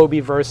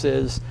Kobe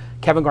versus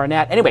Kevin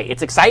Garnett. Anyway,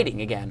 it's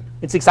exciting again.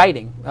 It's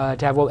exciting to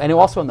have, and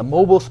also in the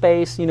mobile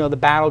space, the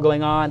battle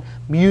going on,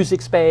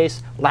 music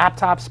space,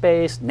 laptop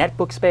space,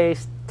 netbook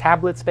space,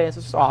 tablet space.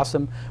 It's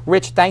awesome.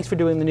 Rich, thanks for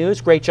doing the news.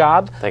 Great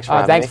job. Thanks for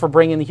having Thanks me. for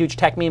bringing the huge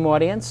tech meme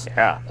audience.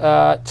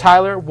 Yeah.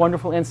 Tyler,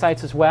 wonderful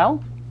insights as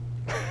well.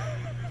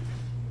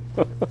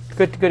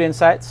 Good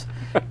insights.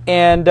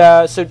 And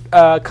so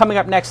coming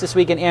up next this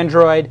week in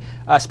Android,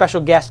 a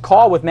special guest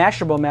call with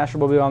Mashable.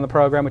 Mashable will be on the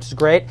program, which is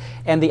great.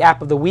 And the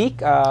app of the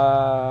week,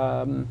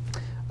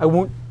 I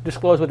won't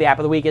disclose what the app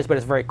of the week is, but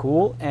it's very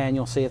cool, and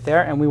you'll see it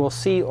there. And we will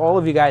see all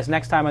of you guys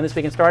next time on This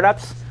Week in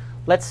Startups.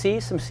 Let's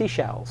see some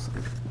seashells.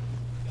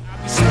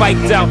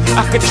 Spiked out,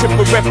 I could trip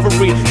a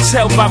referee.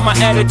 Tell by my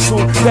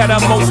attitude that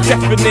I most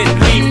definitely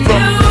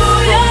from